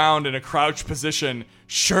hits the ground in a crouched position,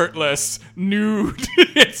 shirtless, nude.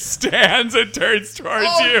 It stands and turns towards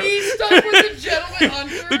you. He's stuck with the gentleman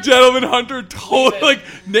hunter. The gentleman hunter, totally like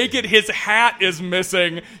naked. His hat is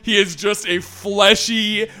missing. He is just a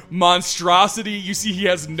fleshy monstrosity. You see, he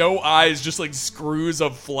has no eyes, just like screws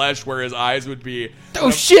of flesh where his eyes would be. Oh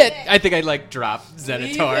shit! I think I'd like drop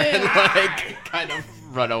Zenitor and like kind of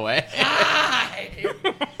run away.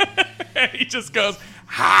 And he just goes,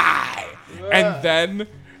 hi. And then,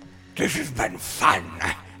 this has been fun.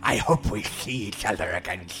 I hope we see each other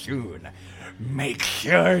again soon. Make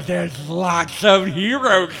sure there's lots of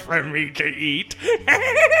heroes for me to eat.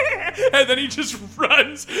 And then he just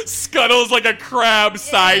runs, scuttles like a crab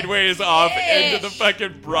sideways off into the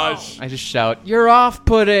fucking brush. I just shout, "You're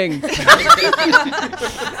off-putting!" Thank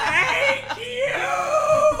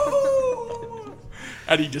you!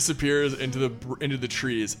 And he disappears into the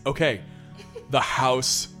trees. Okay, the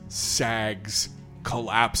house sags,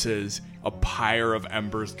 collapses. A pyre of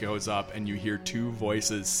embers goes up, and you hear two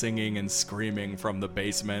voices singing and screaming from the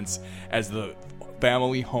basements as the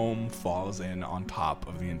family home falls in on top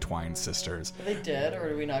of the Entwined Sisters. Are they dead, or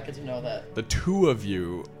do we not get to know that? The two of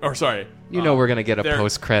you, we're gonna get a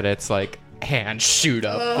post-credits like hand shoot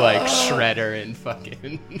up like Shredder and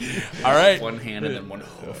fucking. All right, one hand and then one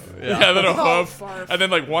hoof. Yeah, then a hoof, and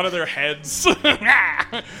then like one of their heads.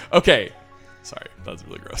 Okay, sorry, that was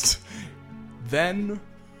really gross. Then,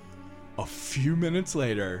 a few minutes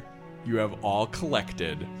later, you have all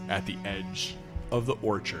collected at the edge of the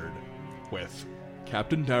orchard with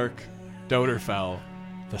Captain Dark, Doderfell,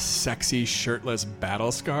 the sexy, shirtless,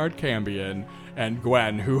 battle-scarred Cambion, and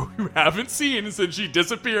Gwen, who you haven't seen since she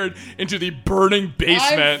disappeared into the burning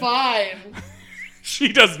basement. I'm fine.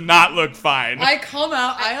 She does not look fine. I come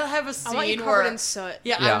out. I have a scene I want you where covered in soot.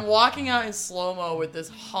 Yeah, I'm walking out in slow-mo with this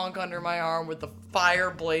hunk under my arm with the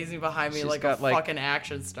fire blazing behind me. She's like got, a like, fucking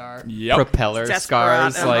action star. Yep. Propeller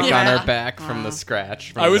scars Desperado. like on Yeah. her back from the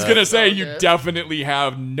scratch. From I was the- gonna say So you good. definitely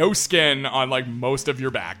have no skin on like most of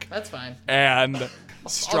your back, That's fine. and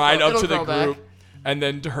stride up it'll to the grow back. group, and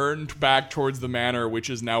then turned back towards the manor,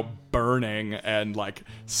 which is now burning, and like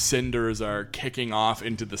cinders are kicking off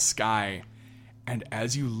into the sky. And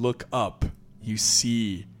as you look up, you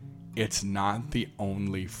see it's not the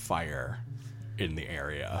only fire in the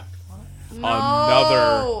area.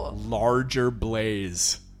 Another larger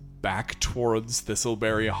blaze back towards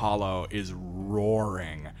Thistleberry Hollow is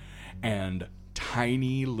roaring, and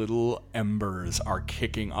tiny little embers are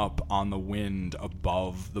kicking up on the wind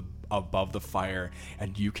above the fire,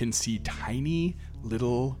 and you can see tiny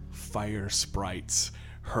little fire sprites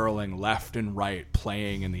hurling left and right,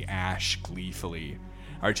 playing in the ash gleefully.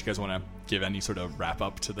 All right, you guys want to give any sort of wrap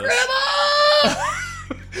up to this? Grandma!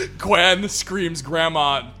 Gwen screams,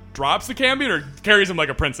 "Grandma!" Drops the Cambion or carries him like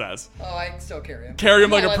a princess. Oh, I still carry him. Carry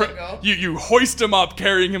him I'm like a gonna let him princess. go. You hoist him up,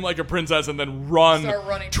 carrying him like a princess, and then Start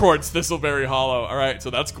running towards Thistleberry Hollow. All right, so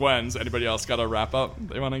that's Gwen's. Anybody else got a wrap up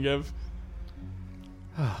they want to give?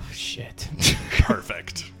 Oh shit!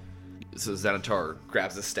 Perfect. So Xanatar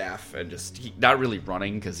grabs the staff and not really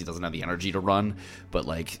running because he doesn't have the energy to run, but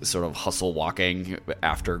like sort of hustle walking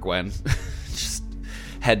after Gwen. Just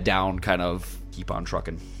head down, kind of keep on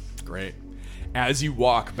trucking. Great. As you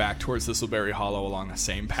walk back towards Thistleberry Hollow along the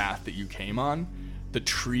same path that you came on, the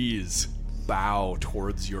trees bow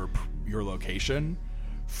towards your location.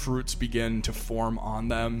 Fruits begin to form on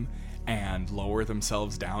them and lower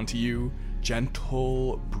themselves down to you.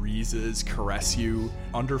 Gentle breezes caress you.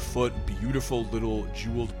 Underfoot, beautiful little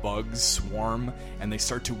jeweled bugs swarm, and they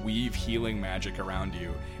start to weave healing magic around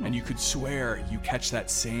you. And you could swear you catch that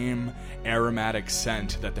same aromatic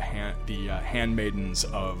scent that the handmaidens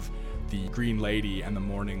of the Green Lady and the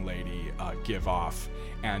Morning Lady give off.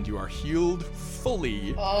 And you are healed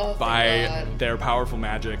fully by their powerful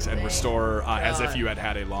magics and restore as if you had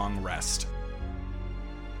had a long rest.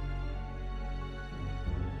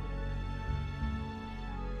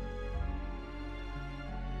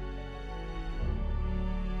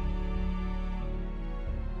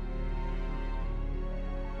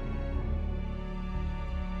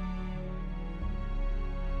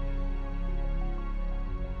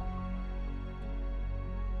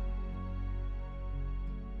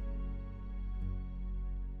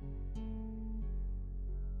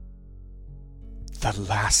 The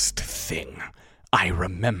last thing I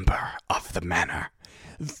remember of the manor,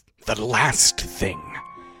 the last thing,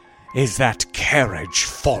 is that carriage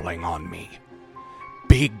falling on me.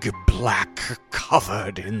 Big black,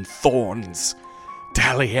 covered in thorns.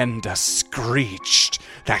 Dalienda screeched.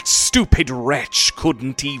 That stupid wretch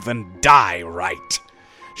couldn't even die right.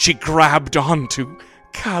 She grabbed onto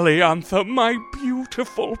Caliantha, my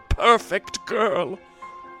beautiful, perfect girl.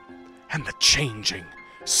 And the changing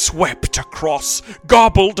swept across,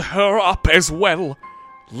 gobbled her up as well.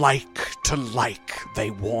 Like to like,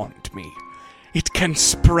 they warned me. It can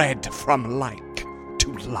spread from like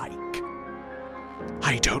to like.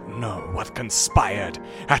 I don't know what conspired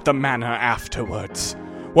at the manor afterwards.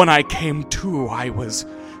 When I came to, I was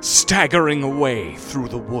staggering away through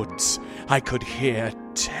the woods. I could hear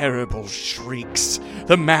terrible shrieks.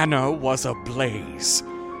 The manor was ablaze.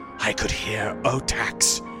 I could hear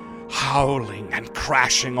Otax. howling and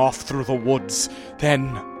crashing off through the woods.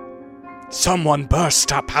 Then someone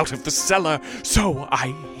burst up out of the cellar, so I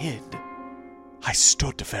hid. I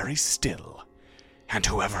stood very still, and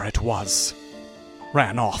whoever it was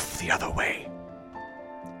ran off the other way.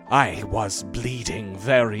 I was bleeding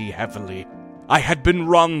very heavily. I had been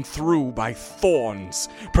run through by thorns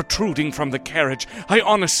protruding from the carriage. I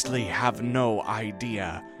honestly have no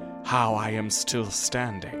idea how I am still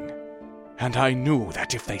standing. And I knew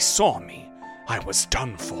that if they saw me, I was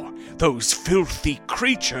done for. Those filthy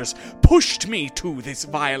creatures pushed me to this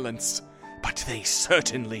violence, but they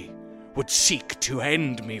certainly would seek to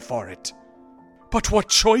end me for it. But what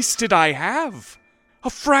choice did I have? A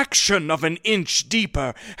fraction of an inch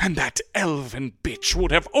deeper, and that elven bitch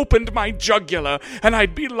would have opened my jugular, and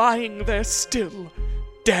I'd be lying there still,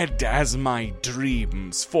 dead as my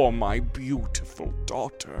dreams for my beautiful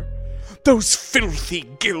daughter. Those filthy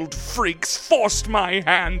guild freaks forced my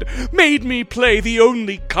hand, made me play the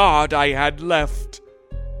only card I had left.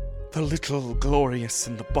 The little glorious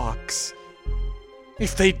in the box.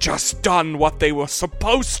 If they'd just done what they were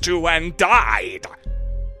supposed to and died.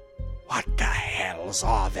 What the hells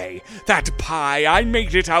are they? That pie, I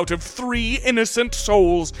made it out of 3 innocent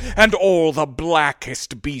souls, and all the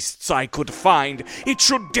blackest beasts I could find. It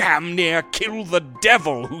should damn near kill the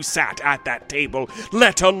devil who sat at that table,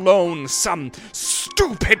 let alone some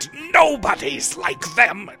stupid nobodies like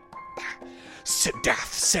them.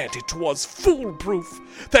 Sidath said it was foolproof,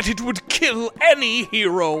 that it would kill any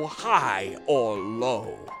hero, high or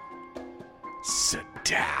low.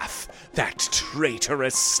 Sidath, that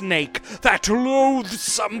traitorous snake, that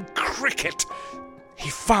loathsome cricket.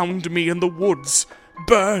 He found me in the woods.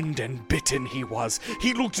 Burned and bitten he was.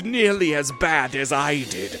 He looked nearly as bad as I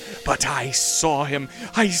did. But I saw him.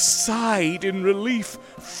 I sighed in relief.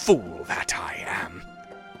 Fool that I am.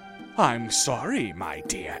 I'm sorry, my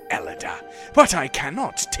dear Elida, but I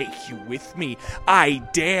cannot take you with me. I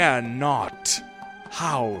dare not.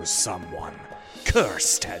 How someone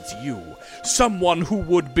cursed as you, someone who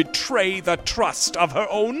would betray the trust of her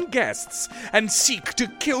own guests and seek to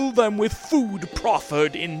kill them with food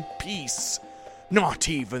proffered in peace. Not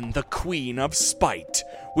even the Queen of Spite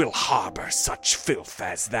will harbor such filth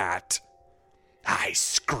as that. I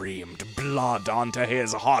screamed blood onto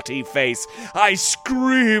his haughty face. I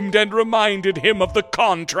screamed and reminded him of the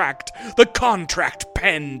contract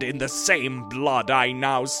penned in the same blood I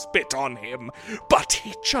now spit on him. But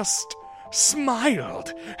he just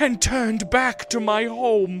smiled and turned back to my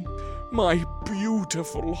home, my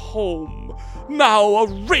beautiful home, now a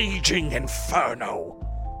raging inferno.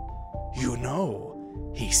 You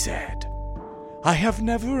know, he said, I have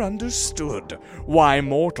never understood why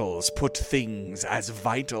mortals put things as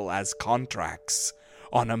vital as contracts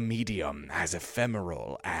on a medium as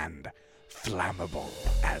ephemeral and flammable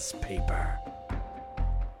as paper.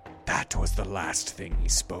 That was the last thing he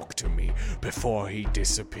spoke to me before he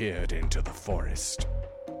disappeared into the forest.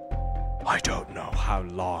 I don't know how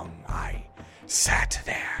long I sat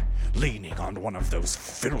there, leaning on one of those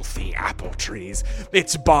filthy apple trees,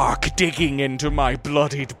 its bark digging into my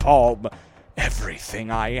bloodied palm.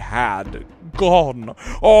 Everything I had gone,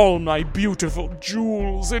 all my beautiful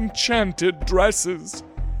jewels, enchanted dresses,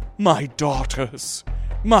 my daughters,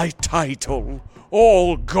 my title,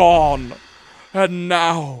 all gone. And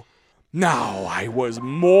now I was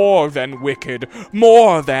more than wicked,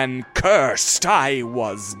 more than cursed. I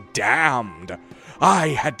was damned. I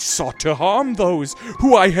had sought to harm those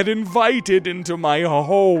who I had invited into my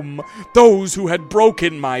home, those who had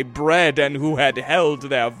broken my bread and who had held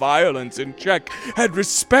their violence in check, had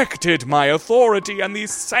respected my authority and the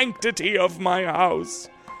sanctity of my house.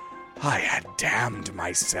 I had damned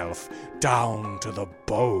myself down to the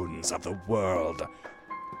bones of the world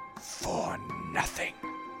for nothing.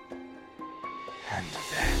 And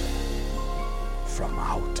then, from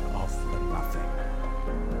out of the nothing,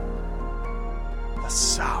 the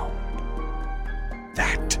sound,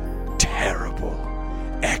 that terrible,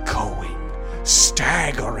 echoing,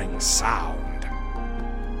 staggering sound.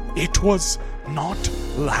 It was not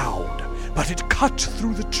loud, but it cut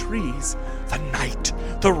through the trees, the night,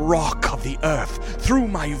 the rock of the earth, through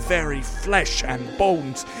my very flesh and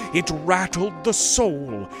bones. It rattled the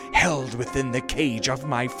soul held within the cage of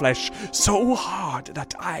my flesh so hard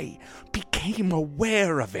that I became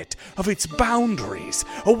aware of it, of its boundaries,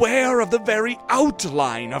 aware of the very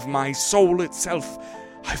outline of my soul itself.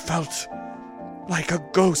 I felt like a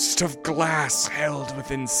ghost of glass held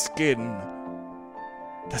within skin.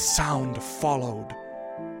 The sound followed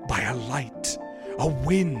by a light, a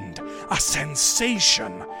wind, a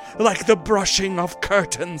sensation, like the brushing of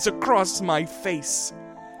curtains across my face.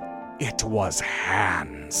 It was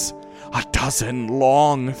hands, A dozen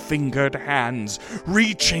long-fingered hands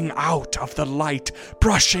reaching out of the light,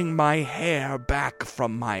 brushing my hair back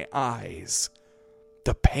from my eyes.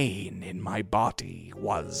 The pain in my body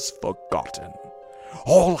was forgotten.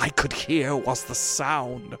 All I could hear was the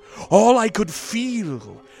sound. All I could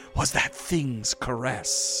feel was that thing's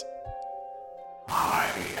caress. "I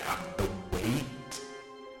am the weight,"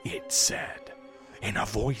 it said, in a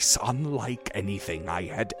voice unlike anything I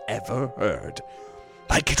had ever heard.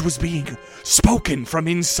 Like it was being spoken from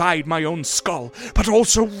inside my own skull, but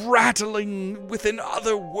also rattling with an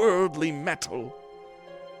otherworldly metal.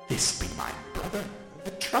 "This be my brother,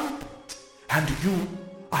 the trumpet, and you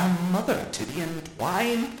are mother to the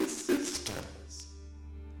entwined sisters."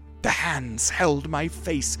 The hands held my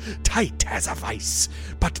face tight as a vice,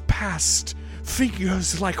 but past,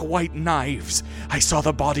 fingers like white knives, I saw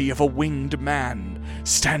the body of a winged man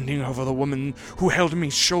standing over the woman who held me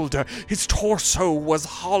shoulder. His torso was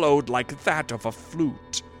hollowed like that of a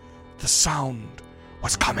flute. The sound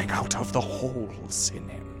was coming out of the holes in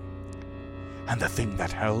him. And the thing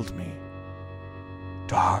that held me,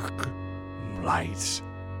 dark, light.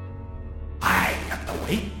 "I am the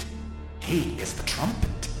weight, he is the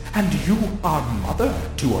trumpet, and you are mother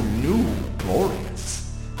to a new glorious,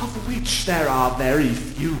 of which there are very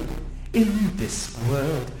few in this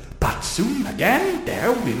world, but soon again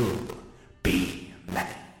there will be many."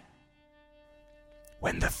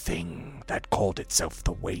 When the thing that called itself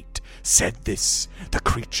the weight said this, the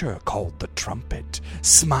creature called the trumpet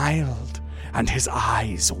smiled, and his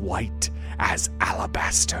eyes, white as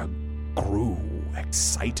alabaster, grew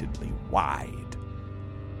excitedly wide.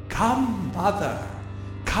 "Come, mother,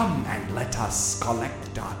 come and let us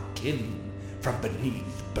collect our kin from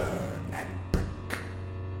beneath burn and brick,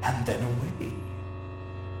 and then away.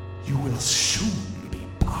 You will soon be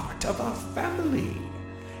part of our family,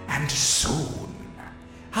 and soon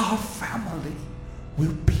our family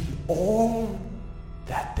will be all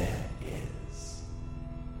that there is."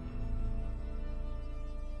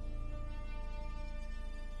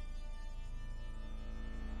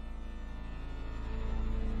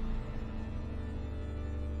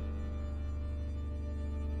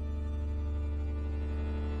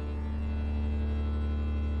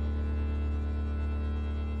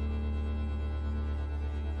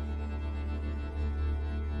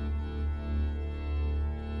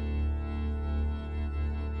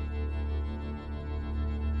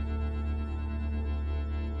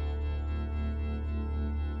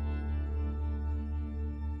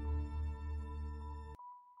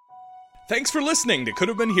 Thanks for listening to Could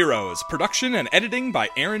Have Been Heroes. Production and editing by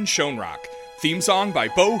Aaron Schoenrock. Theme song by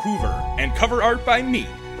Bo Hoover. And cover art by me,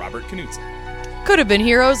 Robert Knudsen. Could Have Been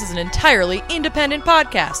Heroes is an entirely independent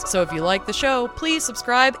podcast, so if you like the show, please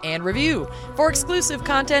subscribe and review. For exclusive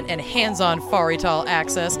content and hands-on Farital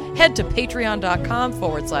access, head to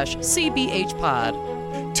patreon.com/CBHpod.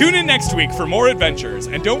 Tune in next week for more adventures,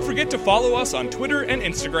 and don't forget to follow us on Twitter and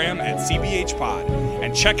Instagram at CBHpod.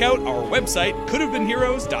 And check out our website,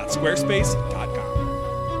 couldhavebeenheroes.squarespace.com.